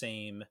ticket.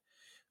 Same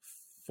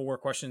 4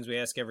 questions we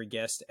ask every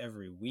guest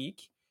every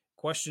week.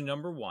 Question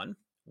number 1: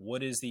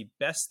 what is the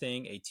best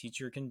thing a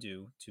teacher can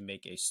do to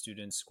make a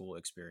student's school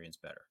experience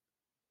better?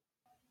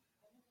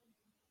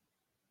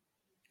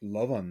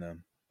 Love on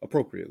them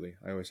appropriately.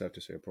 I always have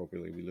to say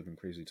appropriately. We live in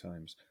crazy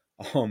times.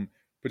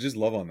 But just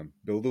love on them.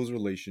 Build those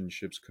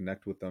relationships,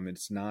 connect with them.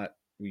 It's not,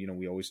 we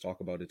always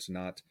talk about, it's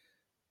not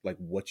like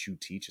what you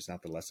teach, it's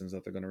not the lessons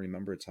that they're going to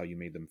remember, it's how you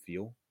made them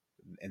feel.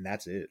 And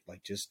that's it.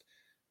 Like, just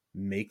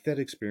make that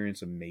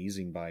experience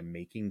amazing by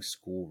making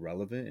school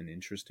relevant and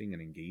interesting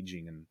and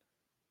engaging. And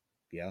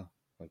yeah,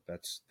 like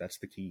that's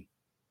the key.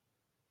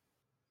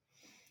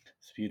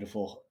 It's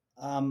beautiful.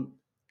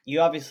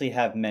 You obviously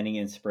have many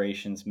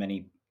inspirations,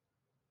 many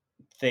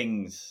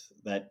things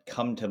that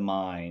come to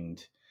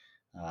mind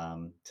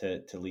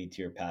to lead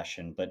to your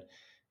passion, but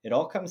it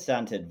all comes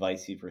down to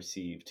advice you've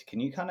received. Can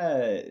you kind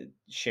of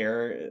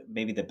share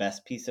maybe the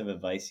best piece of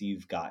advice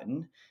you've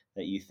gotten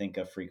that you think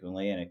of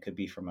frequently? And it could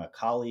be from a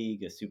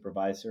colleague, a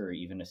supervisor, or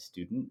even a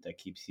student that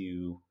keeps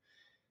you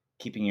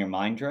keeping your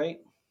mind right.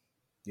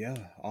 Yeah.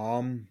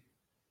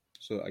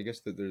 So I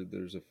guess that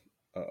there's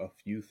a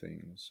few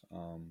things.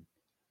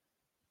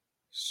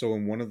 So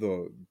in one of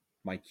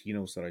my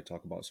keynotes that I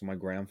talk about, so my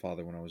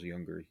grandfather, when I was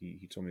younger,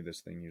 he told me this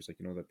thing. He was like,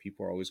 that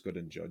people are always going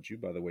to judge you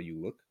by the way you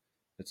look.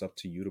 It's up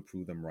to you to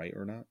prove them right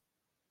or not.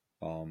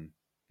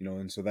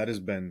 And so that has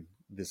been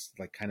this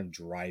like kind of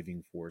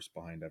driving force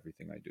behind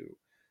everything I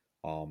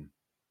do.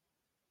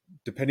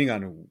 Depending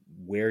on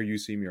where you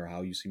see me or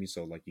how you see me.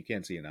 So like, you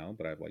can't see it now,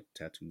 but I have like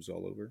tattoos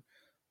all over.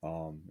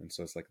 And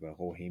so it's like the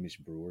whole Hamish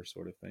Brewer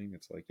sort of thing.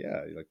 It's like,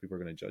 yeah, like people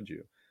are going to judge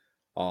you.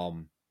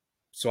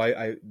 So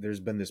I there's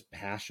been this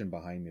passion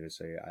behind me to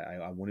say,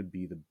 I want to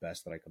be the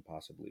best that I can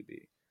possibly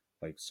be.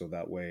 Like, so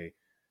that way,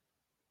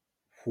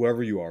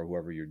 whoever you are,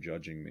 whoever you're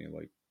judging me,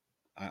 like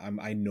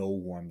I know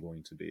who I'm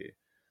going to be.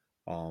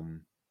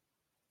 And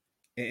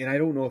I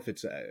don't know if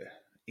it's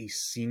a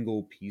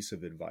single piece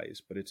of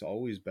advice, but it's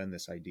always been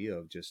this idea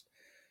of just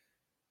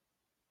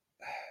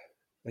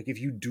like,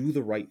 if you do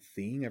the right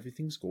thing,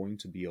 everything's going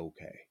to be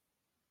okay.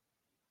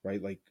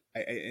 Right. Like,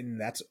 and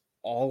that's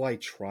all I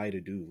try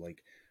to do.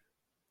 Like,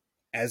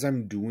 as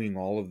I'm doing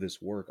all of this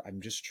work,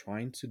 I'm just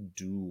trying to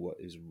do what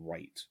is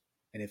right.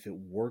 And if it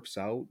works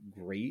out,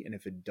 great. And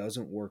if it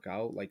doesn't work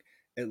out, like,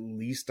 at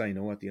least I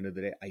know at the end of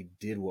the day, I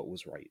did what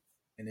was right.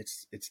 And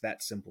it's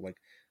that simple. Like,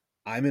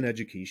 I'm in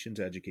education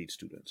to educate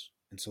students.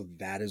 And so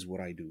that is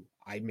what I do.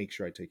 I make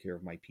sure I take care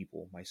of my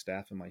people, my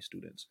staff, and my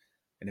students.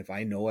 And if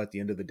I know at the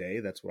end of the day,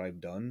 that's what I've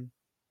done,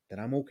 then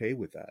I'm okay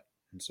with that.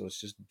 And so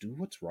it's just do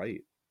what's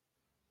right.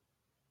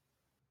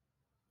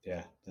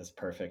 Yeah, that's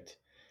perfect.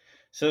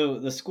 So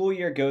the school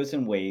year goes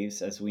in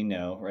waves, as we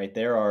know, right?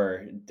 There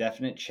are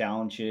definite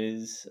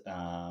challenges,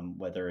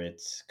 whether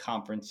it's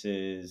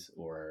conferences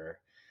or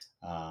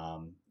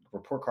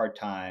report card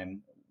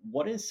time.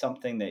 What is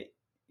something that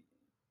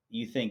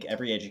you think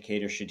every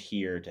educator should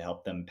hear to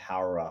help them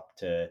power up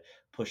to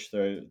push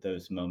through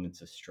those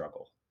moments of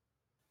struggle?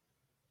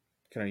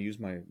 Can I use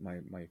my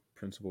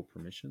principal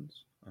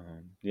permissions?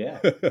 Yeah,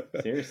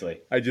 seriously.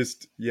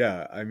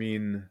 Yeah, I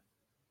mean,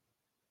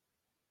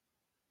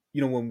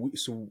 when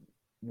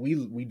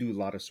we do a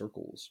lot of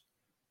circles,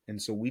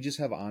 and so we just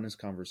have honest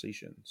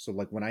conversation. So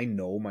like, when I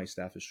know my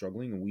staff is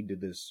struggling, and we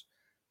did this,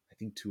 I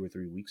think 2 or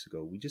 3 weeks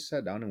ago, we just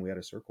sat down and we had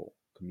a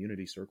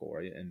community circle,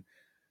 right? And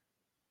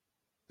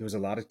there was a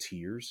lot of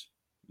tears,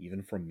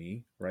 even from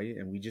me, right?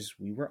 And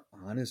we were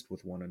honest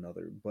with one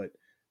another. But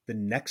the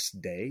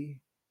next day,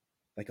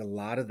 like, a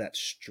lot of that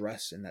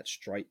stress and that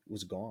strife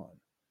was gone.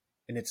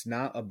 And it's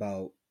not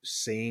about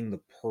saying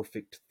the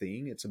perfect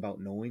thing. It's about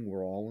knowing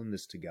we're all in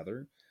this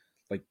together.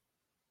 Like,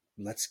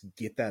 let's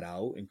get that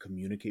out and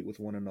communicate with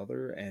one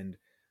another. And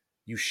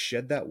you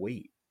shed that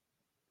weight,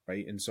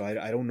 right? And so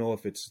I don't know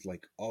if it's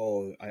like,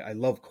 I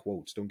love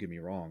quotes, don't get me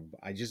wrong,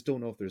 but I just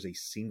don't know if there's a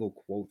single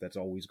quote that's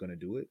always going to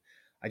do it.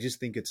 I just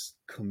think it's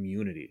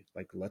community.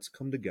 Like, let's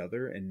come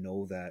together and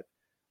know that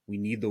we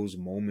need those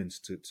moments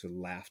to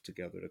laugh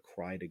together, to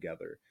cry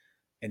together.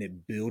 And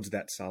it builds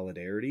that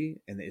solidarity,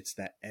 and it's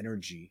that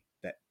energy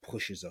that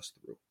pushes us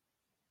through.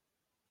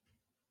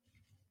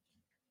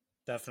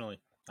 Definitely.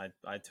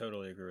 I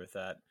totally agree with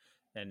that.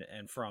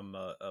 And from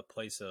a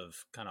place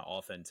of kind of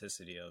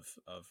authenticity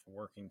of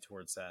working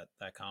towards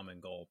that common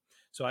goal.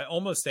 So I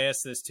almost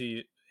asked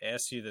you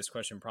this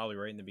question probably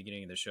right in the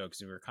beginning of the show,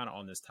 because we were kind of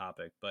on this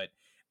topic, but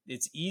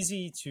it's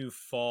easy to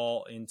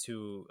fall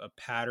into a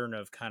pattern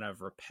of kind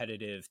of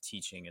repetitive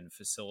teaching and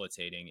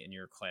facilitating in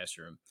your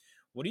classroom.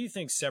 What do you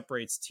think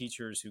separates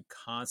teachers who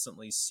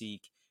constantly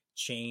seek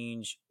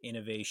change,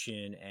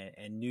 innovation,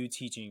 and new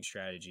teaching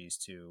strategies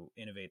to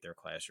innovate their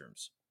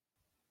classrooms?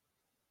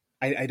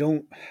 I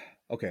don't.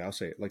 Okay, I'll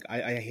say it. Like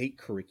I hate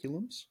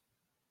curriculums,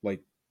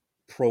 like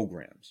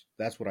programs.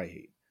 That's what I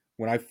hate.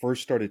 When I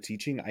first started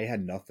teaching, I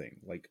had nothing.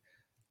 Like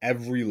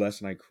every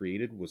lesson I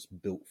created was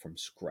built from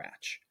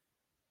scratch,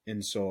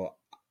 and so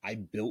I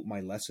built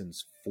my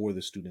lessons for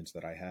the students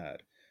that I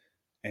had,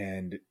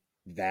 and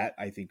that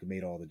I think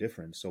made all the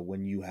difference. So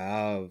when you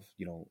have,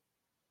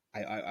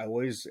 I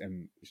always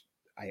am.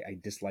 I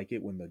dislike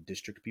it when the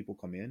district people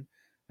come in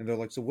and they're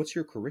like, "So what's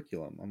your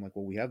curriculum?" I'm like,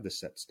 "Well, we have the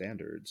set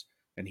standards,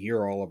 and here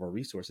are all of our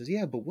resources."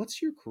 Yeah, but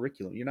what's your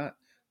curriculum? You're not.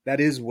 That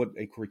is what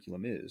a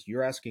curriculum is.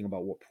 You're asking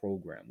about what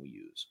program we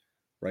use,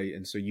 right?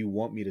 And so you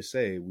want me to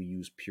say we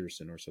use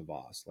Pearson or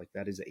Savas, like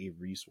that is a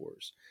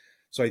resource.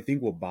 So I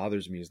think what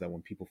bothers me is that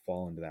when people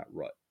fall into that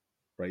rut,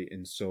 right?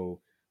 And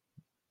so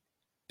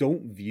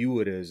don't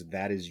view it as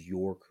that is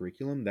your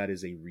curriculum. That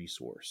is a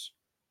resource,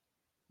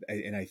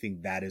 and I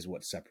think that is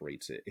what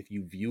separates it. If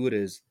you view it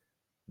as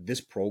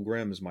this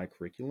program is my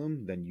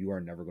curriculum, then you are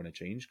never going to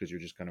change because you're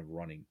just kind of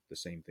running the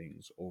same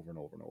things over and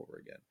over and over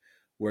again.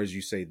 Whereas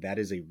you say that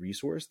is a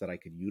resource that I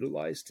could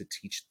utilize to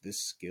teach this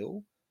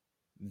skill,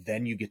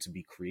 then you get to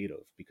be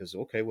creative because,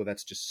 okay, well,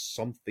 that's just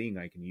something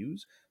I can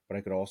use, but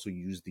I could also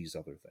use these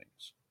other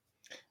things.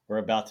 We're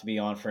about to be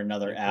on for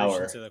another You're hour.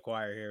 preaching to the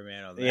choir here,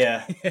 man. On that.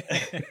 Yeah.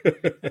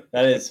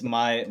 That is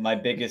my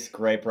biggest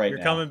gripe right You're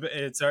now. coming.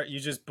 You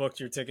just booked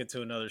your ticket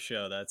to another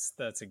show.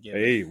 That's a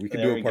given. Hey, we can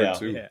There do we a part go.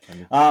 two. Yeah.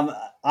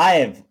 I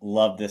have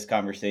loved this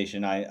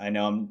conversation. I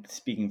know I'm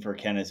speaking for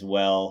Ken as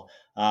well.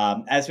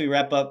 As we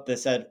wrap up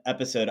this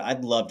episode,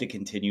 I'd love to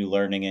continue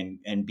learning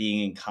and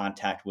being in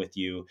contact with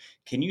you.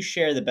 Can you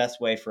share the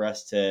best way for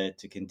us to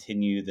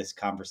continue this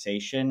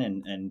conversation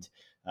and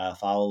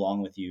follow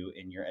along with you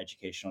in your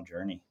educational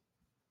journey?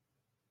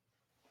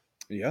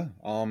 Yeah.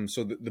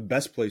 So the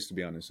best place, to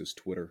be honest, is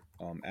Twitter,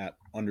 at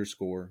 _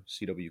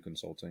 CW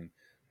Consulting.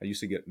 I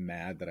used to get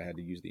mad that I had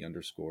to use the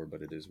underscore,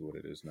 but it is what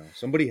it is now.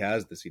 Somebody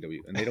has the CW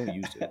and they don't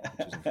use it,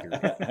 which is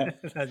infuriating.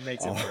 That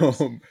makes it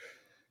worse.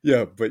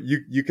 Yeah, but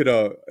you could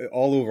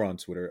all over on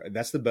Twitter.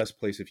 That's the best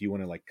place if you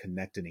want to like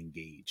connect and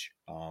engage.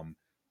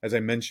 As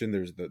I mentioned,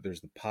 there's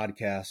the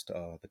podcast,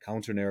 the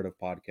Counter Narrative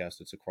podcast.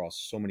 It's across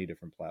so many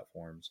different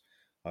platforms.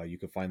 You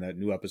can find that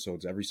new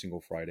episodes every single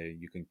Friday.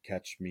 You can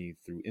catch me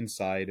through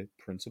Inside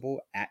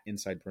Principal at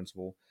Inside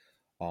Principal.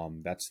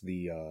 That's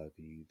the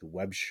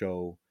web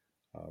show,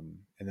 and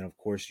then of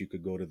course you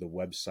could go to the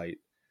website.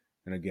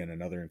 And again,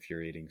 another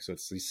infuriating. So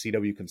it's the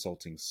CW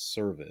Consulting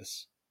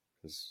service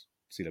because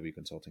CW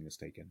Consulting is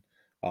taken.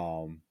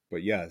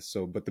 But yeah,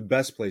 but the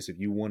best place if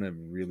you want to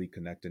really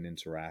connect and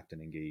interact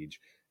and engage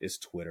is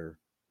Twitter.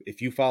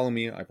 If you follow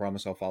me, I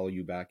promise I'll follow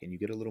you back, and you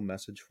get a little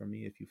message from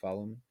me if you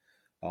follow me.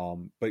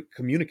 But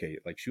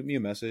communicate, like shoot me a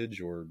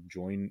message or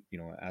join,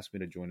 ask me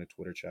to join a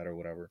Twitter chat or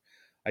whatever.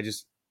 I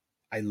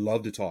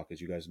love to talk, as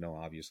you guys know,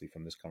 obviously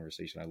from this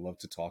conversation. I love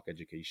to talk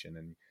education,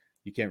 and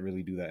you can't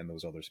really do that in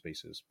those other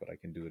spaces, but I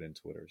can do it in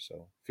Twitter.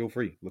 So feel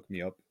free, look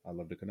me up. I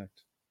love to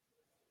connect.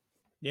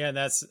 Yeah,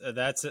 that's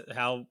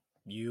how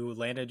you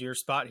landed your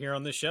spot here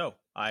on the show.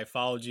 I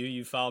followed you,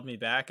 you followed me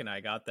back, and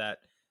I got that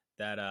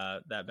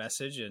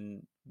message,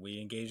 and we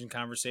engaged in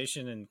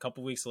conversation. And a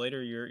couple weeks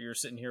later, you're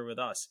sitting here with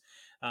us.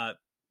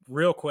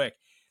 Real quick,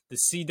 the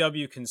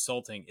CW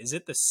Consulting, is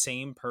it the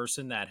same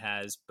person that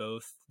has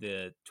both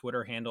the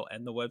Twitter handle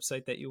and the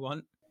website that you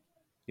want?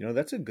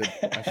 That's a good.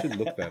 I should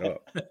look that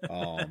up.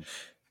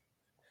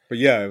 But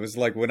yeah, it was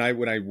like when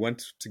I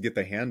went to get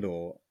the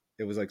handle,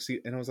 it was like, see,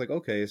 and I was like,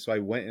 okay, so I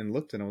went and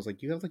looked, and I was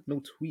like, you have like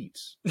no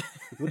tweets.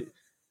 Like,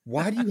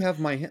 why do you have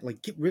my hand?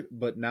 Like, get rid.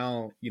 But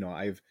now,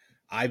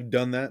 I've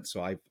done that,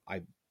 so I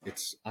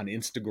it's on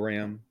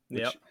Instagram,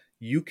 which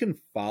you can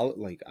follow.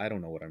 Like, I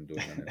don't know what I'm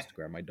doing on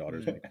Instagram. My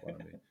daughters make fun of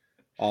me.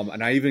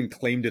 And I even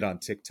claimed it on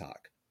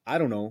TikTok. I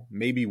don't know,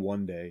 maybe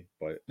one day,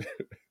 but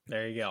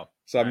there you go.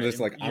 So I'm just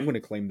like, I'm going to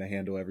claim the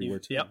handle everywhere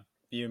too. Yep.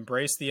 You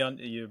embrace the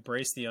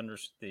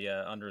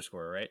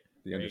underscore, right?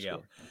 The underscore.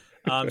 You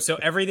go. So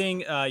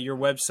everything, your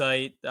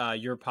website,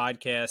 your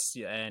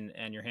podcast,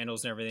 and your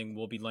handles and everything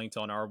will be linked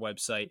on our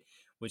website,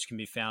 which can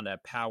be found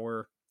at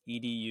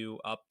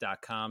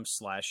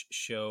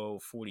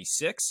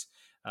powereduup.com/show46.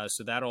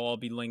 So that'll all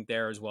be linked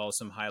there, as well as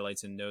some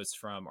highlights and notes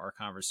from our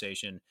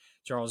conversation.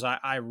 Charles,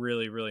 I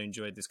really, really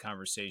enjoyed this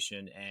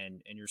conversation,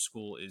 and your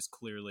school is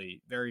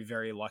clearly very,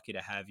 very lucky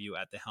to have you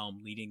at the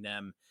helm, leading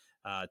them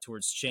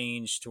towards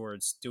change,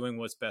 towards doing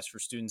what's best for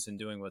students and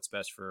doing what's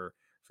best for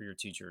your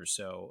teachers.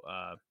 So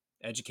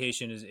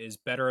education is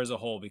better as a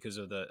whole because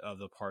of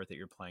the part that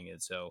you're playing in.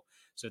 So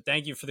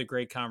thank you for the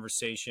great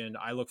conversation.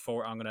 I look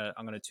forward. I'm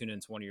gonna tune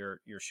into one of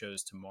your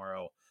shows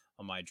tomorrow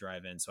on my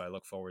drive in. So I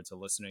look forward to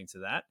listening to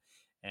that.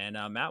 And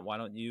Matt, why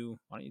don't you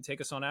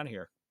take us on out of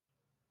here?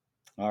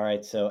 All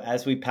right. So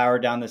as we power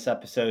down this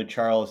episode,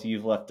 Charles,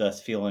 you've left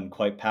us feeling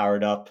quite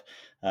powered up,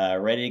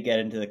 ready to get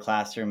into the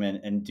classroom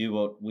and do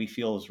what we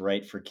feel is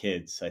right for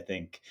kids. I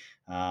think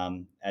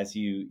as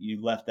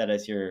you left that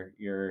as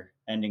your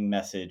ending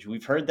message.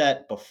 We've heard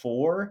that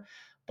before,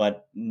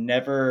 but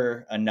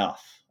never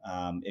enough.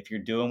 If you're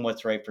doing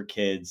what's right for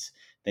kids,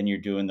 then you're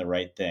doing the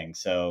right thing.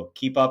 So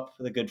keep up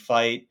the good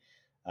fight.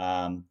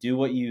 Do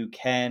what you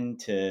can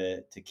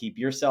to keep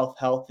yourself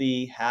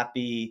healthy,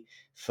 happy,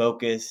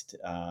 focused,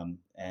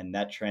 and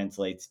that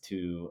translates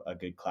to a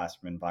good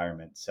classroom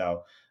environment.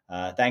 So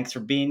thanks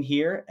for being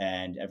here,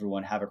 and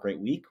everyone have a great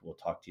week. We'll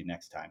talk to you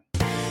next time.